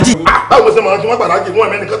lọ pàlájì. báwo ṣe máa ń tí wọ́n pàlájì wọn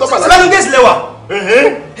ẹ̀mẹ́ni kan tó pàlájì. sẹ́lẹ̀ ní gẹ̀ẹ́sì lẹ́wà.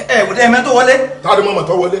 ẹ̀mẹ́ tó wọlé. táàdì mọ́mọ́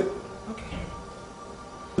tó wọlé.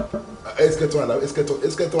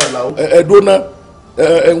 ẹsikẹtọ àlàó. ẹdóná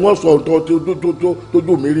wọ́n sọ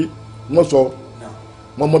tójú mi rí wọ́n sọ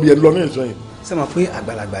wọ́n mọ bí ẹ lọ ní ìsọ yìí. ṣé mo pé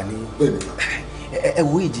àgbàlagbà ni ẹ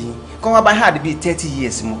wo ìjì yín kọ́ wá bá hard bíi 30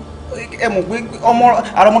 years mọ́ ẹ mọ̀ pé ọmọ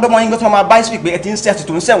àrọ́mọdọ́mọ yín gbọ́dọ̀ máa bá ẹ speak pé ẹ ti ń ṣe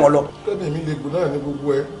àtúntò ń ṣẹ̀wọ̀n lọ. kẹ́ni mi lè gbọ́ náà ní gbogbo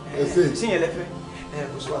ẹ ṣe. síyẹn lẹ́fẹ̀ẹ́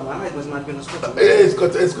kò sọ àwọn àmọ́ ìgbọ́sí máa gbé lọ sọ́kọ̀tà.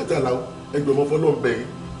 ẹsikẹtọ àlàó ẹgbẹ̀mọ fọlọ́ bẹ̀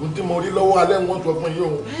yìí n tí mo rí lọ́wọ́ alẹ́ wọn sọ fún yín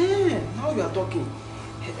o. now you are talking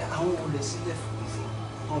àwọn olè sílẹ̀ fún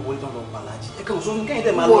wọn wọlé tó lọ pàlájì ẹ kàn sọ fún kẹ́hìn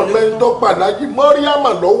tẹ̀ máa lọ. wọ́n lẹ́yìn tó pàlájì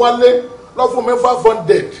mọ́ríàmà lọ wálé lọ fún mi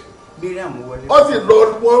 500. Mariam wọlé. ó sì lọ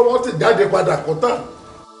wọ́n sì jáde padà kó tán.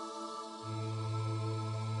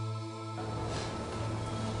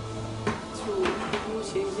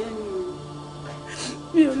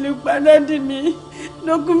 mi ò lè padà dì mí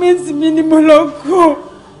dọ́kúmẹ́ǹtì mi ni mo lọ kó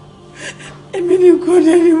èmi ní kó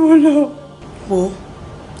dé ni mo lọ. wo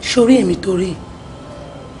sórí èmi torí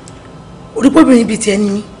orípòbìnrin bíi tiẹ̀ ni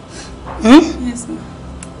mí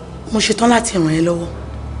mo ṣetán láti ràn ẹ́ lọ́wọ́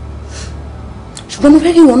ṣùgbọ́n mo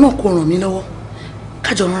fẹ́ kí ìwọ náà kó ràn mí lọ́wọ́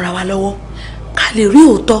kájọ ràn ra wa lọ́wọ́ ká lè rí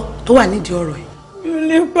òótọ́ tó wà nídìí ọ̀rọ̀ yìí. mi ò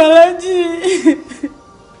lè palájì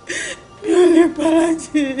mi ò lè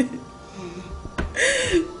palájì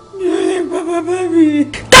mi ò lè pa bàbá mi.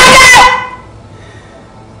 tẹ́lẹ̀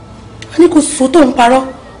a ní kò sọ tó ń parọ́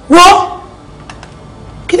wọ́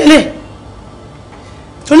kí lélẹ̀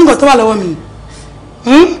tó nígbà tó wà lọ́wọ́ mi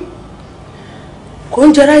kò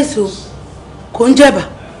ń jẹ ráìsì o kò ń jẹ̀bà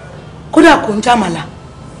kódà kò ń jàmàlà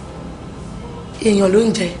èèyàn ló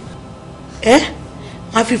ń jẹ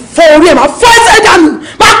máa fi fọ́ orí ẹ̀ máa fọ́ ẹsẹ̀ dànù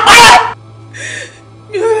máa pa ẹ́.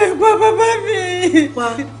 mi ò lè pa bàbá mi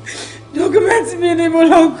dọ́kúmẹ́ntì mi ni mo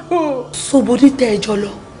lọ kó. Sobodi tẹ ẹjọ́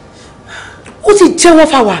lọ ó ti jẹ́wọ́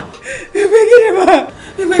fáwa. ìpè kí ni mà.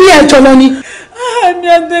 bí ẹjọ́ lọ ni. mi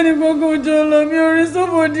àtẹnì gbogbo jọ lọ mi ò rí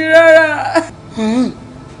Sobodi rárá.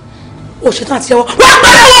 ó ṣetán àti jẹ́wọ́ wá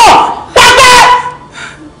pẹ́ lọ́wọ́ wá pẹ́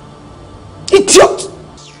idiot.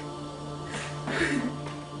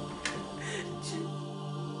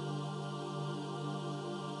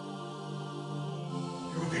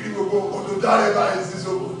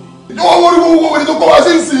 ìjọba wo ni wo ni tó kọ́ wá sí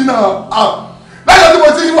ìsìn náà lẹ́yìn tí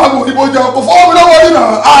mo ti wà mọ̀ ìbò jẹun kò fọwọ́ mi lọ́wọ́ rí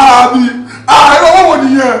náà àbí ẹ̀rọ owó wo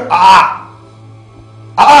nìyẹn.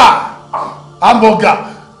 hamburger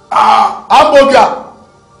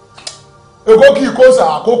èkó kí ikó sà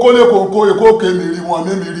àkókò lẹ́kọ̀ọ́ èkó kémi rí wọn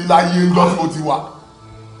mímí rí láyé ńjọ́ tí mo ti wà.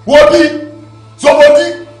 wo bí Sobodi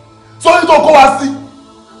sórí tó kó wá sí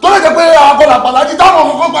tó lè jẹ́ pé akọ̀là pàlájì táwọn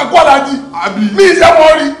kọ̀ọ̀kan pa kó àlájì ní iṣẹ́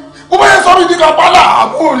wọn rí kó bá yẹ sọ mi ní kápálà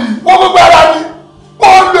àbórí wọ́n gbogbo ara ní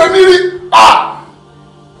wọ́n lè mí rí.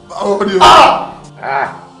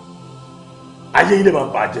 ayé ilé máa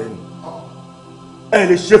bàjẹ́ ni ẹ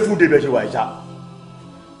lè ṣe fún débẹ̀ ṣe wà ìṣá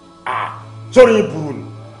sórí yín burú ni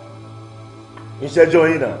ìṣẹ́jọ́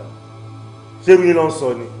yín náà ṣérú yín ló ń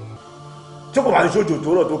sọ ni tí kò bá ń ṣojú tó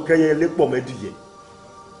rọ̀ tó kẹ́yẹ lépọ̀ mẹ́dìyẹ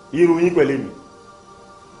irú yín pẹ̀lẹ́ mi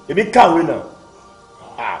èmi kàwé náà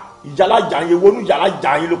ìjàlájà yín wọnú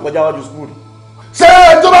ìjàlájà yín ló kọjá wájú skúlù. ṣé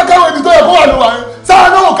ìjọba káwọn ibi tó yẹ kó wà ló wà yẹn sáà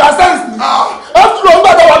náà ò ká sẹ́ǹsì ni ẹ tún lọ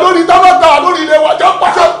gbàdá wà lórí tábàtà wà lórí ilé wa jọ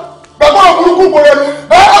pàṣẹ gbàgbọ́ burúkú bọ̀rẹ̀ ni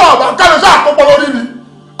àbá kálẹ̀ sí àtọ́pọ̀ lórí mi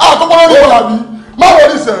àtọ́pọ̀ lórí mi làbí má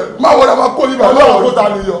wọlé sẹ má wọlé má kó níbà lọ́wọ́ tó ta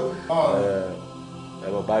ni yọ. ẹ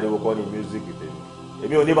mọ̀ pariwo kọ́ ni music tèmi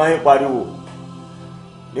èmi ò ní máa ń pariwo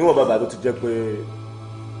níwọ̀n bàbá tó ti jẹ́ pé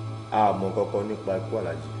àmọ́ kankan nípa ikú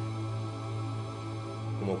Àlàjì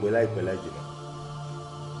mo mọ̀ pé láìpẹ́ láì jìnnà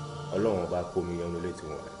Ọlọ́run bá kó mi yọnu létí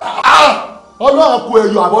wọn. Ọlọ́run kó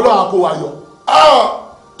ẹyọ àbọ̀ Ọlọ́run kó wa yọ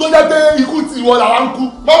tó jẹ́ pé ikú tí ìwọ làwa ń kú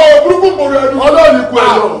mọ́mọ́ burúkú mòrò ẹnu Ọlọ́run kó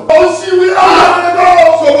ẹyọ ó ń ṣí wí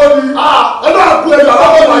Sobodi Ọlọ́run kó ẹyọ àbọ̀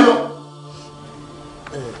kó wa yọ.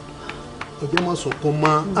 ọjọ́ mọ̀ sọ̀kan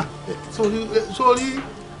mọ́ sórí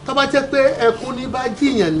tó bá jẹ́ pé ẹkún ní bá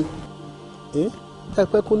jìyàn ni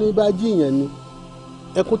ẹkún ní bá jìyàn ni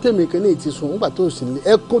ẹkún tèmi kìíní ti sùn nígbà tó sì ní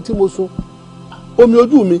ẹkún tí mo sùn omi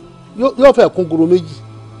ojú mi yóò fẹ́ kún goro méjì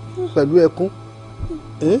pẹ̀lú ẹkún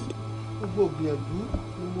gbogbo gbìyànjú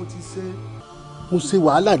ni mo ti ṣe. mo ṣe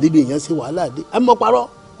wàhálà débi èèyàn ṣe wàhálà dé ẹ mọ parọ́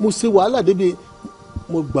mo ṣe wàhálà débi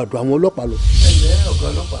mo gbàdọ̀ àwọn ọlọ́pàá lọ. ẹ̀lẹ́ ọ̀gá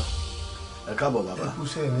ọlọ́pàá ẹ káàbọ̀ bàbá. ẹ kú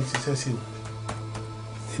sẹ́yìn ní ṣiṣẹ́ sí o.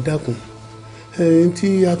 ẹ dákun ẹ̀yìn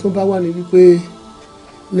tí a tún bá wà ní wípé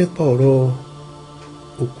nípa ọ̀rọ̀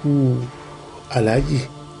òkú Àlàjì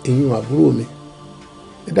èyí àbúrò mi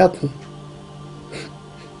ẹ dákun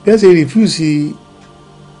bí wọ́n ṣe rìfúùsì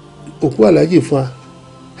òkú Àlàjì fún wa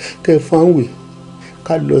kẹ́ ẹ fún àwìn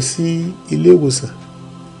ká lọ sí ilé ìwòsàn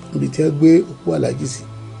ibi tí wọ́n gbé òkú Àlàjì sí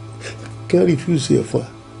kí wọ́n rìfúùsì ẹ̀ fún wa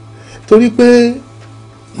torí pé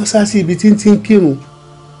wọ́n sá sí ibi tí ń ti ń kírun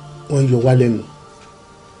wọ́n yọ wá lẹ́nu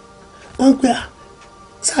wọ́n ń pẹ́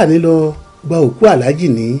sáà ní lọ gba òkú Àlàjì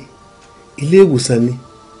ní ilé ìwòsàn ni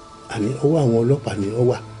àní ọwọ́ àwọn ọlọ́pàá ni ọ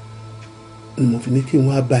wà ni mo fi ní kí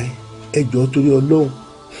wọ́n á bá ẹ jọ̀ọ́ torí Ọlọ́run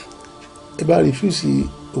ẹ bá rìfúùsì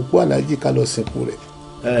òkú Àlàjì ká lọ sìnkú rẹ̀.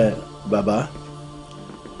 bàbá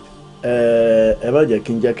ẹ má jẹ́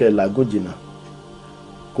kí n jẹ́ kẹ́ ẹ làágùn jìnnà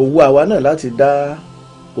kò wú àwa náà láti dá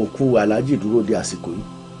òkú Àlàjì dúró di àsìkò yìí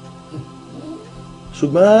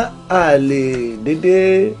ṣùgbọ́n a lè dédé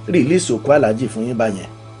rìlíìsì òkú Àlàjì fún yín báyẹn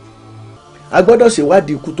a gbọ́dọ̀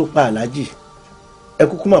ṣèwádìí ikú tó pa Àlàjì ẹ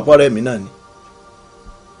kúkú mọ̀ pọ́rẹ́ mi náà ni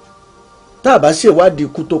tá a bá ṣèwádìí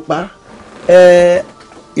ikú tó pa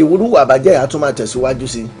ìwúrúwà àbájẹ́ yà tún máa tẹ̀síwájú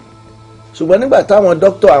sí ṣùgbọ́n nígbà táwọn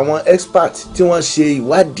dókítà àwọn expert tí wọ́n ṣe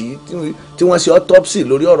ìwádìí tí wọ́n ṣe autopsy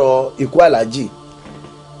lórí ọ̀rọ̀ ikú Àlàjì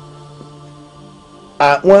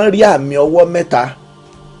wọ́n rí àmì ọwọ́ mẹ́ta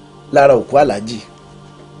lára òkú Àlàjì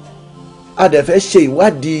a dẹ̀ fẹ́ ṣe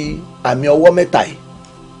ìwádìí àmì ọwọ́ mẹ́ta yìí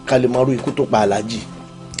ká lè mọrú ikú tó pa Àlàjì.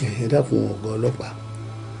 ẹ dákun ọ̀gá ọlọ́pàá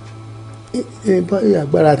báyìí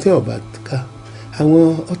agbára tí ọba ká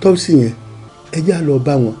àwọn autopsy yẹn ẹ já lọ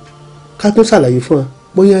bá wọn ká tún ṣàlàyé fún wa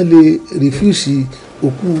bóyá lè rìfúùsì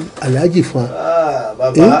òkú Àlàjì fún wa.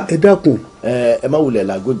 bàbá ẹ dákun. ẹ má wulẹ̀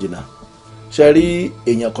làágùn jìnnà ṣe rí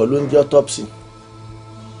èèyàn kan ló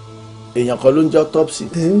ń jẹ́ autopsy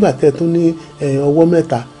nígbà tẹ́ tún ní ọwọ́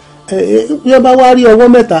mẹ́ta bí wọ́n bá wá rí ọwọ́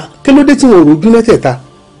mẹ́ta kí ló dé tí wọ́n rojú mẹ́tẹ̀ẹ̀ta.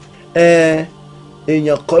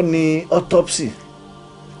 èèyàn kọ́ ni autopsy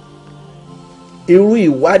irú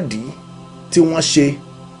ìwádìí tí wọ́n ṣe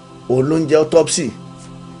òun ló ń jẹ́ autopsy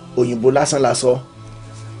òyìnbó lásán la sọ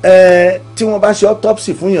tí wọ́n bá ṣe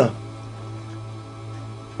autopsy fún yàn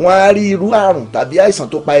wọ́n á rí irú àrùn tàbí àìsàn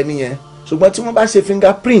tó pa ẹni yẹn ṣùgbọ́n tí wọ́n bá ṣe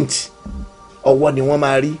fingerprint ọwọ́ ni wọ́n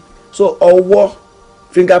máa rí so ọwọ́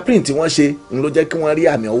fingerprint tí wọ́n ṣe ń ló jẹ́ kí wọ́n rí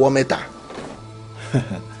àmì ọwọ́ mẹ́ta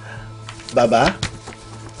bàbá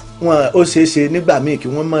wọn ó ṣeé ṣe nígbà míì kí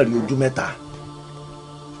wọ́n má rí ojú mẹ́ta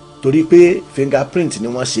torí pé fingerprint ni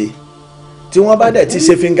wọ́n ṣe tí wọ́n bá dẹ̀ ti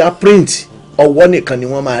ṣe fingerprint ọwọ́ nìkan ni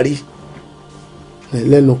wọ́n máa rí.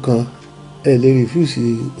 lẹ́nu kan ẹ lè refuse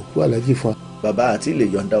òkú aláàjì fún wa. bàbá àti lè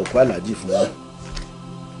yọ̀ǹda òkú aláàjì fún wa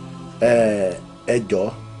ẹ jọ̀ọ́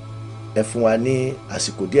ẹ fún wa ní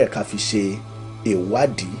àsìkò díẹ̀ ká fi ṣe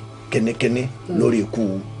ìwádìí kẹ́nẹ́kẹ́nẹ́ lórí ikú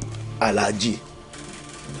aláàjì.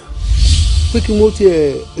 pé kí wọ́n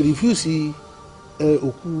tiẹ̀ refuse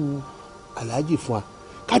òkú aláàjì fún wa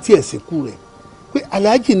ká tiẹ̀ sìnkú rẹ̀ pé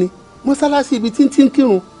aláàjì ni mọ́sálásí ibi tí ń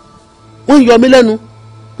kírun wọ́n ń yọ mí lẹ́nu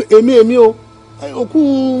pé èmi o òkú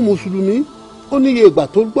mùsùlùmí ó níye ìgbà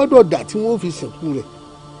tó gbọ́dọ̀ dà tí wọ́n fi sìnkú rẹ̀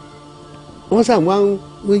wọ́n sàn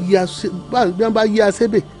wọ́n bá yí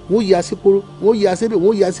asébè wọ́n yí asíporo wọ́n yí asébè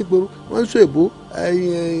wọ́n yí asíporo wọ́n ń sọ èbó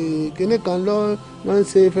kínní kan lọ wọ́n ń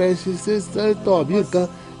ṣe fẹsítẹ́tọ̀ bí nǹkan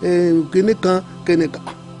kínní kan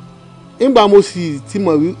nígbà mo sì ti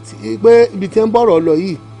mọ̀ pé ibi tí ń bọ̀rọ̀ lọ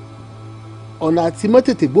yìí ọ̀nà àti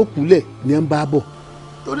mọ́tètè gbókùúlẹ̀ ni ń bá bọ̀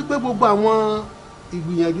torí pé gbogbo àwọn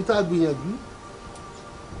ìgbìyànjú tá a gbìyànjú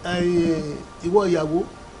ìwọ ìyàwó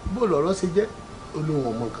bó lọ̀rọ̀ ṣe jẹ́ olóhùn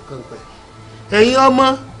ọmọ kankan pẹ̀ ẹ̀yin ọmọ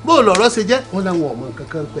bó lọ̀rọ̀ ṣe jẹ́ wọn làwọn ọmọ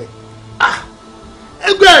kankan pẹ̀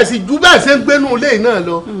ẹgbẹ́ ẹ̀sìn ju bẹ́ẹ̀ ṣe ń gbénú ilé náà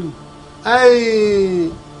lọ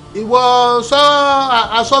ìwọ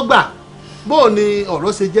asọ́gbà bó ni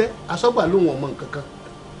ọ̀rọ̀ ṣe jẹ́ asọ́gbà lóhùn ọmọ kankan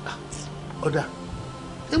ọ̀dà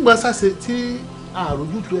nígbà sáṣe tí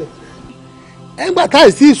àròjútu ẹ̀ nígbà táì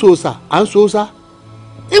sí ìṣòṣà à ń ṣòṣà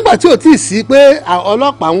nígbà tí ò tí ì sí pé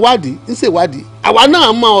ọlọ́pàá ń wádìí ń ṣèwádìí àwa náà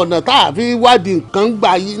mọ ọ̀nà tá a fi wádìí nǹkan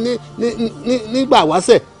gbà yí nígbà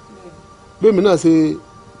wáṣẹ̀ bẹ́ẹ̀ mi náà ṣe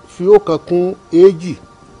fi ó kan kún èjì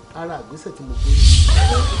ara àgbésẹ̀ tí mo gbé.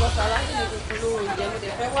 ìbọ̀sà aláṣẹ ní kòkòrò lówó ìjẹ́ mi lè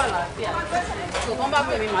fẹ́ wà láàfíà tó kán bá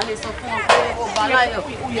bẹ̀ mí màá lè sọ fún wọn pé ó bá láyọ̀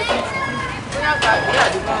ó yẹ kí n fún un bóyá gba àgbéyà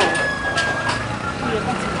àdúgbò àwọn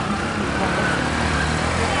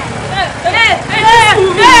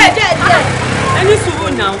ẹni sùúrù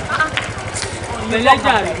náà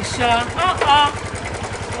mẹlẹjà rẹ ṣá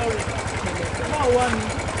báwo wá ni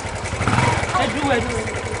ẹdú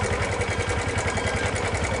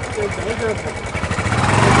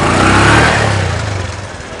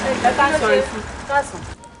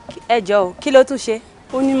ẹ jọ̀ọ́ o kí ló tún ṣe.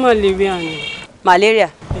 ó ní malaria ni. malaria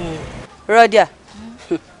rọ́díà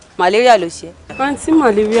malaria ló ṣe. àǹtí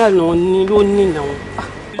malaria náà ni ló ní náà.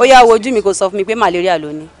 ó yá wo ojú mi kó sọ fún mi pé malaria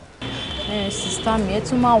ló ní. sista mi ẹ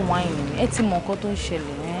tún máa wáìnì ẹ ti mọ nǹkan tó ń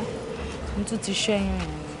ṣẹlẹ̀ n tún ti ṣẹ́yún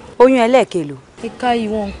yẹn. oyún ẹlẹ́ẹ̀kẹlò. ẹ̀ka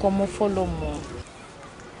ìwọ̀n nǹkan ọmọ fọlọ́mọ.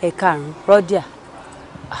 ẹ̀karùn-ún rọ́díà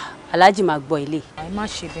aláàjì máa gbọ́ ilé. ẹ má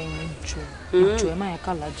ṣe bẹ́ẹ̀ yẹn jọ ẹ má yẹ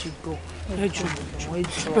ká aláàjì gbọ́ ẹ jọ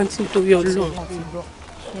àǹtí nítorí Ọlọ́run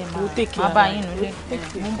mo tèkì má bá yín nulẹ̀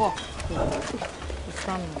mú bọ̀.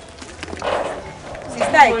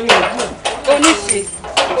 sista ìkè oníṣe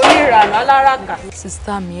onírànà aláràkà.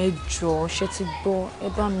 sista mi ẹ jọ̀ọ́ ṣe ti gbọ́ ẹ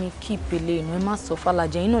bá mi kí ìpele inú ẹ má sọ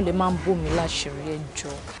fàlàjẹ yín náà lè má ń bò mí láṣìírí ẹ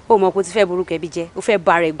jọ̀ọ́. ó mọ̀ pé ó ti fẹ́ burúkú ẹbí jẹ́ ó fẹ́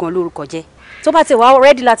ba ara ẹ̀ gan lórúkọ jẹ́ tó bá ti wá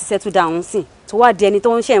rẹ́dí láti settle down sí tó wá di ẹni tó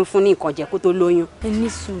ń ṣe ń fún ní nǹkan jẹ kó tó lóyún. ẹ ní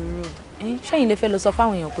sùúrù ṣẹ́yìn lè fẹ́ lọ sọ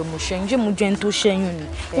fáwọn èèyàn pé mo ṣẹ́yìn ṣé mo jẹ́ ẹni tó ṣẹ́yìn ni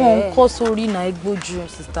wọ́n ń kọ́ sórí náà ẹ gbójú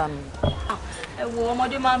sista mi. ẹ wo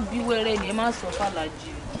ọmọdé máa ń bí wẹ́rẹ́ ni ẹ má sọ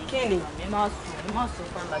fàlàjì kíni ẹ má sọ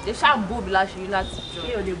fàlàjì ṣáà ń bò mí láṣìírí láti jọ.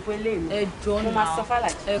 mi ò lè bọ́ ilé mi. ẹ jọ náà mo máa sọ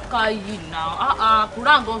fàlàjì. ẹ ká yìí náà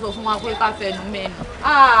kúrò nǹkan sọ fún wa pé ká fẹnu mẹ́nu.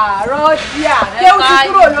 rọ́díà kéwù ti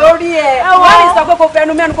kúrò lórí ẹ̀ wọ́n lè sọ pé kò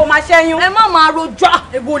fẹnu mẹ́nu kó máa ṣẹ́yún. ẹ má máa rojọ́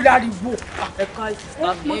èwo láriwo. ẹ ká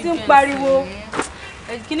yìí mo ti ń pariwo.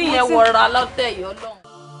 kíní yẹn wọra lọ́tẹ̀ yìí Ọlọ́run.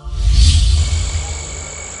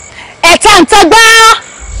 ẹ̀ta ń tagbá.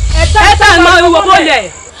 ẹ̀ta ń máa wọ bọ́ọ̀lẹ̀.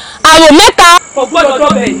 àrò mẹ́ta. kò gbọ́dọ̀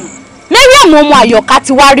dọ́bẹ̀ ni. Mariam ọmọ Àyọ̀ká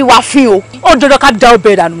ti wá rí wa fín o. ó dandan ká da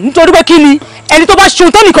ọbẹ̀ dànù nítorí pé kí ni ẹni tó bá ṣe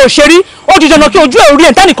ohun tẹ́nìkan ò ṣe rí ó di dandan kí ojú ẹ̀ rí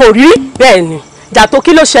ẹ̀ tẹ́nìkan ò rí rí. bẹ́ẹ̀ ni jàtó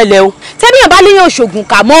kí ló ṣẹlẹ̀ o. tẹ́bíyàn bá léyàn òṣògùn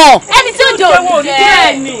kà mọ́. ẹni tí ó jẹ òun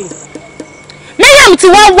bẹ́ẹ̀ ni. Mariam ti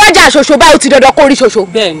wá wájà ṣoṣo báyìí ó ti dandan kó rí ṣoṣo.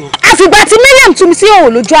 bẹ́ẹ̀ ni. àfìgbà tí Mariam tún mi sí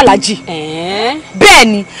òun lójú Aláàjì. bẹ́ẹ̀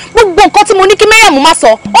ni gbogbo nǹkan tí mo ní kí Mariam má sọ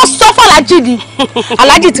ó sọ fún Aláàjì ni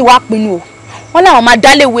Aláàjì ti wá pinnu o wọ́n láwọn máa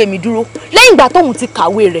dálé ìwé mi dúró lẹ́yìn ìgbà tóun ti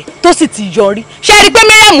kàwé rẹ̀ tó sì ti yọrí ṣe rí i pé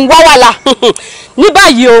Mariam wá wà la. ní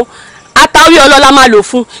báyìí o àtàwí ọlọ́lá máa lò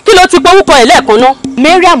fún kí ló ti gbórúkọ ẹ̀ lẹ́ẹ̀kan náà.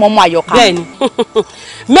 Mariam ọmọ Àyọ̀ká. bẹ́ẹ̀ni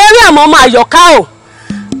Mariam ọmọ Àyọ̀ká o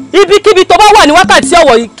ibikíbi tó bá wà ní wákàtí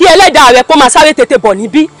ọ̀wọ̀ yìí kí ẹlẹ́dàá rẹ kó máa sáré tètè bọ̀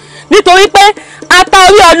níbí nítorí pé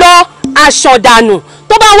àtàwí ọlọ́ aṣọ̀dànù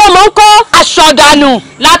tó bá wọ́n mọ́ ń kọ́ aṣọ̀dànù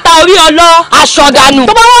látàrí ọlọ́ aṣọ̀dànù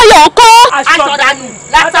tó bá wọ́n yọ̀ ń kọ́ aṣọ̀dànù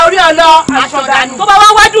látàrí ọlọ́ aṣọ̀dànù tó bá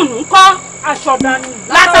wọ́n wádùn ń kọ́ aṣọ̀dànù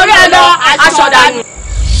látàrí ọlọ́ aṣọ̀dànù.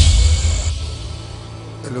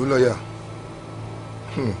 Hello lọ́yà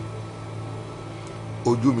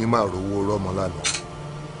ojú mi máa rówó rọ́mọ lánàá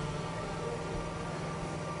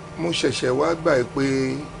mo ṣẹ̀ṣẹ̀ wá gbà pé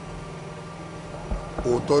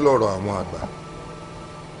òótọ́ lọ̀rọ̀ àwọn àgbà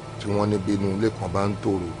tí wọ́n ní bínú ilé kan bá ń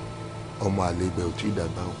tòrò ọmọ àlè ibẹ̀ ò tí ì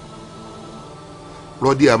dàgbà o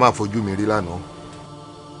Rọ́díà máa fojú mi rí lánàá.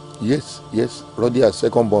 yes Rọ́díà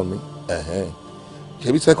second born mi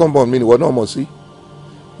ṣebí second born mi nìwọ náà mọ̀ sí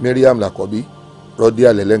Mariam làkọ́bí Rọ́díà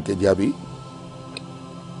lẹ́lẹ́nkejì àbí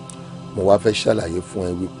mo wá fẹ́ ṣàlàyé fún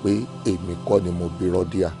ẹ wípé èmi kọ́ ni mo bí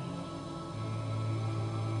Rọ́díà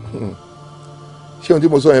ṣé ohun tí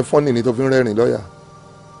mo sọ yẹn fọ́nì ni tó fi ń rẹ́rìn lọ́yà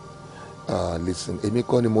listen èmi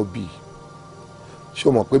kọ́ ni mo bí ṣé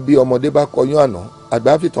o mọ̀ pé bí ọmọdé bá kọyún àná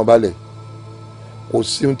àgbà fìtàn balẹ̀ kò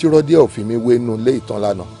sí ohun tí Rọ́díà ò fi mi wé nú ilé ìtàn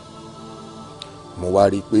lánàá mo wá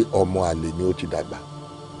rí i pé ọmọ àlè ni ó ti dàgbà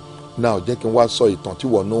náà jẹ́ kí n wá sọ ìtàn tí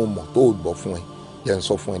wọ́n náà mọ̀ tó gbọ́ fún ẹ jẹ́ n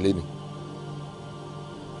sọ fún ẹ lẹ́nu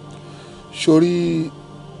sórí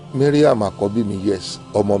Mariam àkọ́bí mi yes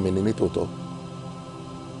ọmọ mi ni nítòótọ́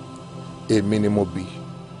èmi ni mo bí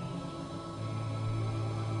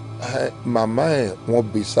màmá ẹ̀ wọ́n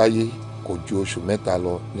bí sáyé kò ju oṣù mẹ́ta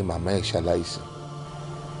lọ ni màmá ẹ̀ ṣaláìsí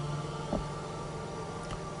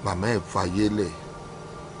màmá ẹ̀ fayé lẹ̀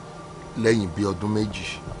lẹ́yìn bí ọdún méjì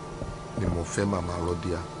ni mo fẹ́ màmá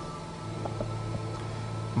Rọ́díà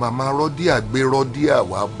màmá Rọ́díà gbé Rọ́díà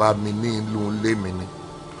wá bá mi ní ìlú ilé mi ni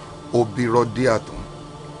ó bí Rọ́díà tán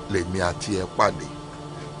lèmi àti ẹ̀ pàdé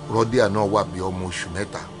Rọ́díà náà wà bí ọmọ oṣù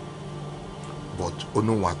mẹ́ta but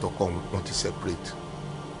onóhun àtọkọ wọn ti separate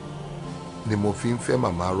ni mo fi ń fẹ́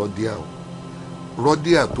màmá Rọ́díà o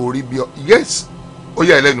Rọ́díà tó rí bí yes ó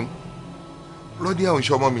yà ẹ́ lẹ́nu Rọ́díà ò ń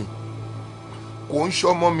ṣọmọ mi kò ń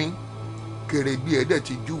ṣọmọ mi Kèrègbè ẹ̀ dẹ̀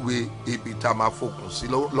ti júwe ibi tá a máa fokùn sí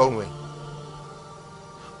lọ́rùn ẹ̀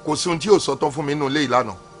kò sí ohun tí yóò sọ tán fún mi nínú ilé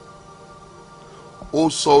ìlànà ó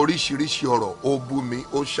sọ oríṣiríṣi ọ̀rọ̀ ó bú mi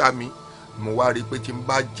ó ṣá mi mo wá rí i pé tí n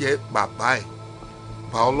bá jẹ́ bàbá ẹ̀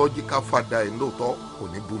biological father ẹ̀ lóòótọ́ kò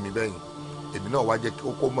ní bú mi bẹ́yìn èmi náà wá jẹ́ kí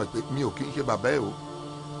ó kó mọ̀ pé mi ò kí ń ṣe bàbá ẹ̀ o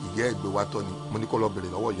ìyá ẹ̀ gbé wa tọ́ ni mo ní kó lọ bèrè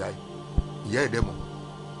lọ́wọ́ ìyá ẹ̀ dẹ̀ mọ̀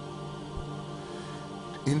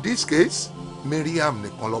in this case Mariam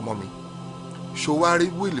nìkan lọ́mọ mi ṣòwárí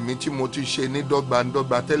wíìlì mi tí mo ti ṣe ní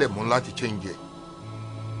dọ́gbandọ́gba tẹ́lẹ̀ mú láti change ẹ̀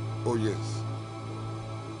oh yes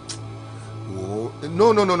wo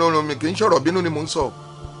no mi kì í ṣọ̀rọ̀ bínú ni mo ń sọ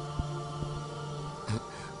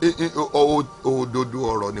òdodo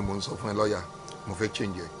ọ̀rọ̀ ni mo ń sọ fún ẹ lọ́ọ̀yà mo fẹ́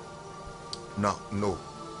change ẹ̀ no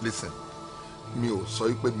listen mi ò sọ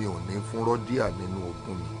pé mi ò ní fún Rọ́díà nínú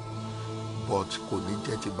ogún mi but kò ní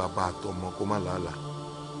jẹ́ ti bàbá àtọmọ kó má làálàá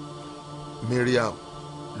Mariam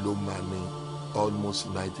ló máa ní almost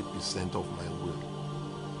 90% of my will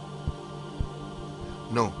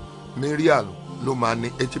no Mariam ló máa ní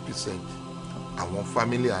 80% àwọn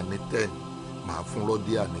family à ní 10 màá fún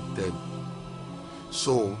Rọ́díà ní 10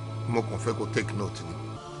 so mo kàn fẹ́ kó take note ni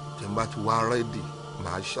tí n bá ti wá ready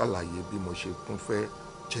màá ṣàlàyé bí mo ṣe tún fẹ́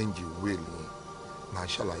change will yẹn màá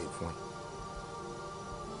ṣàlàyé fún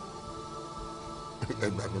ẹ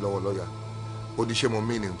gbà mí lọ́wọ́ lọ́ọ̀yà ó ní ṣé mo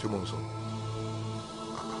mí ni tí mo ń sọ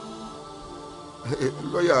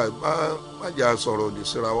lọ́ọ̀yà má jà sọ̀rọ̀ òdì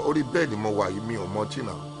síra wa orí bẹ́ẹ̀ ni mo wà yìí mi ò mọ tí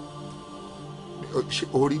náà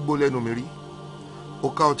orí gbó lẹ́nu mi rí ó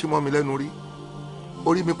ká ọtí mọ́ mi lẹ́nu rí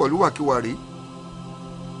orí mi pẹ̀lú wàkíwà rí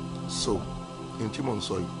so ní tí mo ń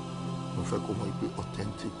sọ yìí mo fẹ́ kó mọ̀ pé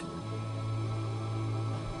authentic ni.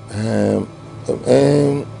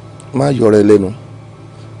 má yọrọ ẹ lẹ́nu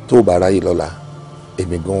tó o bá ráyè lọ́la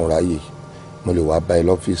èmi gan ráyè mo lè wá bá ẹ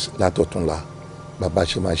lọ́fíìsì látọ̀túnla bàbá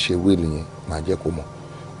ṣe máa ṣe wíìlì yẹn máa jẹ́ kó mọ̀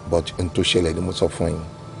but n tó ṣẹlẹ̀ ni mo sọ fún yín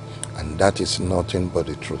and that is nothing but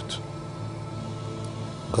the truth.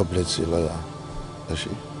 God bless you, lawyer. Ẹ ṣé.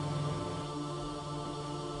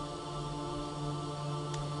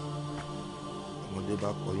 ọmọdé bá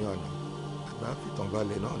kọyún àná àgbà fìtàn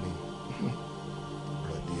balẹ̀ náà ni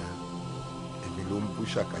Rọ́díà èmi ló ń bú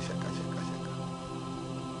ṣàkàṣàkàṣàkàṣàkà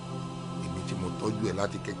èmi tí mo tọ́jú ẹ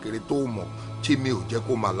láti kékeré tó mọ̀ tí mi ò jẹ́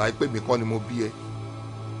kó mà láì pé mi kọ́ ni mo bí ẹ.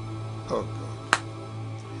 Oh God.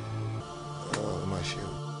 Má ṣe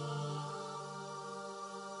o.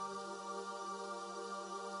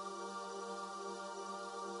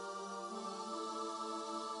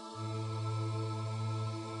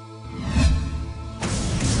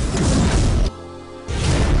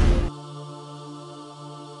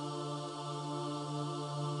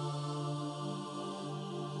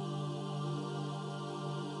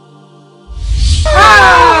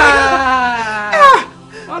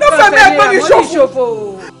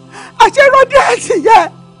 àṣerọ́dé ẹ̀sìn yẹ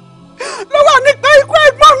ló wà nípa ikú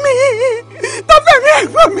ẹ̀gbọ́n mi tó fẹ̀mí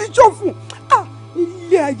ẹ̀gbọ́n mi ṣòfò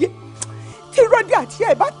ilé ayé tí rọ́dé àti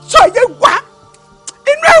ẹ̀ bá tọ́ ẹ̀yẹ wá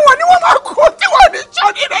inú ẹ̀wọ̀n ni wọ́n máa kó tí wọ́n ní sọ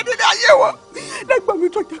nínú nílé ayé wọn lẹ́gbọ̀n mi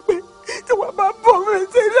tó jẹ́ pé tí wọ́n bá bọ̀ mí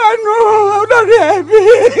sí lẹ́nu olórí ẹ̀mí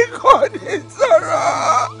kò ní sọ̀rọ̀.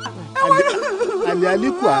 àlè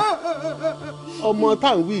àlékùá ọmọ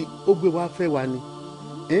táwọn wí ó gbé wá fẹ́ wa ni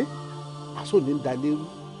aṣọ ní ń da lérú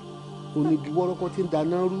onígi wọ́rọ́kọ́ tí ń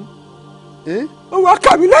dáná rú. ó wá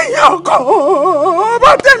kà mí lẹ́yìn ọkọ̀ ọmọ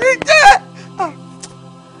tèmi jẹ́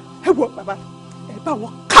ẹ wọ bàbá ẹ bá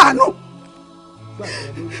wọn kánú.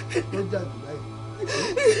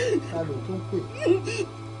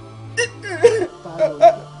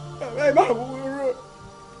 ẹ má wúrò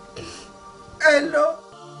ẹ lọ.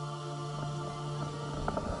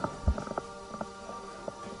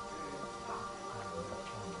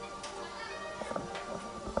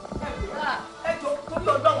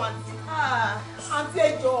 Àǹtí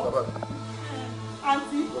ẹjọ́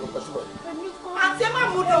àǹtí ẹ má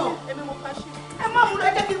mú lọ ẹ má mú lọ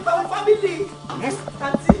ẹ jẹ́ kí n gba àwọn fámìlì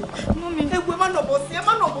àǹtí ewu ẹ má nọ̀bọ̀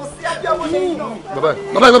sí abíyáwó lẹ́yìn náà. bàbá ẹ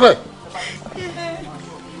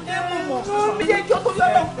mú mọ̀ mi yẹ ẹjọ́ tó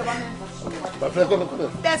lọ́dọ̀.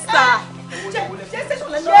 tẹ́sà ṣe ṣẹ́ṣọ̀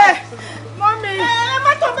lẹ́nu. ṣe mọ́mí ẹ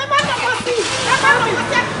má tọ̀ sí àǹtí ẹ má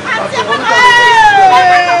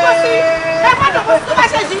nọ̀bọ̀ sí tó bá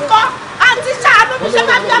ṣe yìí kọ́ àǹtí ṣàánú mi ṣe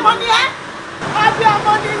bá bí ọmọ ni ẹ ọbẹ̀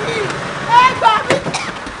ọmọ ni yìí ẹ gbà mí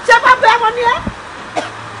ṣe bá bí ọmọ ni ẹ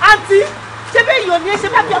àǹtí ṣe bẹ́ẹ̀ yọ̀ ni ẹ ṣe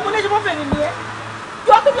bá bí ọmọ ni ẹ ṣe bá fẹ̀rẹ̀ ni ẹ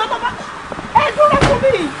yọ tó bí ọmọ bá ẹ dúró fún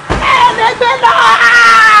mi ẹ lẹ́gbẹ́ lọ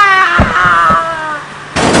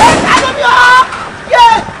ẹ ṣàánú mi ọ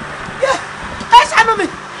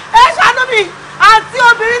ẹ ṣàánú mi àǹtí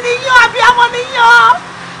obìnrin ni yín ọbẹ̀ ọmọ ni yín ọ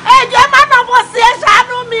ẹ jẹ́ má nà bọ̀ sí ẹ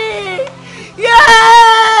ṣàánú mi.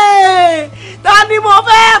 Ta ni mo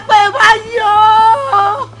fẹ́ pè báyìí o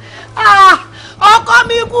ọkọ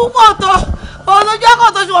mi kú kòtò olójó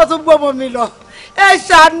kòtò ṣùgbọ́n tún gbọmọ mi lọ ẹ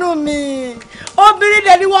ṣàánú mi obìnrin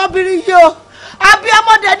dẹ̀ ni wọ́n obìnrin yìí o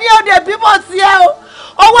abiyamọ dẹ̀ ní òde bímọ sí ẹ o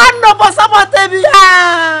ọwọ́ ànàbọ̀ sọmọ tèmi.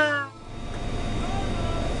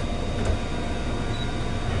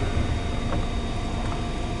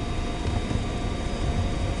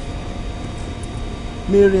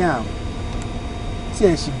 Mariam tí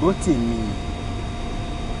ẹ sì gbọ́ tèmi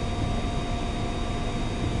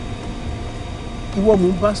ìwọ mo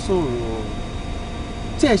bá sọ̀rọ̀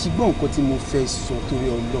tí ẹ sì gbọ́ nǹkan tí mo fẹ́ sọ torí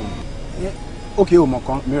Ọlọ́run. Ok o mọ̀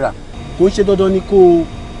kan Mariam kò ń ṣe dandan ni kó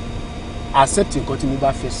accept nǹkan tí mo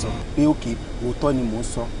bá fẹ́ sọ pé ok òótọ́ ni mò ń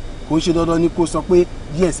sọ kò ń ṣe dandan ni kó sọ pé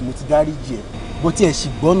yes mo ti dáríjì ẹ bó tí ẹ sì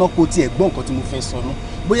gbọ́ náà kó tí ẹ gbọ́ nǹkan tí mo fẹ́ sọ náà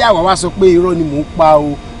bóyá àwa wá sọ pé irọ́ ni mò ń pa o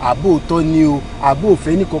àbó òótọ́ ni o àbó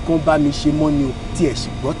òfẹ́ ní kankan bá mi ṣe mọ́ ni o tí ẹ̀ sì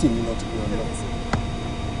gbọ́ tèmi náà tó yọ lọ.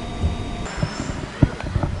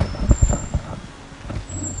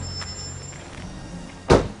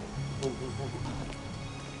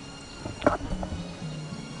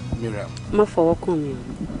 Mariam. má fọwọ́ kàn mí o.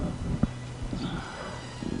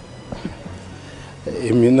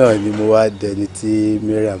 èmi náà ni mo wá dẹni tí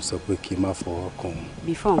Mariam sọ pé kí n má fọwọ́ kàn.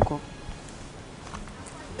 before nǹkan.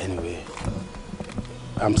 Anyway,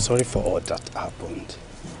 I'm sorry for all that happened.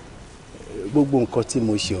 Gbogbo nǹkan tí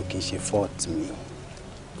mo ṣe ò kì í ṣe fault mi.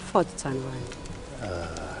 Fault tani wá ni.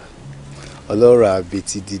 Ọlọ́run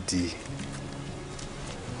àbètí dídì.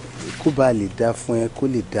 Kó bá lè dá fún ẹ, kó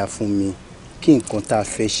lè dá fún mi. Kí nǹkan tá a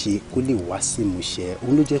fẹ́ ṣe kó lè wá sí ìmúṣẹ.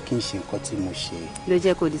 Òun ló jẹ́ kí n ṣe nǹkan tí mo ṣe. Ló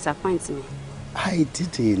jẹ́ kó disappoint mi. I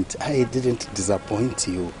didn't disappoint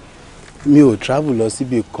you. Mi ò travel lọ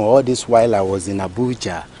síbi kan all this while I was in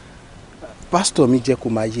Abuja. Pastor mi jẹ́ kó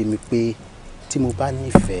máa yé mi pé tí mo bá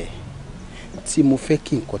nífẹ̀ẹ́ tí mo fẹ́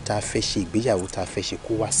kí nǹkan tá a fẹ́ ṣe ìgbéyàwó tá a fẹ́ ṣe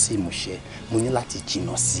kó wá sí ìmúṣẹ mo ní láti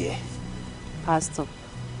jìnnà sí ẹ. Pastor.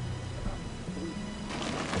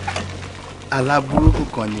 Aláburúkú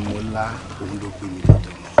kan ni mo lá òun ló gbé mi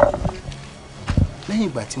lọ́dọ̀ mọ́. Lẹ́yìn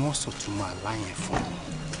ìgbà tí wọ́n sọ̀túnmọ̀ àlá yẹn fún mi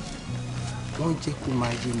wọ́n jẹ́ kó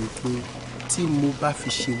máa yé mi pé tí mo bá fi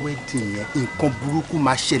ṣe wedding yẹn nǹkan burúkú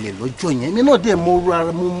máa ṣẹlẹ̀ lọ́jọ́ yẹn èmi náà dẹ̀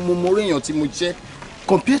mo réèyàn tí mo jẹ́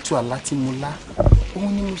compared to àlá tí mo lá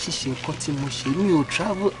òun ni mo ṣe nǹkan tí mo ṣe mi ò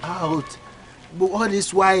travel out but all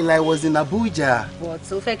this while I was in Abuja. but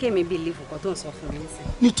o fẹ́ kí èmi believe nǹkan tó ń sọ fún mi nísìn.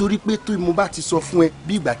 nítorí pé tó mo bá ti sọ fún ẹ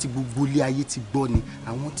bí ìgbà tí gbogbo ilé ayé ti gbọ́ ni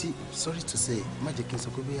àwọn tí sorry to say má jẹ́ kí n sọ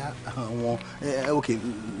pé bóyá àwọn ok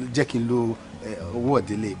jẹ́ kí n lo owó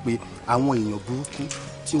ọ̀dẹ́lẹ̀ pé àwọn èèyàn burúkú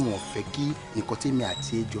tí wọn fẹ́ kí nǹkan tèmi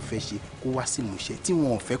àti ẹjọ́ fẹ́ ṣe kó wá sí ìmúṣẹ tí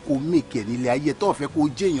wọn fẹ́ kó make ẹ̀ nílé ayé tó fẹ́ kó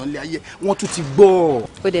jẹ́ èèyàn nílé ayé wọ́n tún ti gbọ́.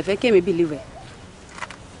 o dẹ̀ fẹ́ kí èmi believe ẹ̀.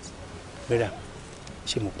 bẹ́ẹ̀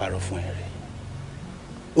ṣé mo parọ́ fún ẹ rẹ̀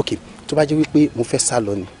ok tó bá jẹ́ wípé mo fẹ́ sá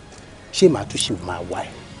lọ ni ṣé màá tún ṣì máa wá ẹ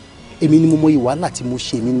èmi ni mo mọ ìwàhálà tí mo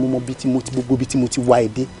ṣe èmi ni mo mọ bí tí mo ti gbogbo bí tí mo ti wá ẹ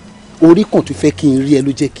dé orí kan tó fẹ́ kí n rí ẹ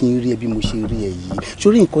ló jẹ́ kí n rí ẹ bí mo ṣe rí ẹ yìí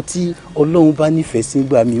sórí nǹkan tí Ọlọ́run bá nífẹ̀ẹ́ sí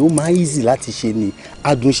gbà mí ó máa easy láti ṣe ni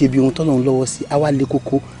adùn ṣe bí ohun tọ́lọ́run lọ́wọ́ sí á wá lé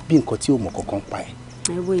kókó bí nǹkan tí ò mọ̀ kankan pa ẹ̀.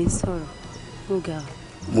 ẹ wo yìí sọ̀rọ̀ ó ga ọ.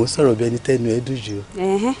 mo sọ̀rọ̀ bí ẹni tẹ́nu ẹ dùn jù.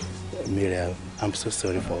 Miriam, I'm so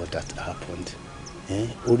sorry for all that happened.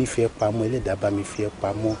 Orí fẹ́ pamọ́ ẹlẹ́dàá bá mi fẹ́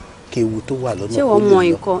pamọ́ kéwu tó wà lọ́nà. ṣé wọ́n mọ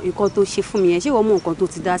nǹkan tó ṣe fún mi yẹn ṣé wọ́n mọ nǹkan tó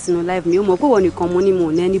ti dá sínú life mi ó mọ̀ pé wọ́n nìkan mo ní mo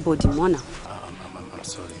ní anybody mọ́ náà. I'm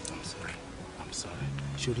sorry.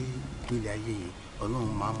 Sórí nílé ayé yìí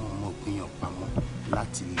Ọlọ́run máa ń mọ ọmọ ògbìyàn pamọ́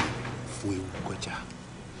láti lè fún ewu kọjá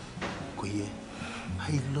kò yẹ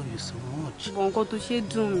I love you so much. bọ̀ nǹkan tó ṣe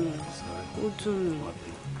dùn mí ó dùn mí.